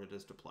how hard it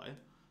is to play.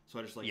 So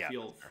I just like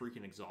feel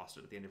freaking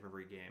exhausted at the end of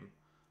every game.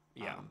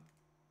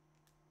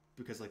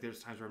 Because like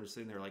there's times where I'm just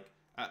sitting there like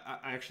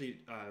I actually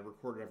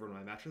recorded every one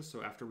of my matches,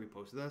 so after we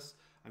post this,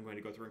 I'm going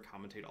to go through and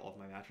commentate all of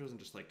my matches and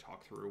just like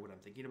talk through what I'm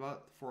thinking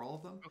about for all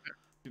of them.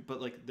 Okay.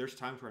 But like, there's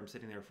times where I'm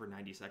sitting there for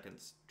 90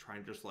 seconds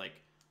trying to just like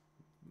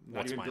not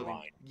What's even my building.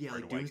 line? Yeah, Where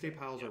like do I doomsday go?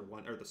 piles Yeah. are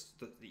one or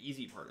the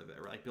easy part of it,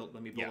 right? Like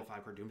let me build Yeah. a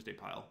 5 card doomsday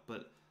pile,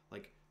 but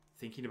like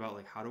thinking about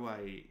like how do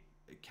I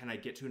can I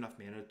get to enough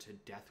mana to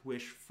Death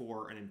Wish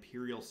for an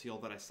Imperial Seal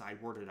that I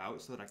sideboarded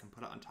out so that I can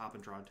put it on top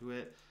and draw into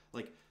it?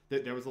 Like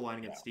there was a line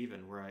against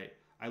Steven where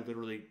I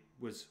literally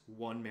was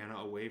 1 mana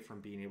away from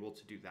being able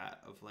to do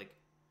that. Of like,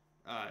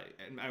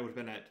 and I would have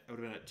been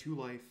at 2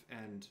 life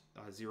and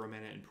 0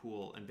 mana in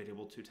pool and been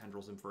able to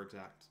tendrils him for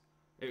exact.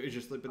 It was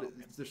just like, but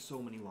there's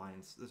so many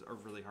lines that are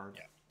really hard.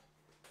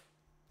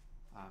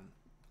 Yeah.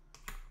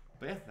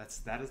 But yeah,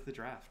 that is the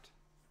draft.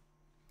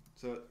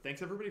 So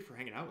thanks everybody for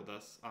hanging out with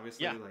us.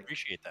 Obviously, Yeah, like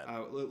appreciate that.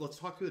 Let's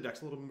talk through the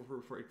decks a little more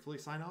before we fully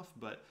sign off.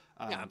 But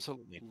Yeah,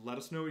 absolutely. let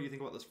us know what you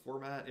think about this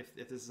format. If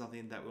this is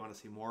something that we want to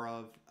see more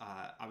of.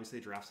 Obviously,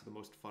 drafts are the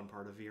most fun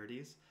part of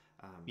VRDs.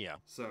 Yeah.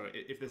 So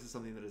if this is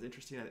something that is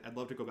interesting, I'd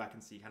love to go back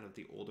and see kind of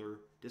the older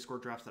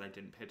Discord drafts that I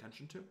didn't pay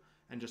attention to,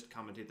 and just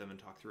commentate them and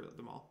talk through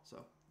them all.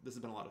 So this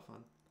has been a lot of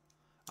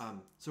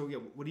fun. So yeah,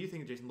 what do you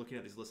think, Jason? Looking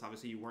at these lists,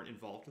 obviously you weren't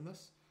involved in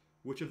this.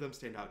 Which of them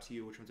stand out to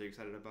you? Which ones are you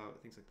excited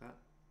about? Things like that.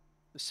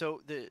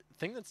 So the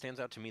thing that stands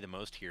out to me the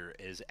most here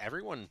is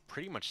everyone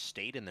pretty much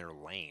stayed in their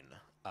lane.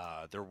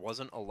 There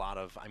wasn't a lot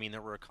of, I mean,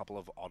 there were a couple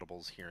of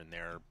audibles here and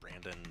there.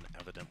 Brandon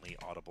evidently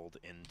audibled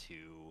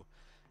into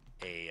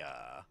a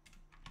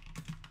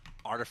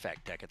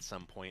artifact deck at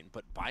some point,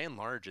 but by and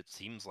large, it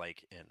seems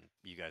like, and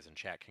you guys in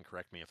chat can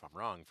correct me if I'm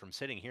wrong, from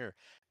sitting here,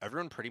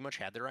 everyone pretty much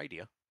had their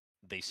idea.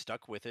 They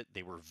stuck with it.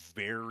 They were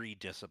very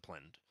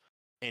disciplined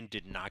and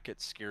did not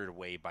get scared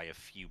away by a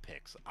few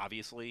picks.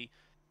 Obviously,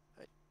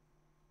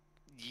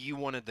 you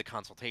wanted the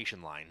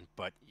consultation line,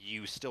 but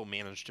you still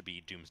managed to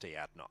be Doomsday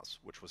Atnos,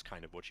 which was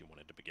kind of what you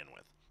wanted to begin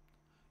with.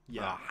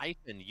 Yeah.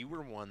 Hyphen, you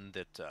were one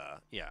that,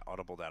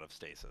 audibled out of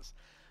stasis.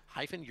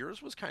 Hyphen,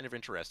 yours was kind of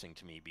interesting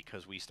to me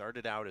because we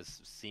started out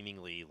as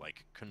seemingly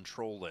like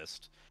control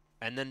list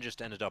and then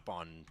just ended up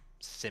on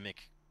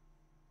Simic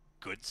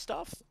good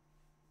stuff,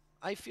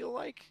 I feel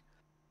like.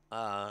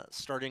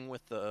 Starting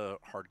with the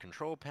hard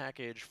control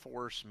package,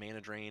 force,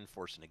 mana drain,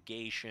 force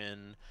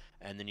negation,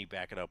 and then you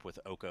back it up with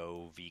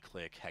Oko,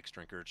 V-Click, Hex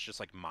Drinker. It's just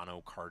like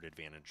mono card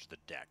advantage the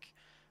deck,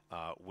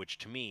 which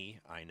to me,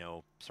 I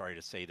know, sorry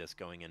to say this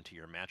going into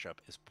your matchup,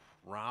 is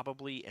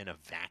probably in a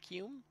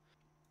vacuum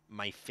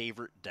my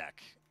favorite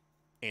deck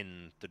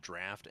in the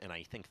draft, and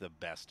I think the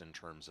best in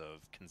terms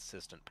of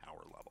consistent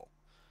power level.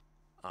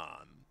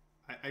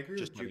 I agree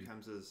with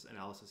Jukem's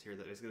analysis here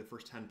that basically the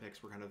first 10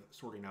 picks were kind of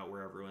sorting out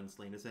where everyone's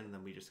lane is in, and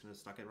then we just kind of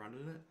stuck it around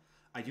in it.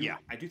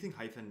 I do think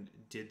Hyphen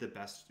did the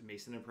best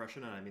Mason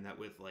impression, and I mean that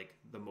with like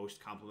the most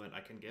compliment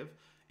I can give,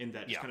 in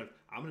that just kind of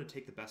I'm going to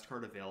take the best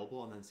card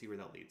available and then see where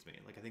that leads me.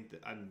 Like I think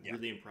that I'm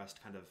really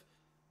impressed kind of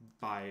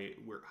by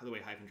the way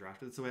Hyphen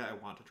drafted. It's the way I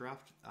want to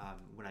draft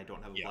when I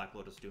don't have a Black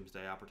Lotus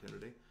Doomsday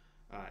opportunity.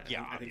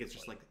 I think it's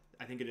just like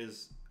I think it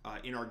is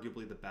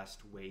inarguably the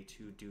best way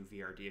to do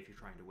VRD if you're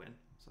trying to win.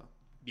 So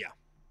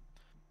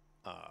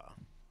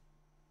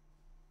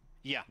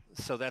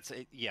so that's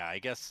it. Yeah, I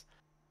guess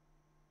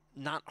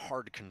not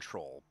hard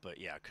control, but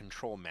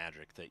control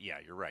magic that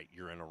you're right,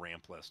 you're in a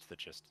ramp list that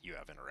just you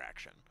have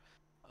interaction.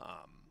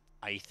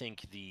 I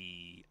think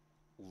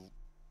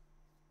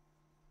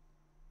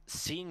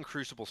seeing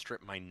Crucible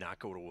Strip might not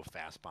go to a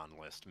fast bond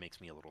list makes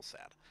me a little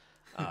sad.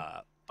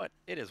 But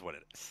it is what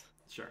it is.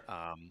 Sure.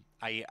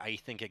 I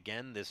think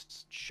again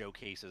this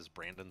showcases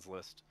Brandon's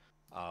list.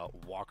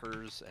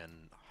 Walkers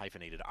and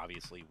hyphenated,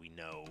 obviously we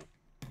know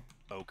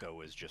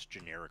Oko is just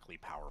generically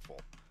powerful.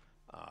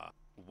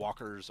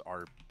 Walkers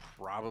are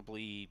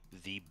probably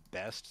the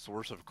best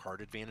source of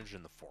card advantage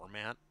in the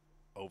format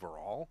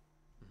overall.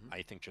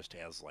 I think just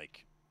as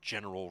like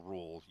general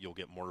rule, you'll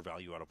get more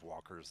value out of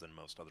walkers than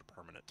most other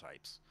permanent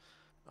types.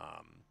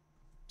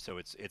 So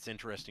it's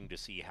interesting to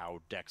see how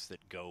decks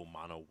that go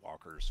mono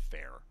walkers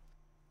fare.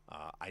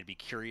 I'd be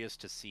curious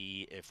to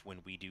see if when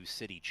we do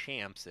City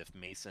Champs, if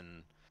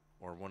Mason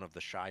or one of the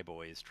Shy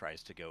Boys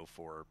tries to go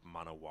for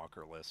mono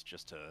walker list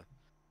just to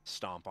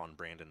stomp on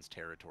Brandon's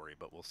territory,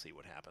 but we'll see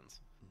what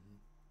happens.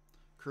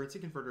 Currency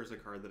Converter is a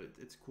card that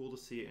it's cool to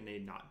see in a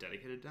not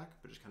dedicated deck,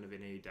 but just kind of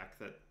in a deck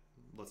that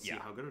let's see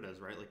how good it is,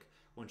 right? Like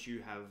once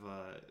you have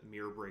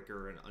Mirror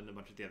Breaker and a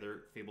bunch of the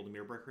other Fabled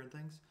Mirror Breaker and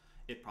things,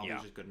 it probably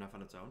is just good enough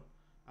on its own.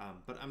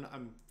 But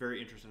I'm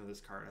very interested in this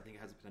card. I think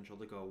it has the potential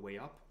to go way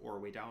up or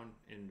way down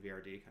in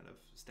VRD kind of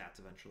stats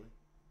eventually.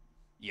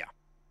 Yeah,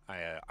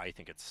 I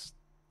think it's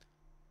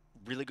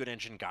really good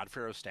engine. God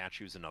Pharaoh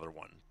Statue is another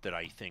one that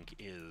I think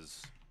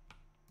is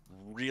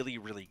really,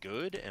 really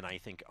good, and I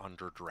think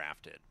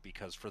underdrafted,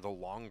 because for the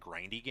long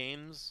grindy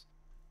games,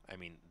 I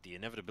mean, the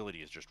inevitability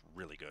is just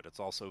really good. It's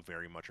also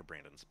very much a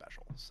Brandon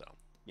special, so,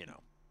 you know.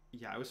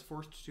 Yeah, I was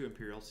forced to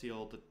Imperial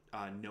Seal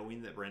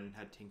knowing that Brandon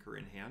had Tinker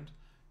in hand,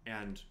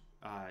 and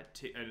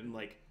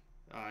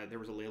there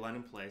was a ley line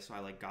in play, so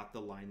I got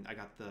the line. I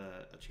got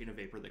the Chain of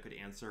Vapor that could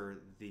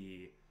answer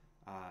the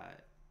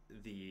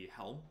the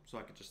helm, so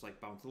I could just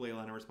like bounce the ley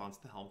line in response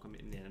to the helm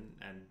coming in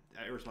and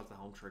in response to the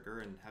helm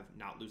trigger and have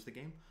not lose the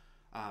game.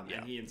 Yeah.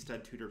 And he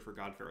instead tutored for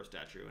God Pharaoh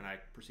statue, and I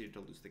proceeded to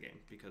lose the game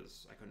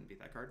because I couldn't beat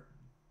that card.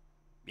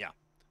 Yeah.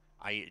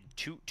 I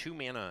two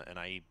mana, and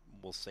I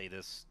will say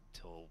this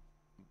till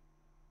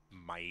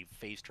my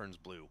face turns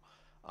blue.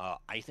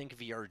 I think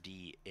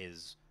VRD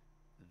is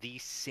the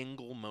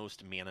single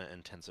most mana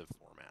intensive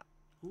format.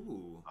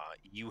 Ooh.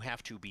 You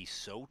have to be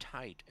so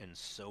tight and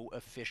so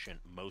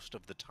efficient most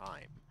of the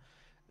time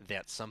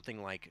that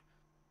something like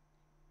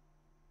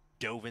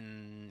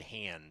Dovin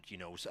Hand,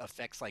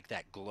 effects like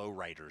that, Glow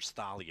Riders,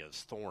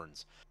 Thalias,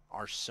 Thorns,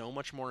 are so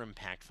much more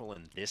impactful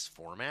in this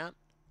format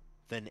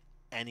than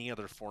any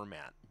other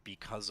format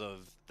because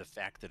of the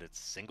fact that it's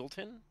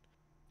singleton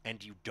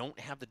and you don't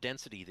have the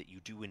density that you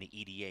do in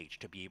EDH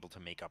to be able to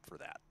make up for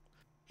that.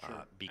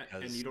 Sure.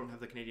 Because and you don't have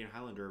the Canadian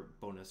Highlander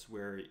bonus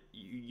where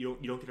you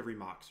don't get every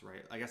mox,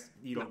 right? I guess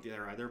you don't get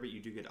there either, but you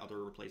do get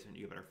other replacement.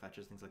 You get better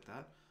fetches, things like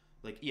that.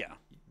 Like yeah,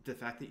 the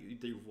fact that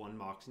you've one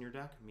mox in your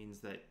deck means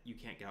that you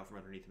can't get out from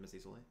underneath him as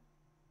easily.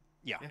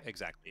 yeah,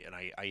 exactly. And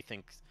I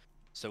think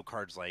so.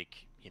 Cards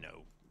like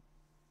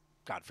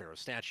God Pharaoh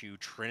statue,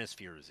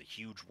 Trinisphere is a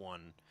huge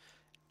one.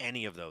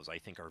 Any of those I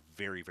think are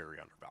very, very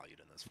undervalued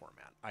in this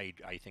format.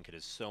 I think it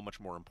is so much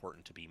more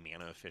important to be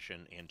mana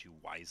efficient and to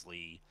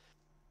wisely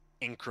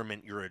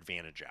increment your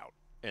advantage out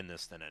in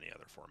this than any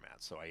other format.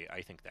 So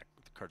I think that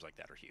cards like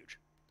that are huge.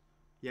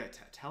 Yeah,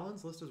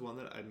 Talon's list is one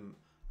that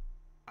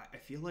I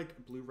feel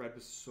like blue red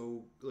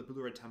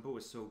blue red tempo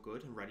was so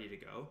good and ready to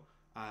go.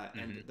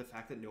 And the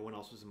fact that no one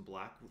else was in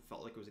black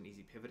felt like it was an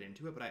easy pivot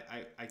into it. But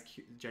I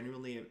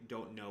genuinely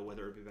don't know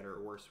whether it would be better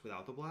or worse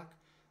without the black.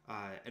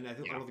 And I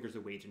don't think there's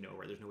a way to know,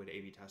 right? There's no way to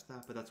A/B test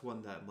that. But that's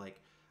one that I'm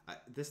like,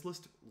 this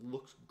list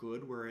looks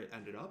good where it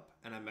ended up,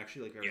 and I'm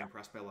actually like very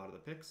impressed by a lot of the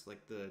picks.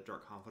 Like the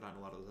Dark Confidant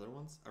and a lot of those other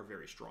ones are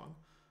very strong.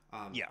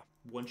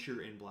 Once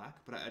you're in black,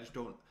 but I just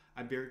don't.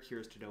 I'm very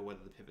curious to know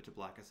whether the pivot to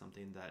black is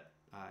something that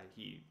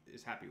he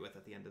is happy with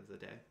at the end of the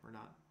day or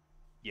not.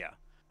 Yeah,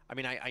 I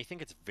mean, I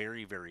think it's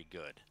very, very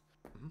good,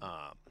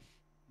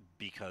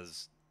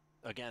 because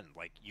again,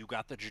 like you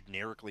got the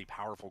generically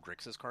powerful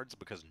Grixis cards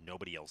because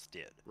nobody else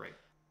did. Right.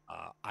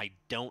 I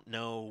don't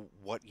know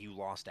what you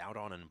lost out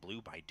on in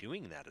blue by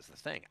doing that is the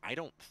thing. I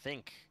don't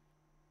think,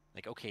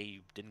 like, okay,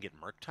 you didn't get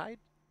Murktide.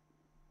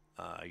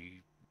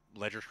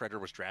 Ledger Shredder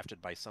was drafted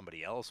by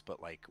somebody else,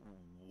 but like,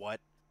 what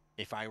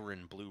if I were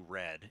in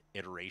blue-red,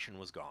 iteration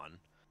was gone?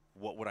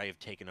 What would I have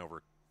taken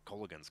over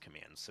Kolaghan's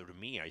command? So to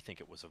me, I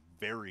think it was a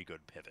very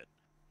good pivot.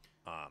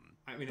 I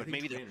mean, but I think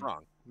maybe Twin, that's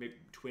wrong. Maybe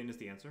Twin is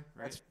the answer,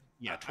 right?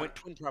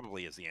 Twin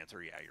probably is the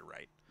answer. Yeah, you're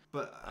right.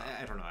 But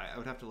I don't know. I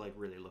would have to like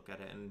really look at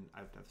it, and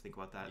I would have to think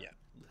about that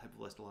type of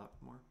list a lot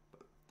more.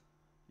 But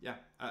yeah,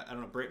 I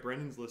don't know.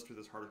 Brandon's list with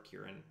his Heart of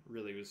Kiran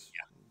really was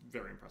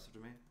very impressive to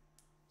me.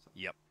 So.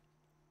 Yep.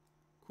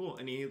 Cool.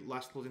 Any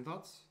last closing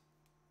thoughts?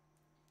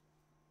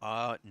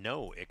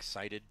 No.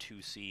 Excited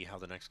to see how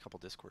the next couple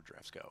Discord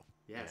drafts go.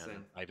 Yeah,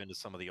 same. Dive into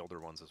some of the older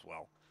ones as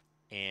well.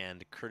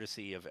 And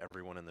courtesy of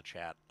everyone in the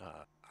chat,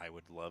 I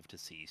would love to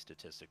see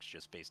statistics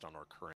just based on our current